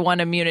me, as I won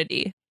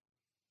immunity.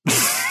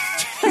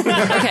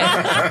 Okay.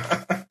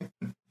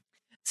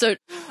 So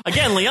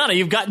again, Liana,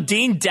 you've got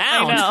Dean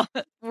down. I know.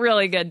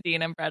 Really good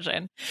Dean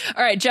impression.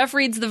 All right, Jeff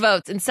reads the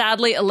votes, and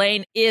sadly,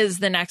 Elaine is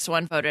the next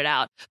one voted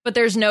out. But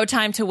there's no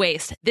time to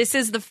waste. This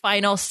is the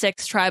final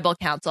 6 tribal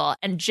council,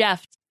 and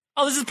Jeff...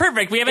 Oh, this is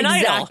perfect. We have an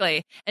idol.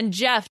 Exactly. And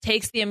Jeff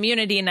takes the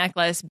immunity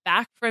necklace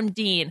back from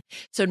Dean,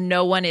 so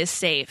no one is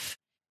safe.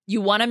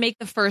 You want to make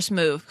the first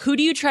move. Who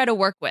do you try to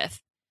work with?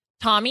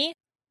 Tommy,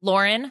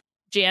 Lauren,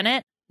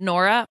 Janet,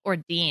 Nora, or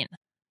Dean?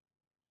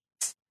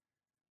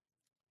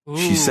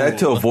 She said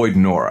to avoid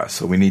Nora,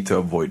 so we need to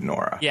avoid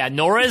Nora. Yeah,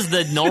 Nora's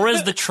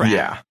the trap.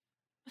 Yeah.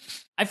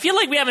 I feel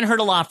like we haven't heard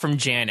a lot from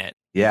Janet.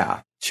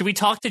 Yeah. Should we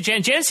talk to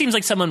Janet? Janet seems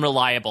like someone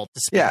reliable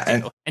to speak Yeah,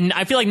 to. And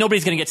I feel like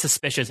nobody's going to get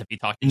suspicious if you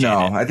talk to No,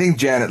 Janet. I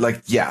think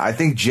I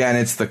think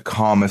Janet's the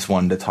calmest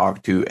one to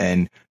talk to,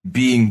 and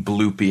being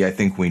Bloopy, I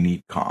think we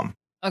need calm.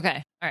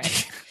 Okay. All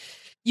right.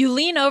 You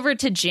lean over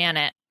to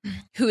Janet,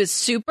 who is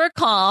super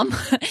calm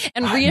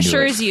and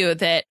reassures you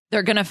that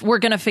we're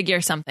gonna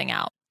figure something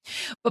out.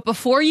 But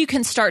before you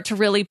can start to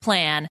really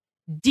plan,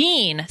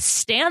 Dean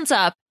stands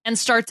up and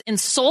starts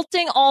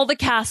insulting all the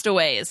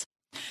castaways.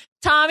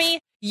 Tommy,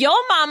 yo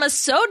mama's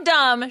so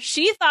dumb,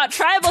 she thought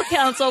tribal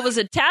council was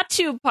a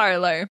tattoo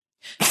parlor.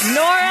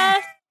 Nora,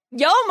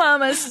 yo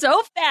mama's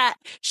so fat,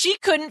 she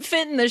couldn't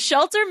fit in the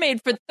shelter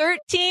made for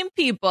 13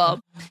 people.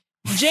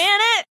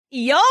 Janet,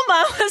 yo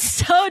mom was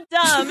so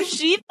dumb,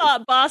 she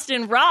thought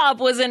Boston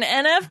Rob was an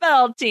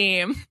NFL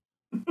team.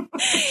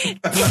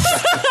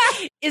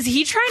 Is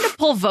he trying to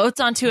pull votes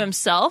onto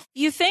himself,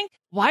 you think?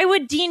 Why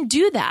would Dean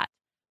do that?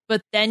 But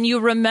then you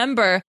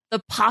remember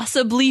the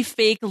possibly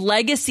fake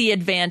legacy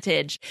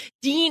advantage.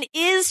 Dean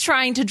is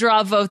trying to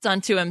draw votes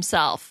onto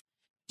himself.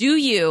 Do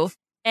you,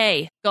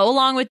 A, go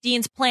along with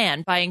Dean's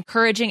plan by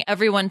encouraging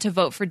everyone to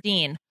vote for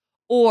Dean,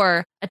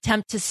 or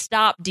attempt to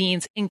stop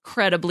Dean's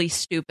incredibly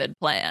stupid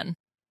plan?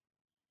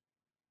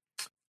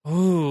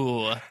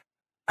 Ooh.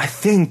 I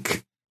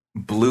think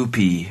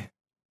Bloopy,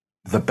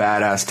 the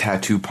badass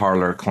tattoo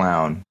parlor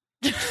clown,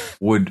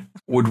 would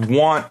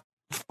want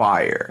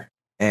fire.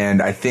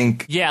 And I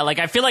think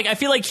I feel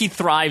like he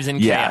thrives in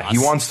chaos. He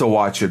wants to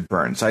watch it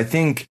burn. So I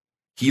think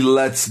he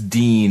lets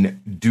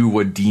Dean do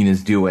what Dean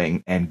is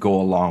doing and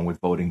go along with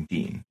voting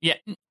Dean. Yeah.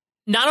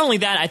 Not only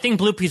that, I think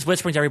Bloopy's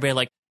whispering to everybody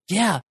like,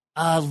 yeah,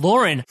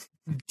 Lauren,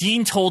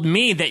 Dean told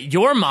me that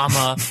your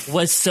mama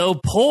was so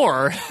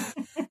poor.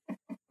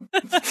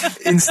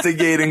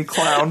 Instigating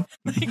clown.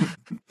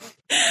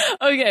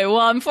 Okay,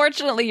 well,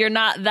 unfortunately, you're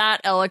not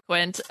that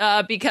eloquent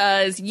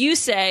because you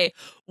say,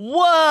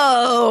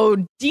 whoa,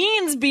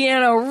 Dean's being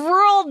a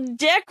real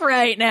dick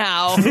right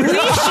now.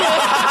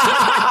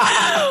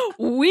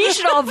 We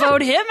should all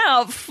vote him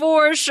out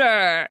for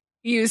sure,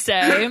 you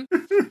say.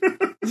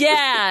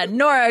 Yeah,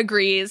 Nora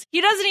agrees.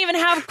 He doesn't even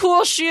have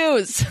cool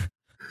shoes.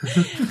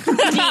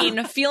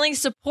 Dean, feeling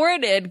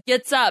supported,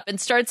 gets up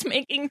and starts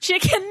making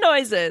chicken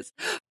noises.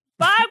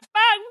 Bok,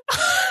 bok,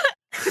 bok.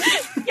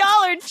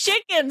 Y'all are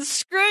chickens.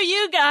 Screw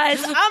you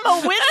guys. I'm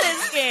going to win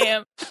this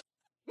game.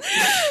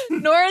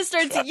 Nora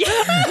starts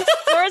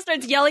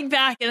yelling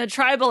back, and the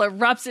tribal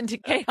erupts into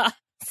chaos.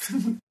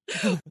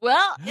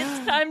 Well,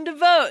 it's time to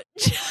vote.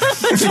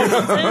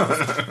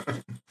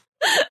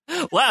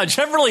 Wow,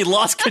 Jeff really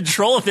lost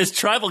control of this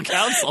tribal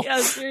council.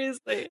 Yeah,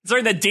 seriously.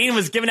 Sorry that Dean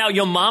was giving out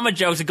yo mama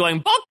jokes and going,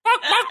 bok,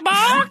 bok, bok,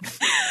 bok.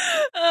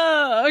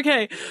 Oh,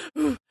 okay.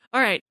 All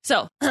right,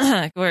 so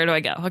where do I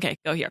go? Okay,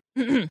 go here.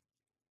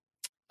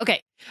 Okay,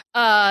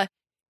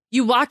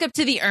 you walk up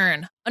to the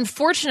urn.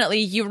 Unfortunately,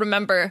 you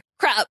remember,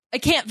 crap, I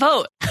can't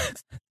vote.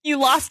 You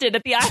lost it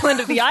at the Island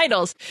of the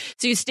Idols.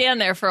 So you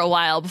stand there for a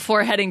while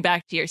before heading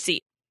back to your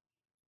seat.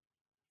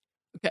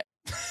 Okay.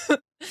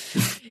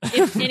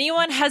 If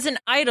anyone has an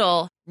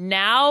idol,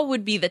 now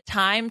would be the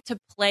time to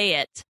play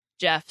it,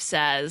 Jeff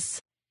says.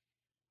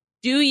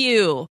 Do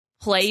you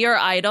play your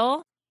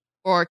idol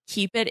or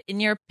keep it in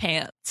your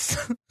pants?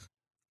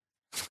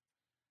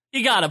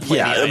 You gotta play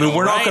the I idol, mean,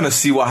 we're right? not going to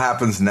see what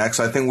happens next.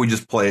 I think we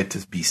just play it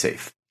to be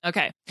safe.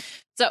 Okay.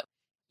 So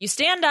you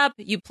stand up,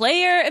 you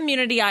play your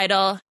immunity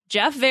idol.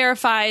 Jeff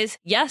verifies,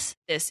 yes,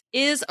 this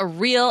is a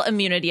real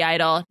immunity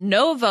idol.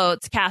 No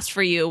votes cast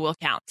for you will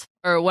count.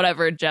 Or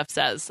whatever Jeff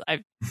says.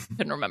 I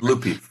couldn't remember.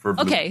 Bloopy for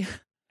Bloopy. Okay.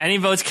 Any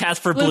votes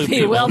cast for Bloopy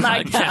Bloopy will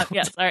not count.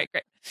 Yes. All right,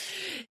 great.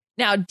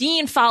 Now,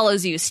 Dean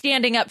follows you,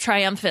 standing up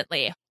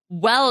triumphantly.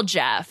 Well,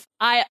 Jeff,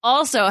 I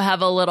also have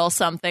a little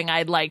something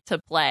I'd like to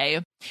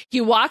play.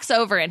 He walks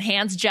over and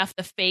hands Jeff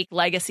the fake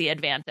legacy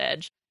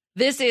advantage.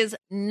 This is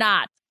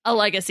not a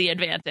legacy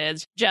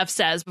advantage, Jeff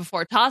says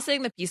before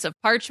tossing the piece of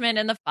parchment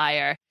in the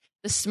fire.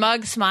 The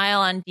smug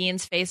smile on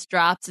Dean's face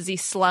drops as he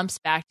slumps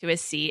back to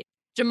his seat.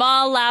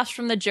 Jamal laughs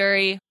from the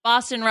jury.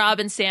 Boston Rob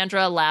and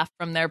Sandra laugh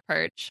from their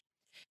perch.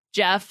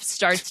 Jeff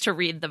starts to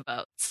read the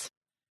votes.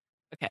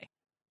 Okay.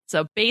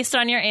 So based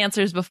on your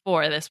answers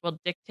before, this will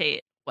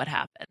dictate what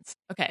happens.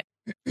 Okay.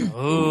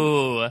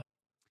 Ooh.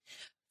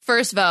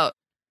 First vote,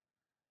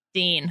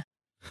 Dean.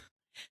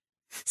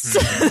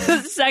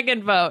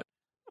 Second vote,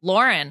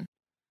 Lauren.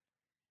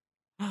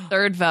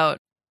 Third vote,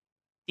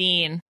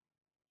 Dean.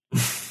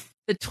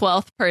 The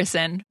 12th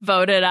person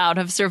voted out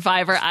of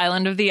Survivor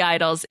Island of the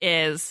Idols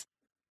is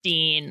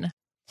Dean.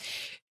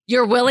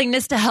 Your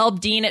willingness to help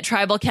Dean at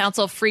Tribal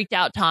Council freaked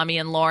out Tommy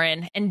and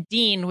Lauren, and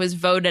Dean was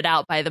voted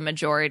out by the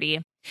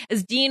majority.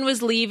 As Dean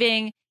was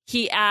leaving,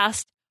 he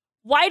asked,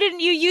 "Why didn't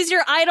you use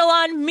your idol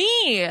on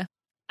me?"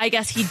 I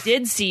guess he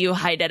did see you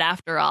hide it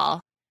after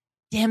all.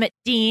 Damn it,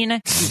 Dean, you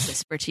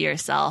whisper to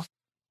yourself.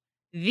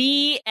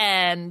 The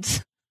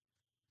end.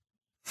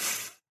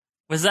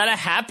 Was that a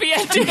happy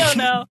ending? I don't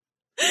know.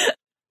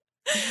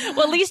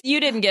 Well, at least you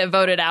didn't get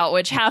voted out,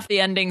 which half the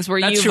endings were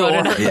That's you true.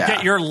 voted out.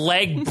 Get your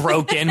leg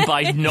broken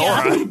by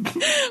Nora.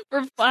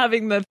 For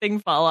having the thing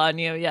fall on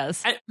you,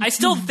 yes. I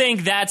still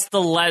think that's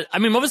the I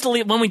mean, what was the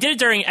when we did it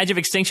during Edge of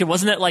Extinction?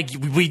 Wasn't it like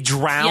we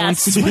drowned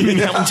Yes.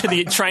 swimming out into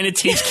the trying to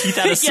teach Keith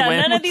how to swim?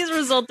 None of these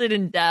resulted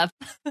in death.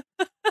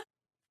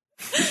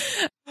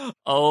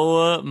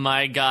 Oh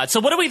my god! So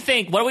what do we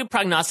think? What do we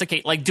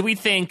prognosticate? Like, do we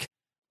think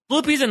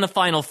Bloopy's in the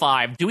final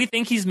five? Do we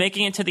think he's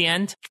making it to the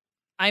end?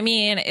 I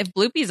mean, if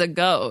Bloopy's a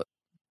goat,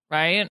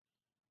 right?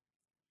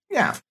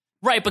 Yeah.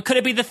 Right, but could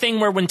it be the thing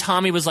where when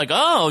Tommy was like,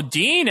 oh,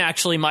 Dean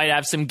actually might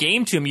have some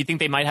game to him, you think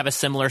they might have a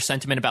similar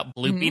sentiment about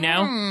Bloopy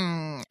now?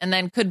 And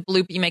then could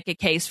Bloopy make a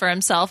case for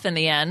himself in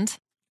the end?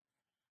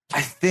 I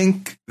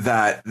think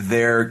that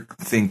they're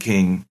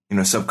thinking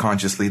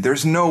subconsciously,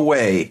 there's no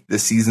way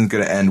this season's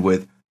going to end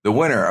with the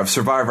winner of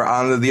Survivor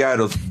Island of the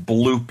Idols,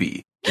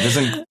 Bloopy. It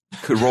doesn't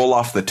could roll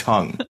off the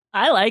tongue.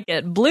 I like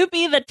it.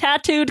 Bloopy the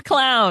tattooed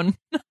clown.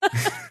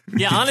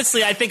 Yeah,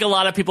 honestly, I think a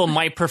lot of people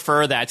might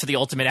prefer that to the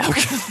ultimate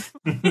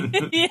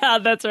outcome. Yeah,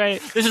 that's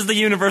right. This is the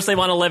universe they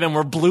want to live in,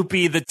 where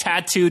Bloopy, the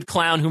tattooed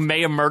clown who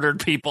may have murdered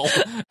people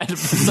at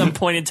some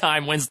point in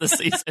time, wins the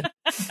season.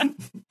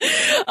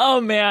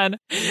 Oh man.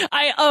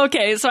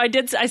 I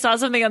saw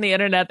something on the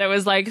internet that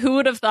was like, who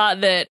would have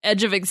thought that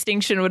Edge of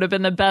Extinction would have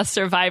been the best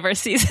Survivor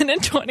season in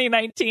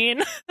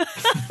 2019?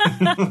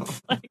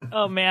 Like,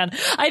 oh man.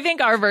 I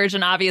think our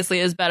version obviously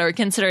is better,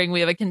 considering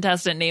we have a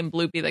contestant named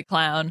Bloopy the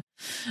Clown.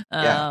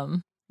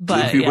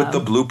 But Bloopy with the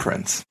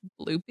blueprints.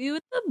 Bloopy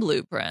with the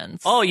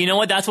blueprints. Oh, you know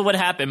what? That's what would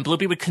happen.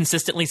 Bloopy would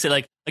consistently say,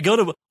 like, I've got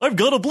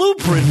a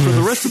blueprint for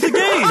the rest of the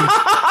game.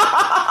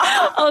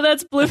 Oh,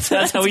 that's Bloopy.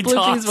 That's how he Bloopy's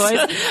talks.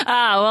 voice.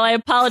 Well, I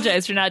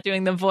apologize for not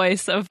doing the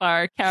voice of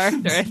our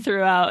character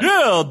throughout.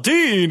 Yeah,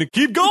 Dean,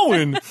 keep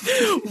going.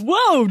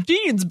 Whoa,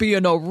 Dean's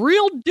being a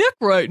real dick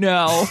right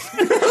now.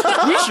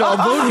 We should all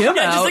vote him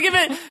out. Just think of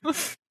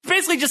it.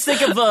 Basically, just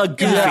think of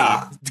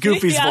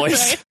Goofy's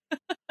voice.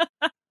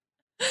 Right.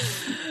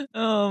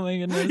 Oh my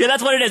goodness. Yeah,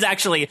 that's what it is,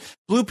 actually.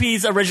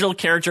 Bloopy's original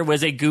character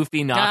was a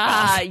Goofy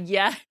knockoff.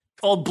 Yeah.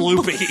 Called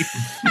Bloopy.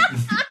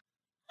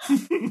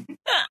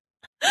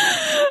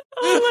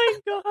 Oh my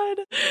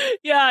god.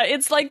 Yeah,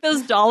 it's like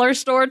those dollar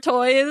store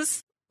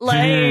toys.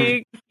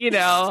 Like,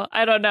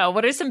 I don't know.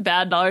 What are some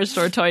bad dollar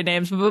store toy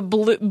names? But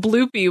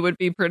Bloopy would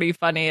be pretty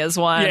funny as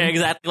one. Yeah,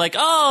 exactly. Like,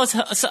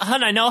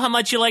 hon, I know how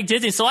much you like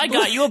Disney, so I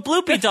got you a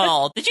Bloopy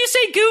doll. Did you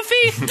say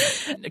Goofy?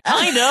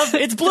 Kind of.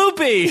 It's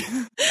Bloopy.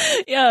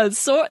 Yeah,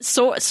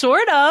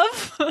 sort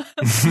of.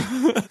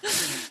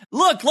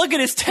 Look at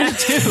his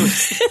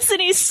tattoos. Isn't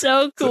he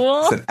so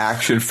cool? It's an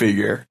action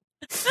figure.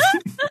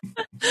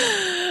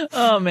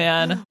 Oh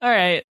man. All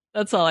right.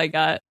 That's all I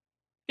got.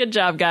 Good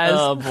job, guys.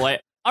 Oh boy.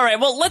 All right,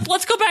 well,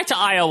 let's go back to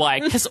IOI,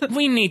 because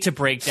we need to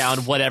break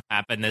down whatever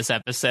happened this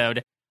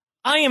episode.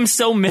 I am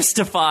so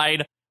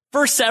mystified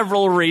for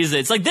several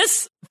reasons. Like,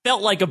 this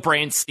felt like a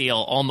brain steal,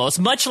 almost,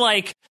 much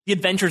like the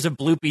Adventures of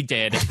Bloopy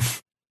did.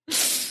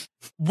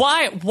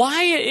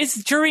 Why is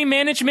jury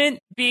management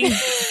being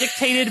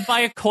dictated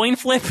by a coin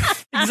flip?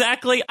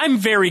 Exactly. I'm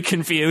very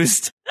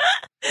confused.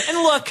 And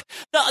look,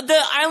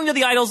 the Island of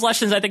the Idols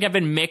lessons, I think, have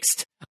been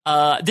mixed.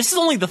 This is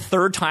only the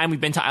third time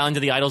we've been to Island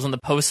of the Idols on the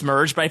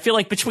post-merge, but I feel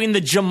like between the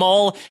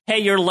Jamal, hey,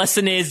 your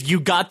lesson is you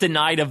got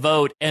denied a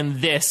vote, and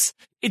this,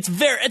 it's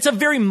a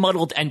very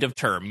muddled end of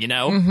term,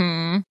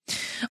 Mm-hmm.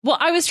 Well,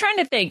 I was trying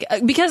to think,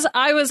 because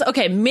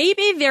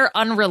maybe they're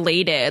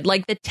unrelated.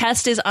 Like, the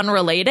test is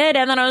unrelated,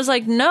 and then I was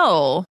like,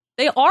 no,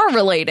 they are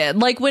related.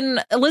 Like,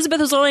 when Elizabeth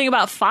was learning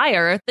about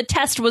fire, the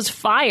test was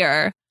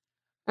fire.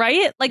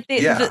 Right? Like,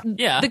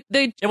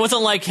 it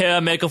wasn't like,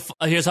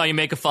 here's how you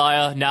make a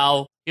fire.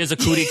 Now, here's a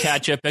cootie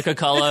catcher, pick a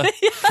color.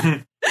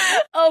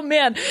 Oh,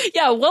 man.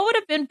 Yeah, what would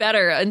have been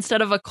better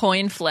instead of a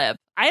coin flip?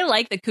 I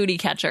like the cootie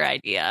catcher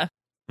idea.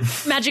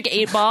 Magic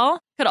 8 ball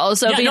could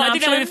also be an option. I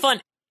think that would be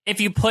fun.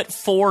 If you put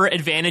 4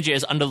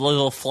 advantages under the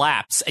little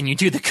flaps and you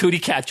do the cootie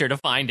catcher to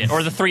find it,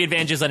 or the 3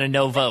 advantages and a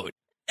no vote.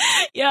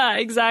 Yeah,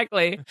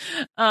 exactly.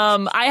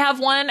 I have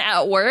one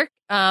at work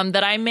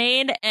that I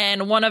made,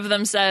 and one of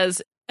them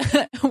says,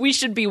 we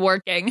should be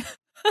working.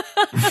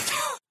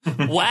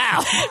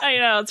 Wow. I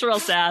know, it's real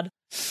sad.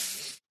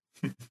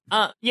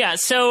 Yeah,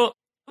 so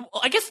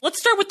I guess let's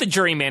start with the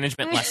jury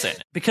management lesson,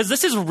 because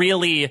this is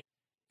really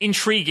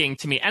intriguing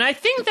to me. And I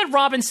think that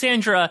Rob and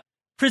Sandra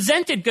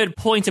presented good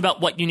points about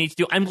what you need to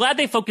do. I'm glad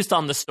they focused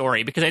on the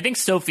story, because I think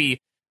Sophie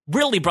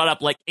really brought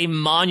up like a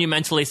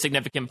monumentally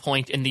significant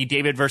point in the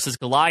David versus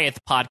Goliath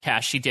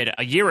podcast she did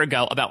a year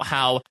ago about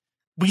how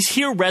we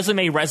hear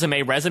resume,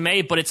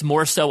 but it's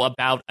more so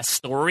about a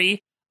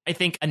story. I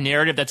think a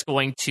narrative that's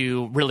going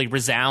to really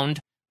resound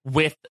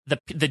with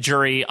the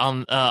jury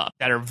on that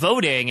are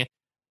voting.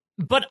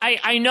 But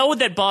I know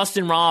that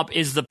Boston Rob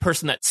is the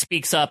person that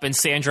speaks up, and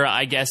Sandra,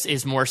 I guess,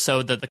 is more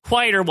so the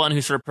quieter one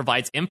who sort of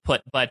provides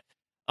input. But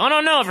I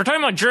don't know. If we're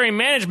talking about jury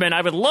management,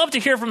 I would love to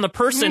hear from the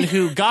person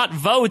who got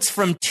votes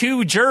from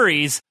 2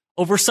 juries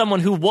over someone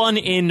who won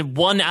in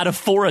 1 out of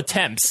 4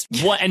 attempts.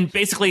 And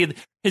basically,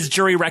 his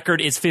jury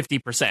record is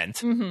 50%.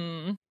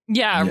 Mm-hmm.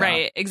 Yeah,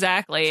 right.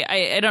 Exactly.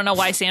 I don't know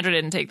why Sandra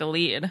didn't take the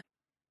lead.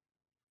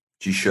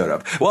 She should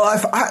have. Well,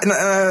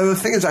 the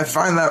thing is, I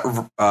find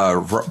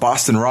that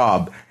Boston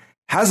Rob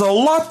has a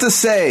lot to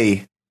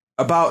say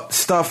about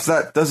stuff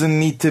that doesn't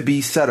need to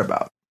be said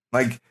about.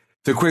 Like,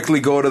 to quickly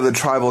go to the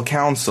tribal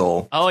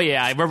council. Oh,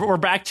 yeah. We're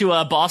back to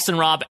Boston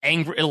Rob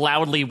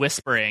loudly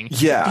whispering.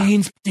 Yeah.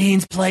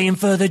 Dean's playing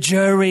for the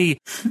jury.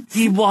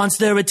 He wants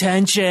their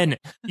attention.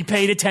 He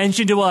paid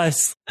attention to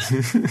us.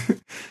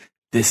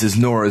 This is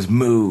Nora's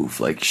move.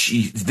 Like,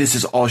 this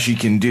is all she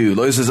can do.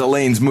 This is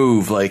Elaine's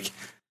move. Like,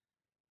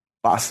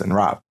 Boston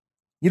Rob,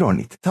 you don't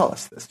need to tell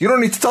us this. You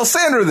don't need to tell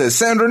Sandra this.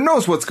 Sandra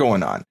knows what's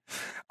going on.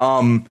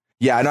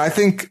 Yeah, and I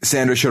think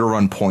Sandra should have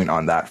run point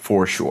on that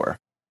for sure.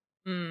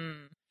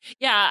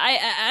 Yeah,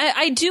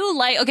 I do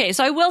like, okay,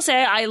 so I will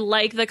say I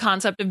like the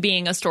concept of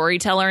being a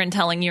storyteller and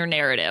telling your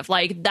narrative.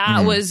 Like,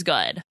 that was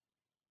good.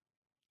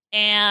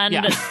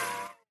 And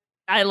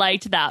I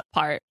liked that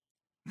part.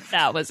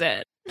 That was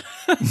it.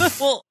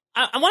 Well,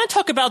 I want to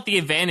talk about the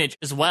advantage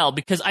as well,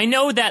 because I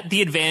know that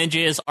the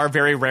advantages are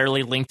very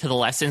rarely linked to the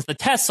lessons. The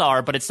tests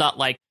are, but it's not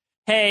like,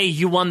 hey,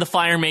 you won the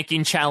fire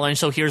making challenge,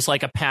 so here's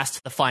like a pass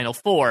to the final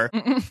four,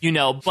 you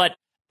know, but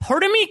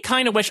part of me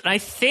kind of wish, and I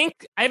think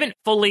I haven't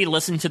fully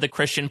listened to the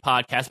Christian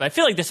podcast, but I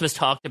feel like this was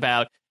talked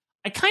about.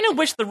 I kind of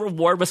wish the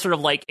reward was sort of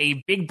like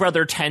a Big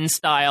Brother 10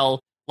 style,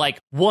 like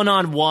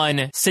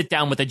one-on-one sit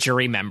down with a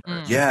jury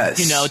member. Yes.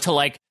 You know, to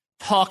like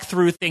talk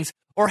through things.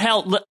 Or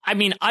hell, I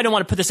mean, I don't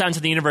want to put this out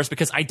into the universe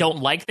because I don't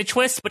like the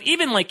twist, but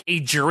even like a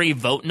jury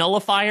vote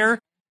nullifier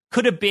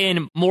could have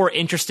been more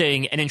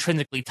interesting and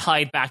intrinsically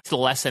tied back to the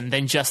lesson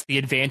than just the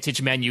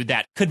advantage menu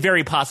that could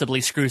very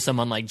possibly screw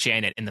someone like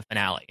Janet in the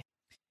finale.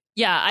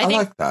 Yeah, I think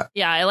like that.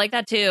 Yeah, I like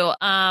that too.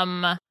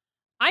 I'm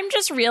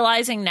just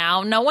realizing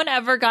now, no one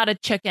ever got a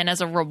chicken as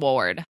a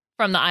reward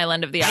from the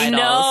Island of the Idols. I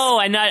know,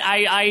 and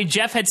I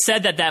Jeff had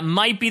said that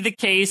might be the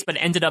case, but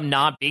ended up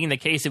not being the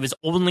case. It was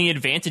only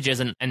advantages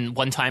and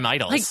one-time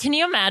idols. Like, can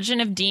you imagine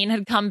if Dean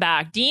had come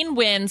back? Dean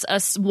wins a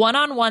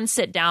one-on-one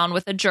sit-down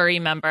with a jury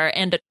member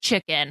and a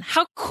chicken.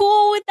 How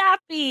cool would that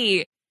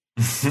be?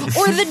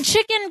 Or the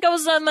chicken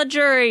goes on the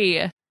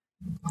jury.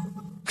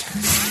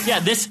 Yeah,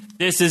 this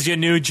is your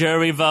new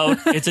jury vote.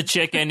 It's a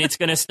chicken. It's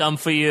going to stump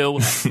for you.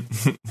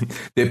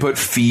 They put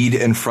feed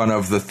in front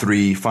of the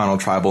 3 final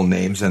tribal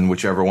names, and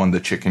whichever one the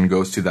chicken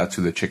goes to, that's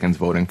who the chicken's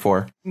voting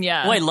for.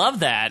 Yeah. Oh, I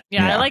love that.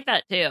 Yeah, I like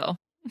that too.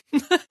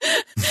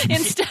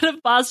 Instead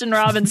of Boston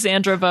Rob and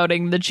Sandra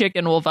voting, the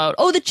chicken will vote.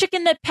 Oh, the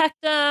chicken that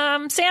pecked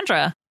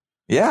Sandra.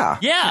 Yeah.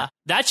 Yeah,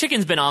 that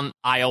chicken's been on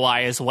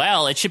IOI as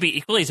well. It should be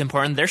equally as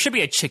important. There should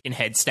be a chicken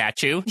head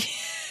statue.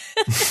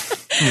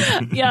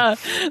 Yeah,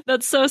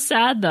 that's so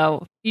sad,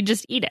 though. You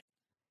just eat it.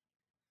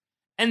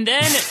 And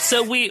then,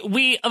 so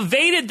we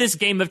evaded this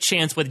game of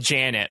chance with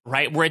Janet,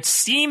 right? Where it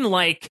seemed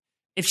like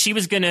if she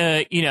was going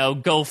to, you know,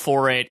 go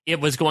for it,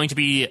 it was going to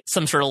be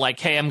some sort of like,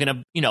 hey, I'm going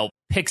to, you know,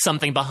 pick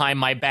something behind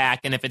my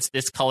back. And if it's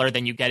this color,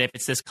 then you get it. If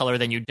it's this color,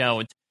 then you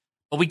don't.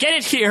 But we get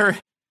it here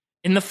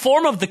in the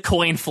form of the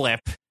coin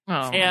flip. Oh,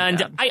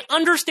 and I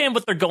understand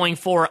what they're going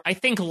for. I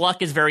think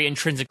luck is very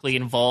intrinsically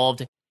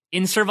involved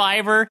in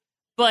Survivor.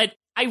 But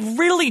I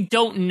really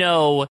don't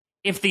know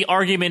if the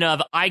argument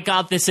of I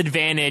got this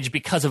advantage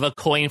because of a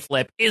coin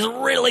flip is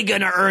really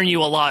going to earn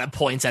you a lot of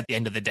points at the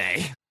end of the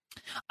day.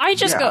 I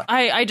just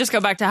go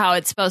back to how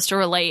it's supposed to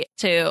relate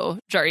to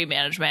jury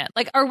management.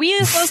 Like, are we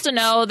supposed to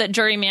know that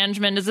jury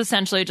management is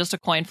essentially just a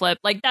coin flip?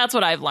 Like, that's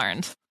what I've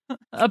learned.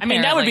 I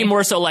mean, that would be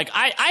more so like,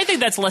 I think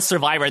that's less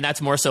Survivor and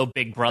that's more so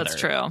Big Brother. That's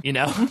true. You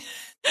know?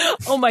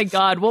 Oh my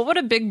God. What would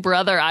a Big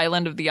Brother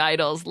Island of the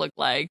Idols look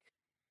like?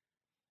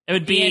 It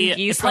would be,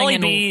 it'd probably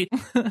be,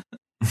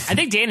 I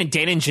think Dan and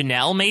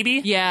Janelle,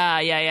 maybe?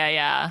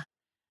 Yeah.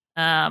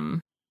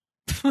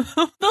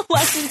 The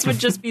lessons would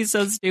just be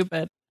so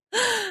stupid.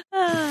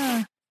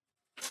 I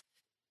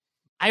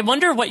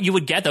wonder what you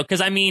would get, though,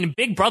 because, I mean,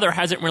 Big Brother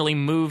hasn't really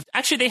moved.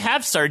 Actually, they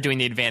have started doing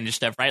the advantage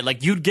stuff, right?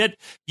 Like,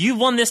 you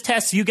won this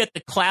test, you get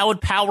the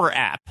Cloud Power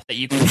app that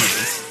you can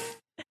use.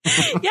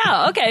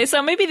 Yeah, okay,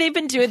 so maybe they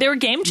were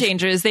game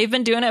changers. They've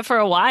been doing it for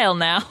a while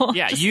now.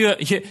 Yeah,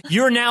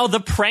 you're now the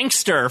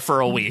prankster for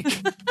a week.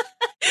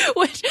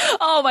 Which,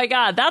 oh my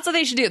God, that's what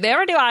they should do. They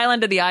ever do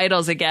Island of the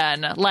Idols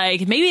again?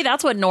 Like, maybe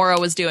that's what Nora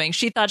was doing.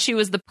 She thought she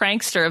was the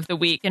prankster of the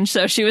week, and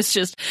so she was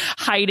just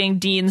hiding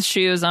Dean's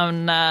shoes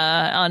on.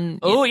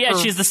 Oh yeah,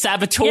 she's the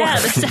saboteur. Yeah,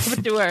 the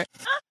saboteur.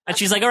 And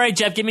she's like, "All right,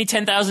 Jeff, give me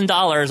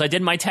 $10,000. I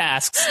did my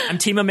tasks. I'm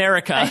Team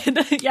America."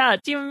 Yeah,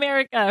 Team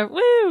America.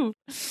 Woo.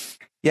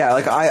 Yeah,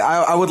 like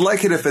I would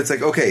like it if it's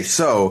like, okay,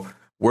 so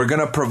we're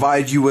gonna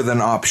provide you with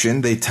an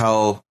option. They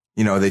tell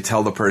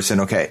the person,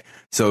 okay,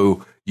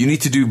 so you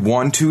need to do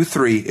 1, 2,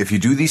 3. If you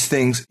do these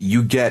things,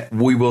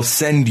 we will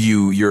send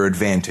you your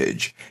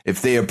advantage.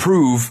 If they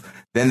approve,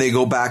 then they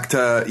go back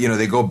to,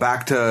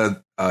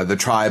 the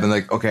tribe and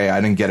like, okay,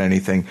 I didn't get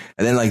anything.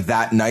 And then like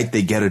that night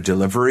they get a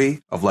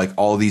delivery of like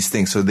all these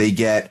things. So they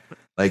get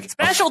like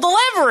special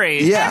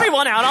delivery. Yeah.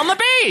 Everyone out on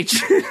the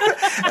beach.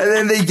 And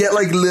then they get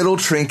like little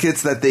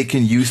trinkets that they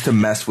can use to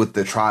mess with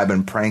the tribe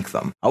and prank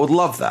them. I would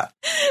love that.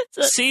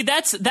 See,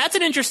 that's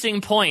an interesting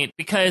point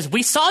because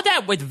we saw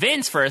that with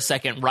Vince for a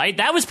second, right?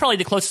 That was probably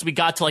the closest we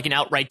got to like an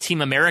outright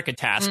Team America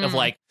task of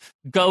like,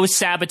 go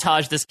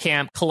sabotage this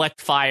camp, collect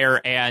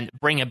fire, and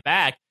bring it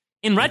back.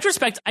 In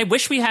retrospect, I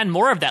wish we had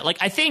more of that. Like,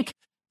 I think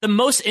the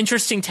most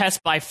interesting tests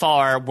by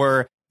far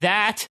were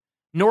that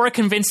Nora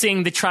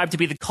convincing the tribe to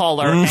be the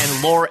caller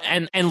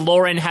and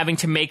Lauren having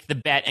to make the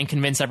bet and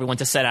convince everyone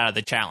to set out of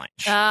the challenge.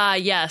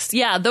 Yes.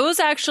 Yeah, those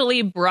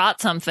actually brought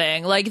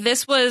something. Like,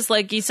 this was,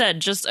 like you said,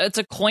 just it's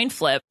a coin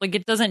flip. Like,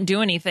 it doesn't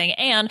do anything.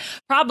 And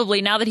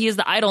probably now that he is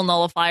the idol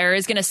nullifier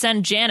is going to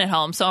send Janet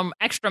home. So I'm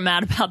extra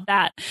mad about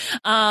that.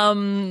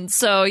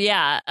 So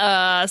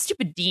yeah,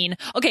 stupid Dean.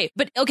 Okay,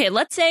 but okay,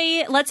 let's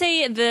say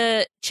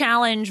the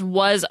challenge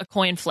was a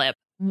coin flip.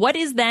 what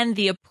is then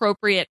the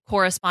appropriate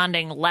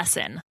corresponding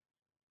lesson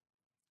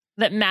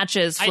that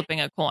matches flipping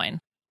a coin?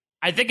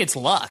 I think it's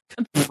luck,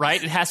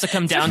 right? It has to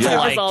come down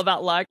to It's all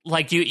about luck.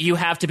 Like you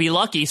have to be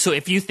lucky. So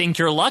if you think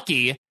you're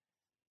lucky,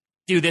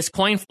 do this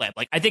coin flip.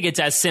 Like, I think it's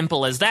as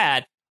simple as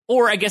that.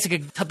 Or I guess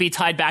it could be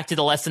tied back to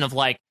the lesson of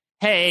like,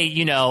 hey,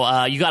 you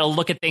got to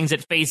look at things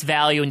at face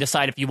value and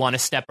decide if you want to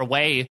step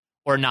away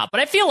or not.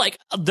 But I feel like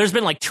there's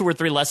been like 2 or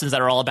 3 lessons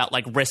that are all about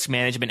like risk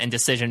management and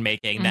decision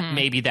making. That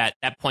maybe that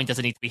point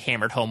doesn't need to be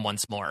hammered home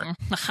once more.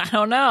 I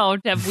don't know.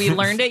 Have we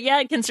learned it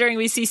yet? Considering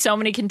we see so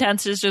many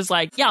contestants just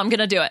like, yeah, I'm going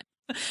to do it.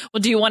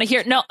 Well, do you want to hear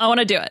it? No, I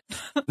want to do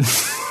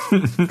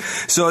it.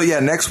 So,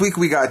 yeah, next week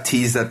we got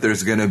teased that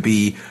there's going to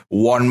be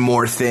one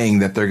more thing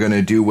that they're going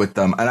to do with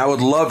them. And I would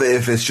love it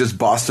if it's just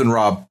Boston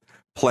Rob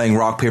playing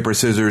rock, paper,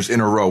 scissors in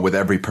a row with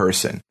every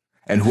person.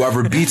 And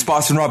whoever beats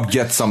Boston Rob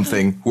gets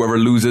something. Whoever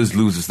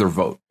loses their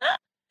vote.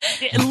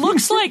 It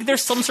looks like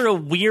there's some sort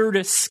of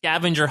weird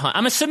scavenger hunt.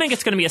 I'm assuming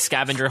it's going to be a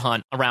scavenger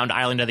hunt around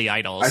Island of the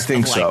Idols. I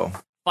think so.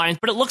 Fine,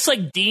 but it looks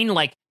like Dean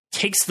like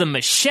takes the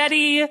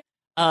machete.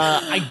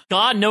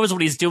 God knows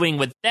what he's doing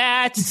with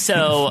that.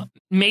 So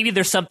maybe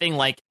there's something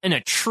like in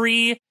a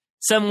tree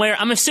somewhere.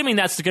 I'm assuming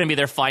that's going to be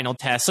their final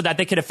test so that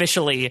they could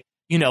officially,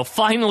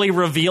 finally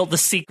reveal the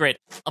secret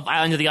of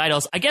Island of the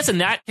Idols. I guess in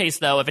that case,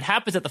 though, if it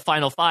happens at the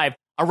final 5,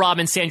 are Rob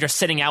and Sandra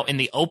sitting out in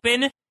the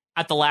open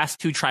at the last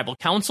 2 tribal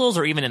councils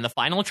or even in the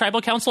final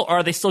tribal council, or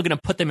are they still going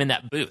to put them in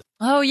that booth?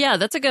 Oh, yeah,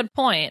 that's a good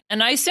point.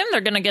 And I assume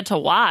they're going to get to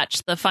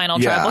watch the final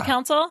tribal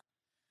council.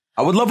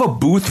 I would love a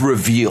booth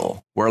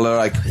reveal where they're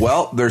like,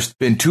 well, there's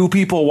been 2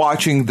 people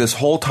watching this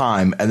whole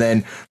time. And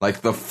then like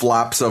the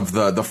flaps of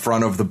the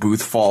front of the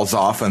booth falls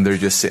off and they're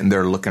just sitting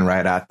there looking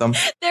right at them.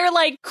 They're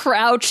like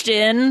crouched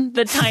in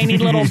the tiny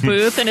little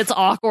booth and it's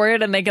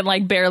awkward and they can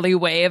like barely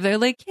wave. They're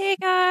like, hey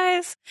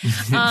guys.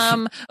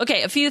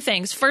 Okay, a few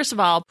things. First of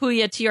all,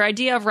 Pooya, to your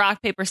idea of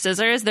rock, paper,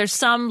 scissors, there's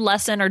some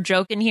lesson or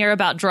joke in here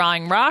about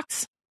drawing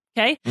rocks.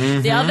 Okay.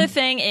 The other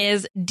thing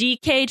is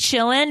DK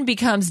Chillin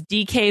becomes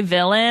DK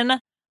Villain.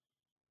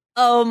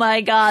 Oh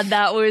my God,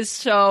 that was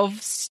so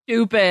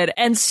stupid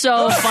and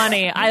so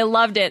funny. I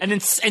loved it.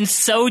 And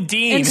so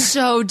Dean. And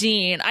so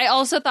Dean. I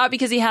also thought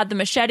because he had the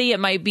machete,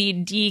 it might be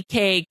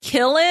DK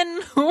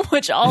Killin,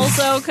 which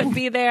also could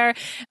be there.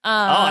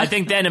 I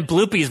think then in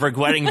Bloopies we're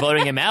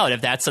voting him out if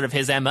that's sort of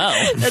his MO.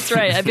 That's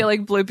right. I feel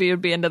like Bloopy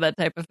would be into that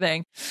type of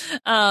thing.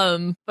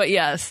 But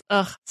yes,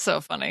 so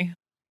funny.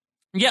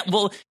 Yeah,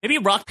 well, maybe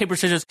rock, paper,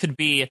 scissors could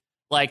be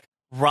like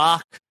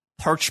rock,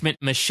 parchment,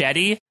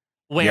 machete.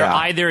 Where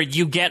either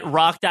you get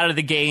rocked out of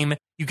the game,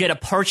 you get a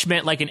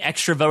parchment like an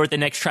extra vote at the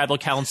next tribal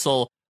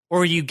council,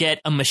 or you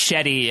get a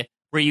machete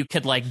where you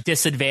could like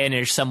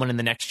disadvantage someone in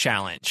the next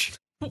challenge.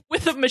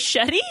 With a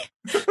machete?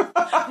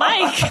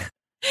 Mike,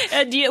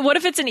 what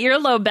if it's an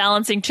earlobe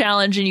balancing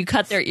challenge and you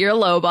cut their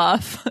earlobe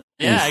off?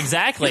 Yeah,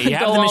 exactly. You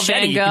have the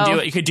machete.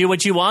 You could do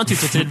what you want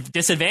to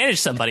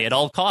disadvantage somebody at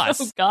all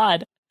costs. Oh,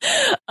 God.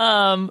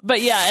 But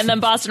yeah, and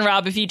then Boston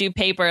Rob, if you do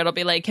paper, it'll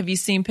be like, have you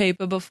seen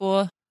paper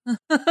before?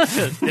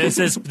 This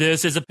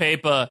is a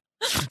paper.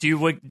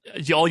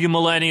 All you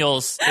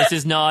millennials, this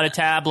is not a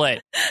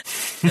tablet.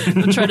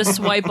 We'll try to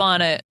swipe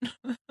on it.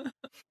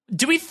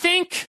 Do we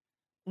think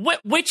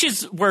which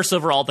is worse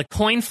overall, the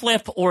coin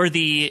flip or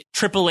the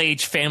Triple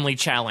H family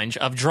challenge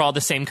of draw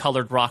the same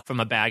colored rock from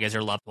a bag as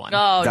your loved one?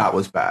 Oh, that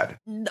was bad.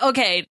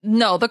 Okay,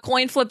 no, the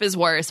coin flip is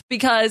worse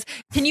because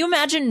can you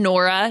imagine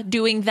Nora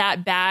doing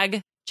that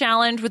bag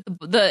challenge with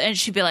the and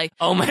she'd be like,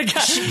 oh my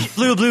gosh,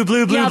 blue, blue,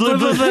 blue, blue, yeah, blue,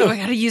 blue, blue. I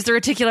gotta use the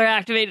reticular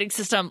activating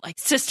system. Like,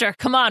 sister,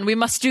 come on, we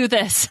must do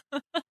this.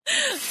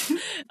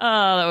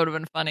 That would have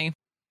been funny.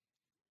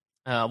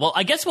 Well,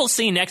 I guess we'll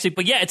see next week.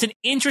 But yeah, it's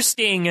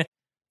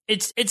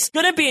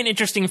going to be an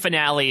interesting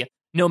finale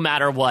no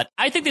matter what.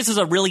 I think this is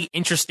a really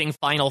interesting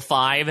final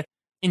 5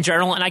 in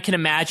general, and I can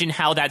imagine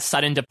how that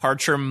sudden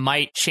departure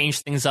might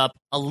change things up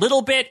a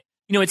little bit.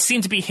 It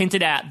seemed to be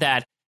hinted at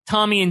that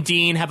Tommy and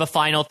Dean have a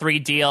final 3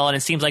 deal, and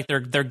it seems like they're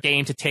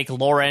game to take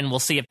Lauren. We'll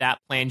see if that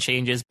plan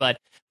changes, but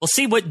we'll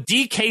see what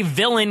DK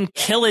Villain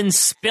Killin'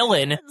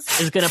 Spillin'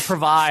 is going to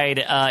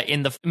provide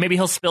maybe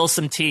he'll spill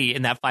some tea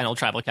in that final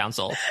tribal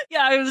council.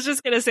 Yeah, I was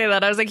just going to say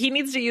that. I was like, he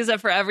needs to use it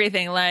for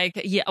everything. Like,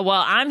 yeah,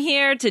 well, I'm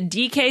here to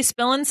DK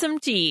spilling some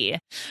tea.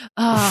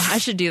 Oh, I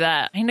should do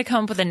that. I need to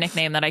come up with a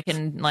nickname that I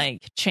can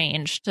like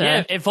change to.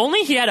 Yeah, if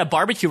only he had a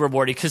barbecue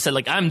reward, he could have said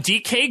like, I'm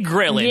DK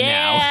Grillin'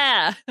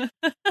 now. Yeah.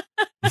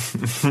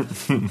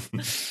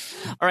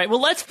 All right,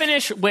 well, let's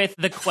finish with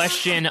the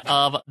question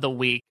of the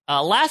week.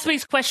 Last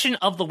week's question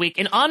of the week,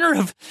 in honor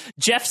of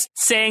Jeff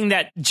saying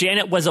that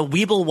Janet was a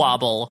weeble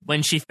wobble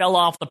when she fell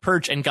off the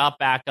perch and got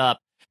back up.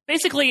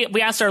 Basically,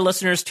 we asked our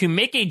listeners to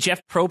make a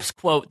Jeff Probst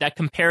quote that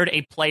compared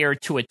a player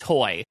to a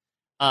toy.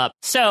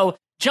 So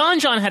John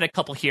had a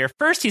couple here.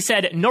 First, he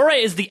said, Nora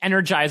is the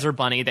Energizer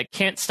Bunny that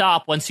can't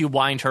stop once you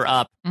wind her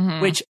up,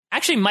 which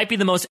actually might be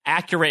the most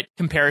accurate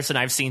comparison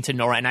I've seen to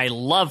Nora, and I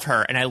love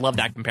her, and I love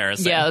that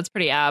comparison. Yeah, that's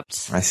pretty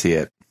apt. I see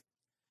it.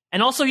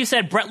 And also he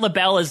said Brett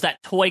LaBelle is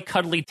that toy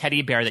cuddly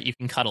teddy bear that you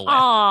can cuddle with.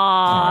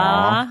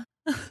 Aww.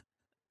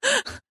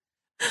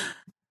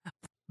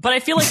 But I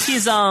feel like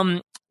he's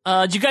do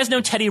you guys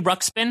know Teddy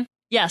Ruxpin?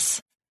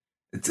 Yes.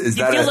 Is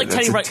that feels like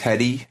a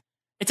Teddy?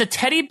 It's a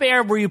teddy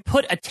bear where you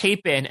put a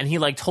tape in and he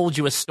like told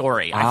you a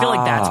story. I feel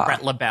like that's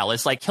Brett LaBelle.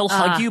 It's like he'll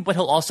hug you, but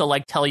he'll also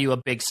like tell you a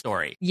big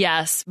story.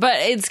 Yes, but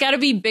it's got to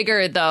be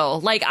bigger though.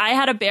 Like I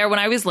had a bear when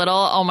I was little.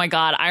 Oh my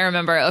God, I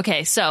remember.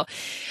 Okay, so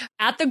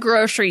at the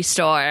grocery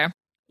store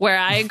where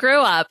I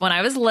grew up when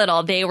I was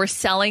little, they were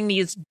selling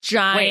these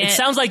giant. Wait, it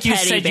sounds like you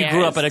said bears. you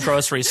grew up at a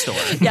grocery store.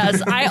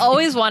 Yes, I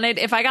always wanted,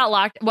 if I got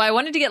locked, well, I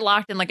wanted to get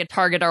locked in like a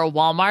Target or a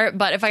Walmart,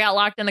 but if I got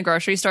locked in the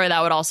grocery store,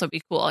 that would also be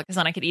cool because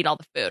then I could eat all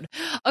the food.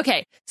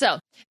 Okay, so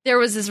there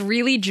was this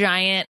really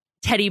giant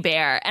teddy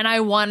bear and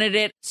I wanted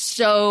it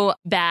so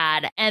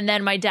bad. And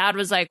then my dad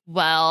was like,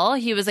 well,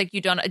 he was like,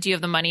 do you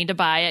have the money to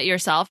buy it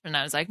yourself? And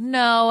I was like,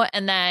 no.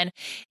 And then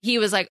he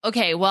was like,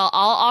 okay, well,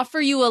 I'll offer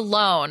you a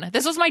loan.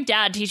 This was my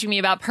dad teaching me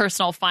about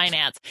personal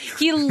finance.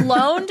 He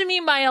loaned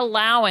me my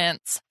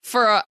allowance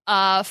for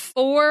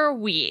 4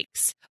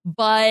 weeks.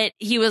 But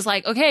he was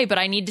like, okay, but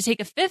I need to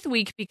take a 5th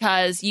week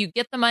because you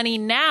get the money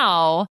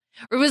now.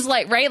 Or it was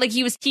like, right? Like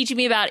he was teaching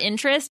me about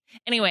interest.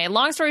 Anyway,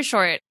 long story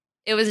short,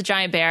 it was a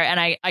giant bear and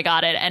I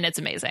got it and it's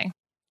amazing.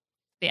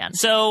 The end.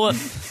 So,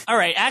 all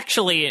right,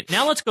 actually,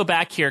 now let's go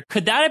back here.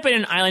 Could that have been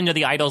an Island of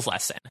the Idols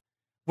lesson?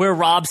 Where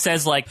Rob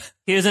says, like,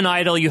 here's an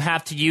idol you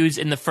have to use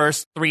in the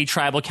first 3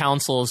 tribal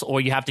councils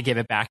or you have to give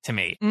it back to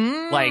me.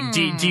 Like,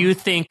 do you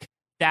think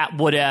that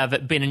would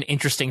have been an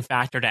interesting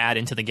factor to add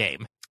into the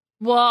game?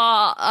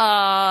 Well,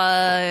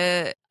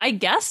 I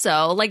guess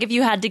so. Like if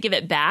you had to give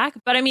it back.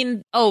 But I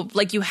mean,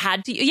 like you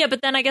had to. Yeah,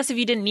 but then I guess if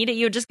you didn't need it,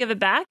 you would just give it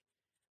back.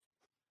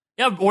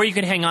 Yeah, or you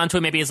could hang on to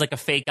it maybe as like a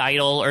fake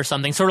idol or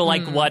something, sort of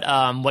like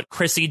what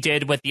Chrissy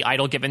did with the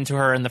idol given to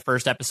her in the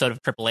first episode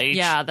of Triple H.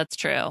 Yeah, that's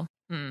true.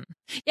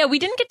 Yeah, we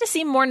didn't get to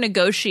see more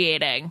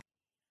negotiating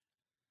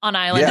on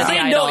Island of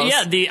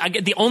the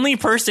Idols. The only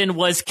person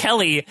was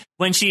Kelly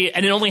and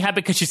it only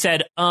happened because she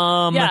said,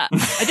 yeah.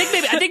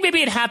 I think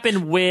maybe it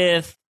happened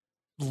with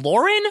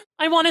Lauren,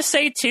 I want to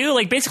say too.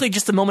 Like basically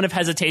just a moment of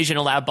hesitation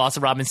allowed Boss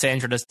Rob and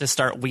Sandra to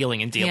start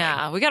wheeling and dealing.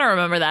 Yeah, we got to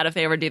remember that if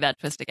they ever do that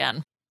twist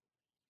again.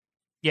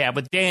 Yeah,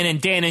 but Dan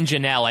and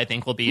Janelle, I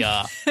think, will be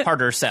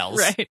harder sells.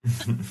 Right.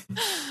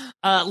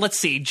 Let's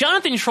see.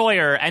 Jonathan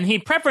Troyer, and he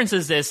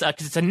preferences this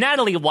because it's a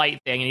Natalie White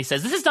thing, and he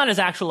says, this is not his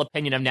actual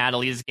opinion of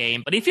Natalie's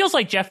game, but he feels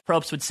like Jeff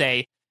Probst would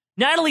say,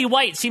 Natalie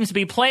White seems to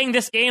be playing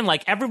this game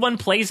like everyone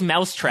plays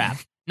Mousetrap.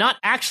 Not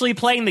actually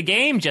playing the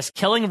game, just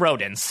killing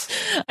rodents.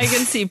 I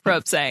can see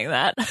Probst saying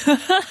that.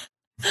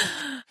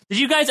 Did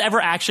you guys ever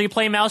actually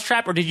play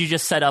Mousetrap, or did you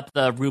just set up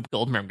the Rube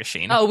Goldberg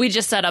machine? Oh, we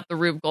just set up the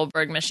Rube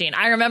Goldberg machine.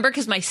 I remember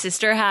because my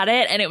sister had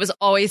it, and it was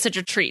always such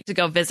a treat to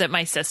go visit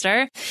my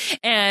sister.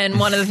 And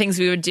one of the things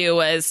we would do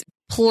was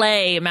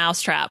play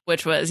Mousetrap,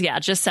 which was,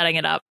 just setting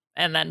it up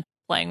and then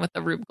playing with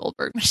the Rube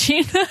Goldberg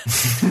machine.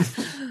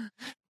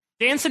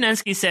 Dan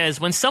Sinensky says,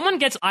 when someone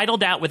gets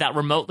idled out without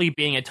remotely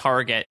being a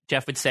target,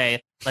 Jeff would say,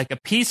 like a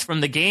piece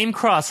from the game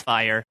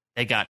Crossfire,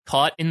 they got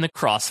caught in the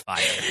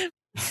crossfire.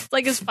 It's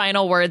like his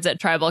final words at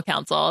Tribal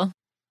Council.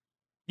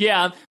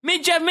 Yeah.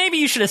 Jeff, maybe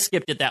you should have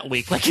skipped it that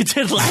week like you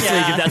did last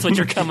week if that's what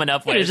you're coming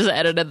up with. You just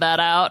edited that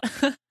out.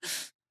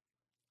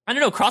 I don't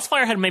know.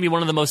 Crossfire had maybe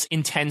one of the most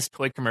intense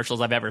toy commercials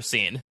I've ever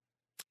seen.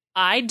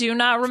 I do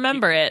not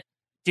remember it.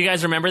 Do you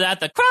guys remember that?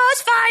 The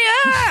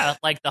Crossfire!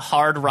 Like the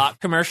hard rock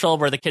commercial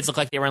where the kids look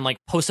like they were in like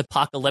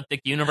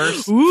post-apocalyptic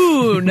universe.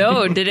 Ooh,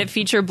 no. Did it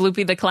feature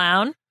Bloopy the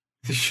Clown?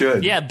 It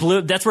should. Yeah,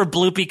 that's where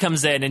Bloopy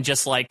comes in and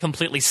just like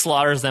completely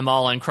slaughters them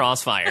all on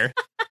Crossfire.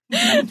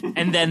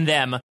 And then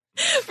them.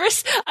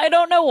 First, I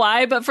don't know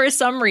why, but for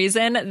some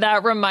reason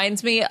that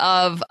reminds me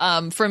of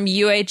from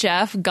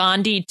UHF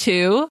Gandhi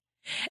 2.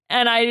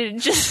 And I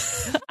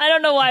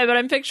don't know why, but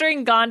I'm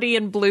picturing Gandhi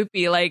and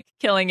Bloopy like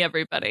killing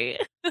everybody.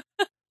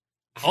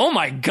 Oh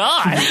my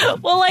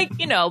God. Well, like,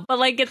 but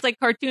like it's like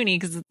cartoony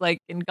because it's like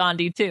in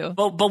Gandhi too.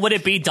 But would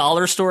it be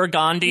dollar store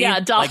Gandhi?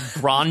 Yeah, like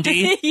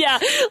Gandhi? Yeah,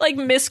 like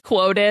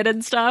misquoted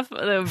and stuff.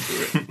 That would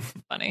be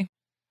funny.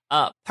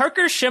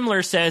 Parker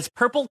Schimler says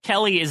Purple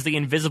Kelly is the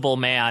Invisible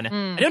Man.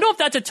 I don't know if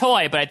that's a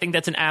toy, but I think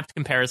that's an apt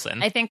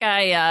comparison. I think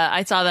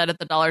I saw that at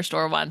the dollar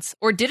store once,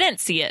 or didn't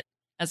see it,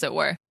 as it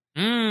were.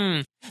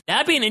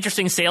 That'd be an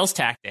interesting sales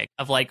tactic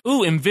of like,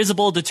 ooh,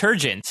 invisible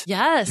detergent.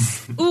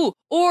 Yes. Ooh,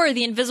 or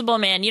the Invisible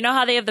Man. You know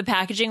how they have the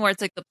packaging where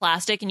it's like the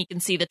plastic and you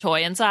can see the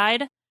toy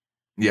inside?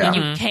 Yeah. And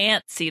you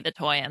can't see the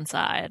toy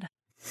inside.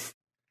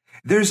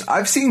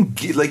 I've seen,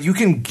 like, you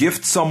can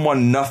gift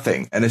someone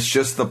nothing, and it's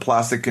just the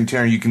plastic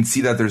container. You can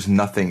see that there's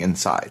nothing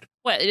inside.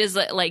 What, it is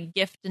like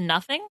gift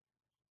nothing?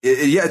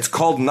 Yeah, it's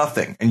called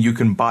Nothing, and you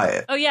can buy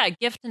it. Oh, yeah,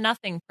 gift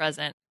nothing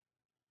present.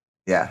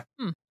 Yeah.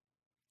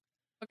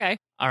 Okay.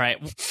 All right.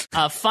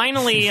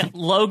 Finally,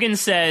 Logan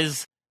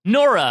says,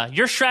 Nora,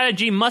 your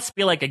strategy must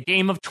be like a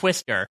game of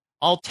Twister,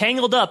 all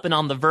tangled up and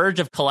on the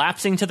verge of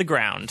collapsing to the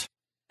ground.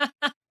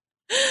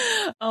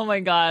 Oh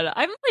my God.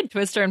 I haven't played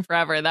Twister in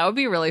forever. That would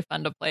be really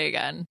fun to play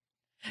again.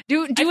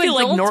 Do feel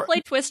adults like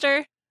play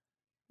Twister?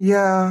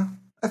 Yeah,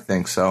 I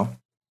think so.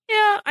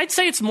 Yeah, I'd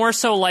say it's more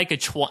so like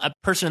a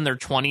person in their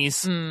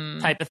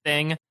 20s type of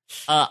thing.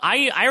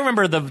 I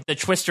remember the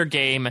Twister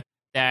game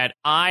that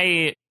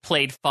I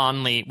played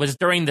fondly was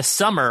during the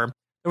summer.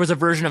 There was a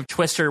version of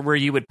Twister where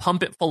you would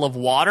pump it full of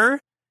water,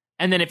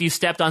 and then if you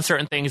stepped on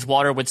certain things,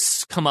 water would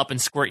come up and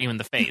squirt you in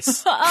the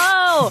face.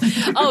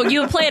 Oh,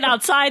 you would play it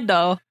outside,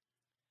 though.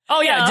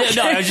 Oh, yeah.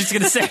 No, I was just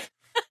going to say.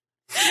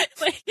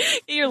 Like,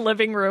 your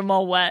living room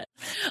all wet.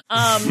 So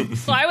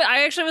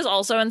I actually was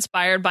also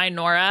inspired by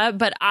Nora,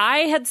 but I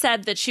had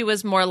said that she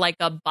was more like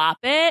a bop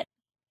it.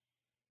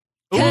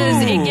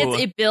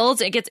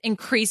 Because it gets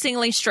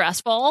increasingly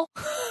stressful.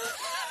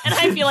 And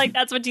I feel like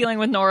that's what dealing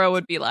with Nora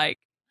would be like.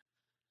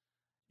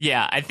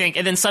 Yeah, I think,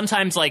 and then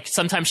sometimes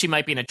she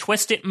might be in a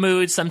twist it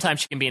mood, sometimes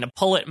she can be in a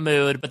pull it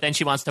mood, but then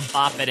she wants to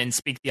bop it and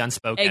speak the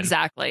unspoken.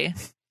 Exactly.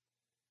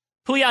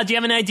 Pooya, do you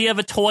have an idea of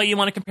a toy you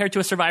want to compare to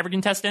a Survivor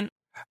contestant?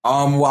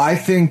 Well, I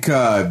think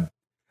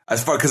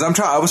as far because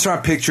I was trying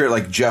to picture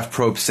like Jeff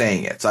Probst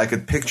saying it, so I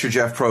could picture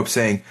Jeff Probst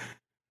saying,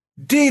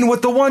 "Dean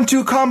with the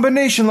 1-2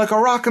 combination like a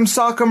rock'em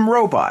sock'em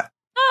robot."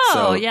 Oh,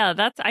 So-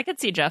 yeah, I could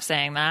see Jeff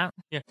saying that.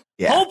 Yeah.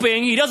 Yeah.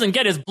 Hoping he doesn't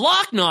get his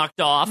block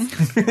knocked off.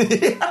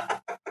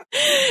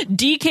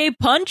 DK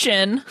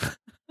punchin'.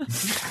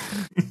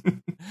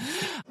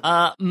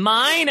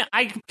 Mine,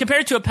 I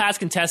compared it to a past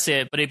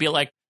contestant, but it'd be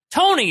like,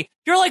 Tony,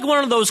 you're like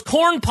one of those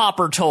corn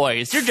popper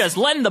toys. You're just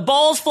letting the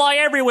balls fly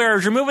everywhere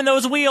as you're moving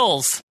those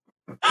wheels.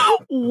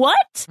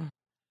 What?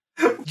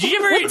 Did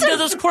you ever do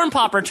those corn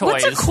popper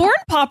toys? What's a corn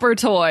popper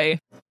toy?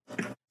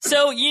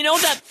 So, you know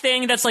that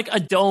thing that's like a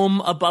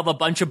dome above a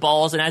bunch of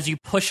balls, and as you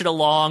push it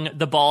along,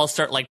 the balls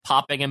start like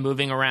popping and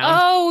moving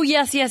around? Oh,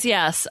 yes.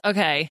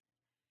 Okay.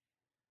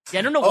 Yeah,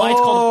 I don't know why it's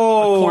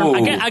called a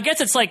corn. I guess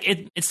it's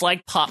like it's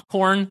like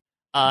popcorn.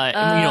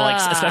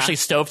 Like especially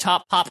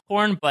stovetop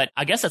popcorn, but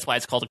I guess that's why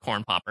it's called a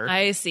corn popper.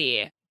 I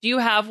see. Do you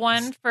have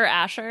one for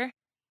Asher?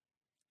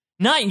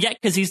 Not yet,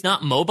 because he's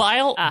not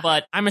mobile,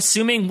 but I'm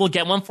assuming we'll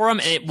get one for him,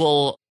 and it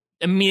will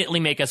immediately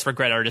make us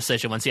regret our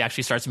decision once he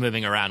actually starts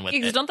moving around with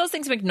it. Don't those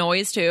things make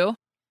noise too?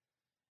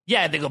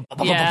 Yeah, they go.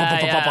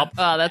 Yeah.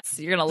 Oh,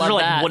 you're gonna love They're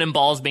like that. wooden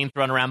balls being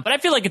thrown around, but I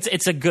feel like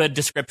it's a good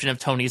description of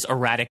Tony's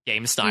erratic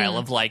game style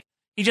of like.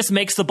 He just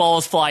makes the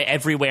balls fly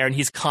everywhere, and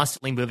he's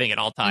constantly moving at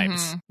all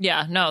times. Mm-hmm.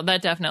 Yeah, no,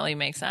 that definitely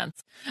makes sense.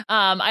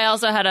 I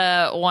also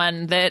had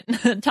one that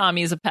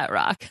Tommy's a pet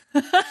rock.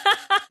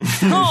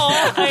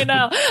 Oh, I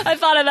know. I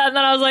thought of that, and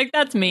then I was like,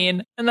 that's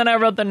mean. And then I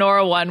wrote the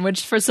Nora one,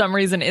 which for some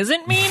reason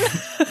isn't mean.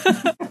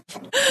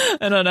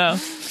 I don't know.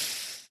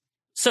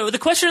 So the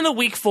question of the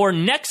week for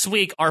next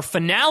week, our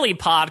finale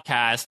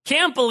podcast.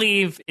 Can't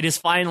believe it is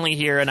finally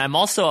here, and I'm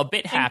also a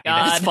bit happy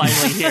that it's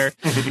finally here.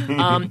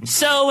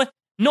 So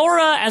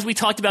Nora, as we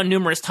talked about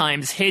numerous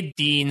times, hid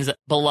Dean's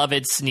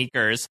beloved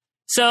sneakers.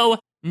 So,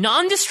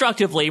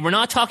 non-destructively, we're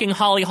not talking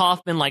Holly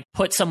Hoffman like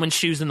put someone's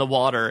shoes in the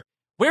water.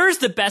 Where is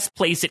the best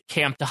place at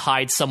camp to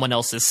hide someone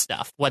else's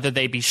stuff? Whether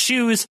they be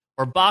shoes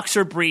or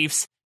boxer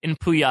briefs, in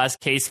Pooya's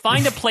case,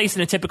 find a place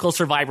in a typical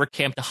Survivor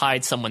camp to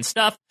hide someone's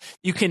stuff.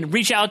 You can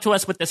reach out to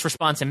us with this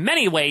response in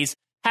many ways.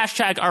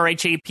 Hashtag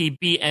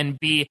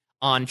RHAPBNB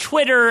on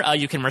Twitter.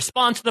 You can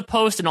respond to the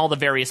post and all the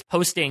various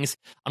postings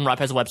on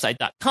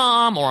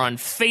rawpezwebsite.com or on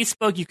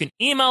Facebook. You can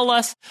email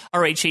us,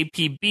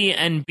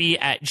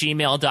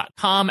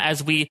 rhapbnb@gmail.com,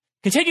 as we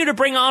continue to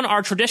bring on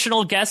our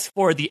traditional guests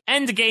for the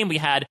end game. We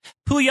had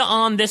Pooya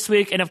on this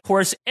week, and of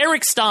course,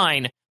 Eric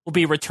Stein will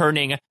be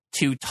returning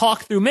to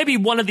talk through maybe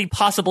one of the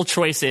possible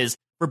choices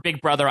for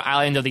Big Brother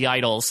Island of the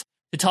Idols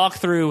to talk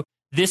through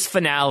this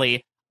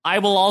finale. I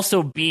will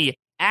also be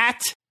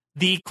at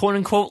the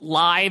quote-unquote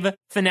live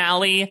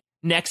finale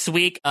next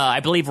week.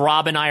 I believe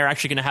Rob and I are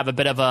actually going to have a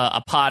bit of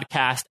a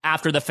podcast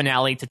after the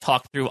finale to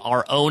talk through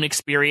our own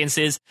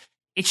experiences.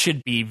 It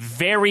should be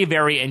very,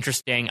 very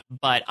interesting,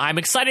 but I'm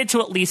excited to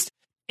at least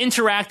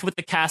interact with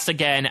the cast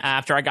again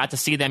after I got to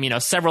see them,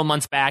 several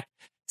months back,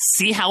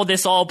 see how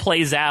this all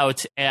plays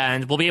out,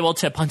 and we'll be able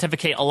to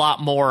pontificate a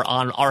lot more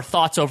on our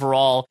thoughts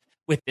overall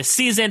with this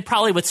season,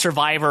 probably with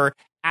Survivor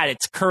at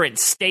its current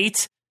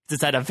state.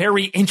 It's at a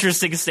very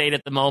interesting state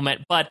at the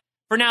moment, but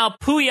for now,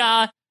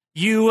 Pooya,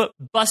 you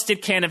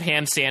busted can of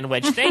ham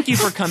sandwich. Thank you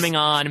for coming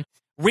on,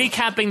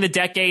 recapping the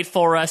decade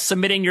for us,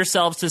 submitting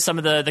yourselves to some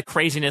of the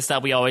craziness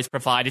that we always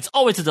provide. It's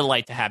always a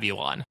delight to have you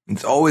on.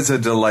 It's always a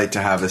delight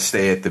to have a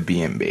stay at the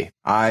B&B.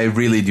 I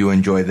really do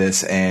enjoy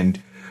this, and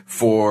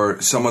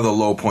for some of the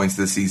low points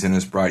this season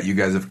has brought, you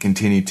guys have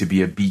continued to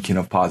be a beacon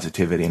of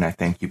positivity, and I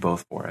thank you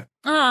both for it.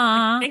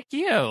 Aww. Thank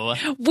you.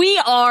 We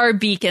are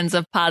beacons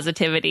of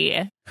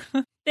positivity.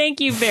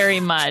 Thank you very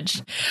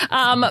much.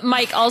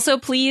 Mike, also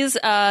please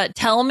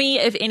tell me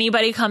if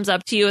anybody comes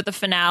up to you at the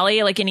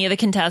finale, like any of the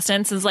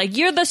contestants, is like,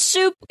 you're the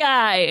soup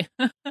guy.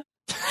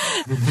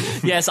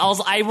 Yes,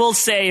 I will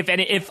say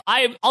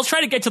I'll try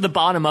to get to the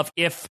bottom of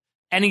if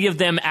any of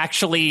them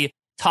actually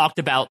talked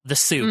about the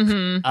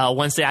soup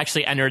once they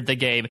actually entered the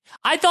game.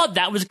 I thought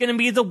that was going to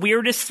be the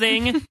weirdest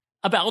thing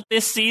about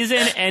this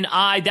season, and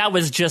that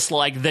was just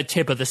like the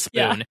tip of the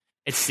spoon.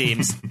 it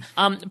seems.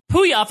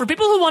 Pooya, for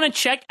people who want to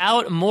check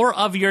out more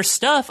of your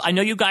stuff, I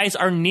know you guys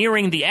are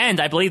nearing the end.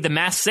 I believe The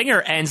Masked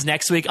Singer ends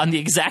next week on the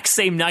exact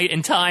same night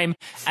and time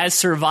as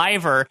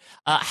Survivor.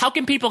 How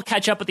can people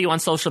catch up with you on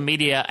social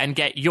media and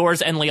get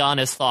yours and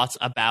Liana's thoughts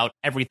about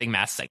everything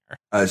Masked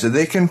Singer? So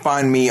they can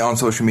find me on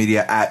social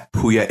media at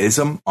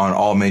Pooyaism on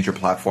all major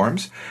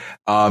platforms.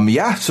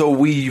 So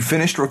we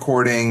finished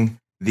recording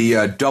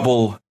the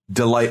Double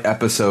Delight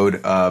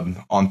episode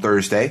on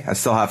Thursday. I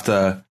still have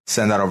to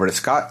send that over to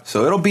Scott,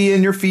 so it'll be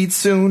in your feed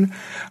soon.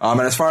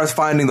 And as far as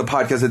finding the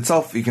podcast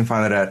itself, you can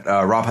find it at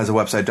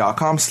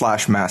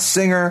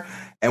robhasawebsite.com/masksinger.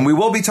 And we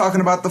will be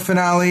talking about the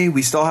finale.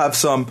 We still have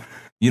some,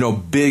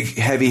 big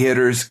heavy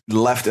hitters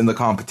left in the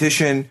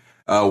competition.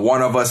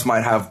 One of us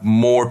might have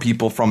more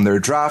people from their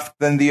draft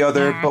than the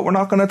other, but we're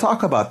not going to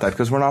talk about that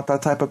because we're not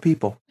that type of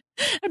people.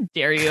 How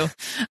dare you?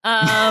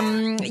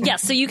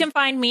 Yes, so you can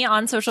find me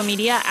on social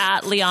media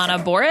at Liana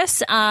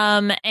Boraas.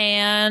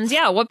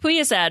 What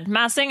Pooya said,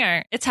 Masked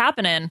Singer, it's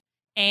happening.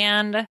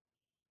 And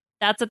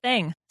that's a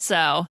thing.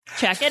 So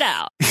check it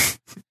out.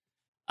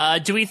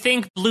 Do we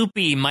think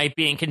Bloopy might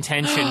be in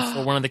contention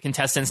for one of the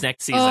contestants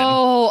next season?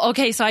 Oh,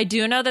 okay. So I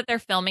do know that they're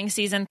filming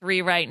season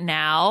 3 right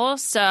now.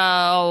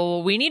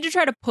 So we need to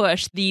try to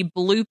push the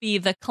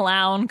Bloopy the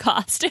clown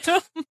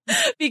costume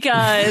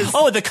because...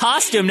 Oh, the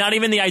costume, not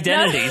even the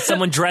identity.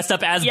 Someone dressed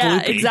up as Bloopy.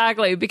 Yeah,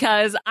 exactly.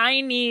 Because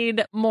I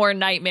need more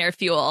nightmare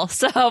fuel.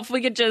 So if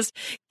we could just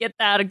get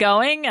that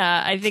going,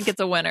 I think it's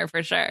a winner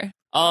for sure.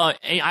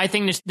 I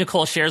think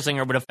Nicole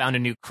Scherzinger would have found a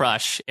new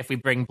crush if we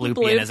bring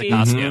Bloopy in as a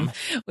costume.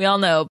 Mm-hmm. We all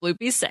know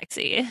Bloopy's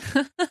sexy.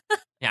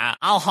 Yeah,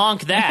 I'll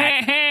honk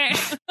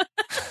that.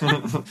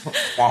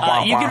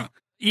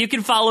 You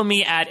can follow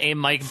me at a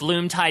Mike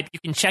Bloom type. You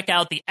can check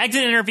out the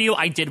exit interview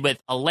I did with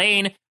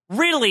Elaine.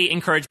 Really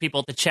encourage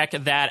people to check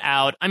that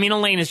out. I mean,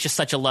 Elaine is just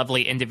such a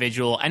lovely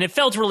individual, and it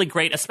felt really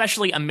great,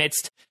 especially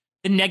amidst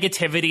the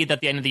negativity that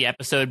the end of the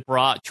episode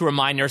brought, to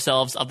remind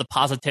ourselves of the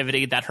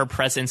positivity that her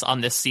presence on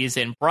this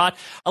season brought.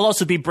 I'll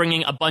also be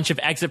bringing a bunch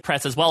of exit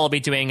press as well. I'll be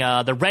doing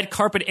the red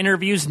carpet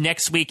interviews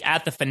next week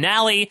at the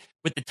finale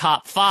with the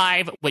top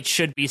 5, which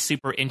should be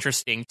super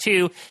interesting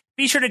too.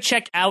 Be sure to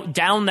check out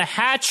Down the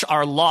Hatch,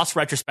 our Lost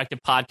retrospective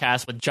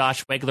podcast with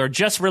Josh Wigler.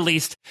 Just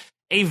released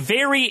a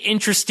very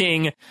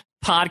interesting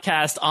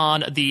podcast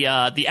on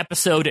the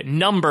episode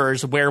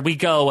numbers, where we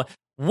go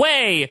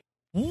way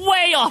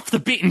off the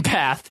beaten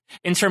path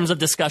in terms of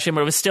discussion, but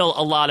it was still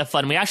a lot of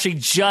fun. We actually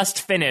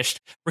just finished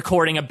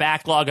recording a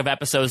backlog of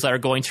episodes that are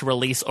going to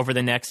release over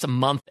the next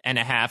month and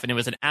a half, and it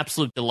was an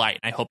absolute delight.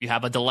 I hope you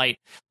have a delight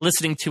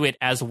listening to it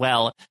as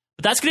well.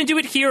 But that's going to do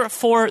it here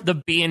for the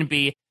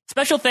B&B.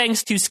 Special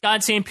thanks to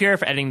Scott St. Pierre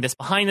for editing this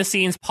behind the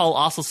scenes, Paul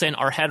Osselson,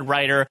 our head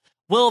writer,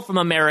 Will from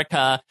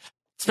America.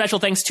 Special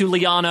thanks to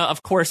Liana,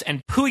 of course,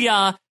 and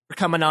Pooya for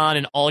coming on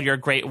and all your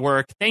great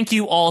work. Thank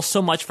you all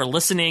so much for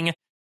listening.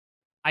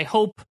 I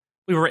hope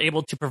we were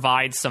able to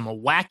provide some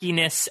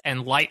wackiness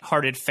and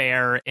lighthearted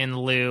fare in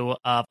lieu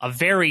of a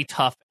very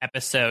tough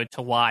episode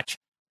to watch.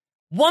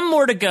 One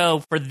more to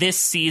go for this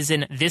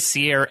season, this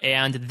year,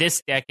 and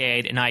this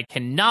decade, and I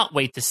cannot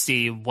wait to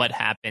see what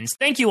happens.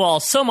 Thank you all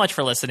so much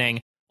for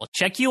listening. We'll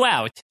check you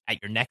out at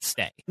your next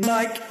stay.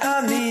 Mike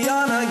and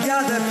Liana,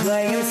 yeah, they're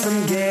playing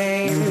some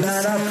games.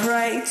 And I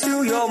pray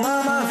to your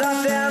mama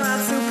that they're not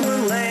super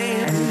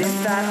lame. And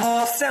if that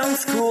all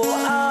sounds cool,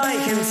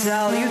 I can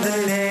tell you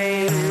the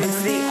name.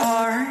 It's the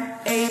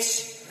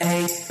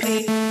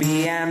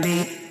RHAPBNB.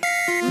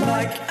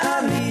 Mike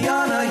and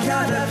Liana,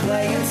 yeah, they're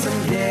playing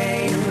some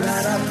games.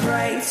 And I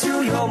pray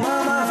to your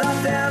mama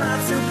that they're not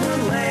super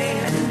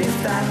lame. And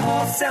if that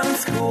all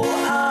sounds cool,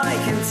 I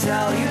can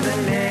tell you the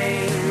name.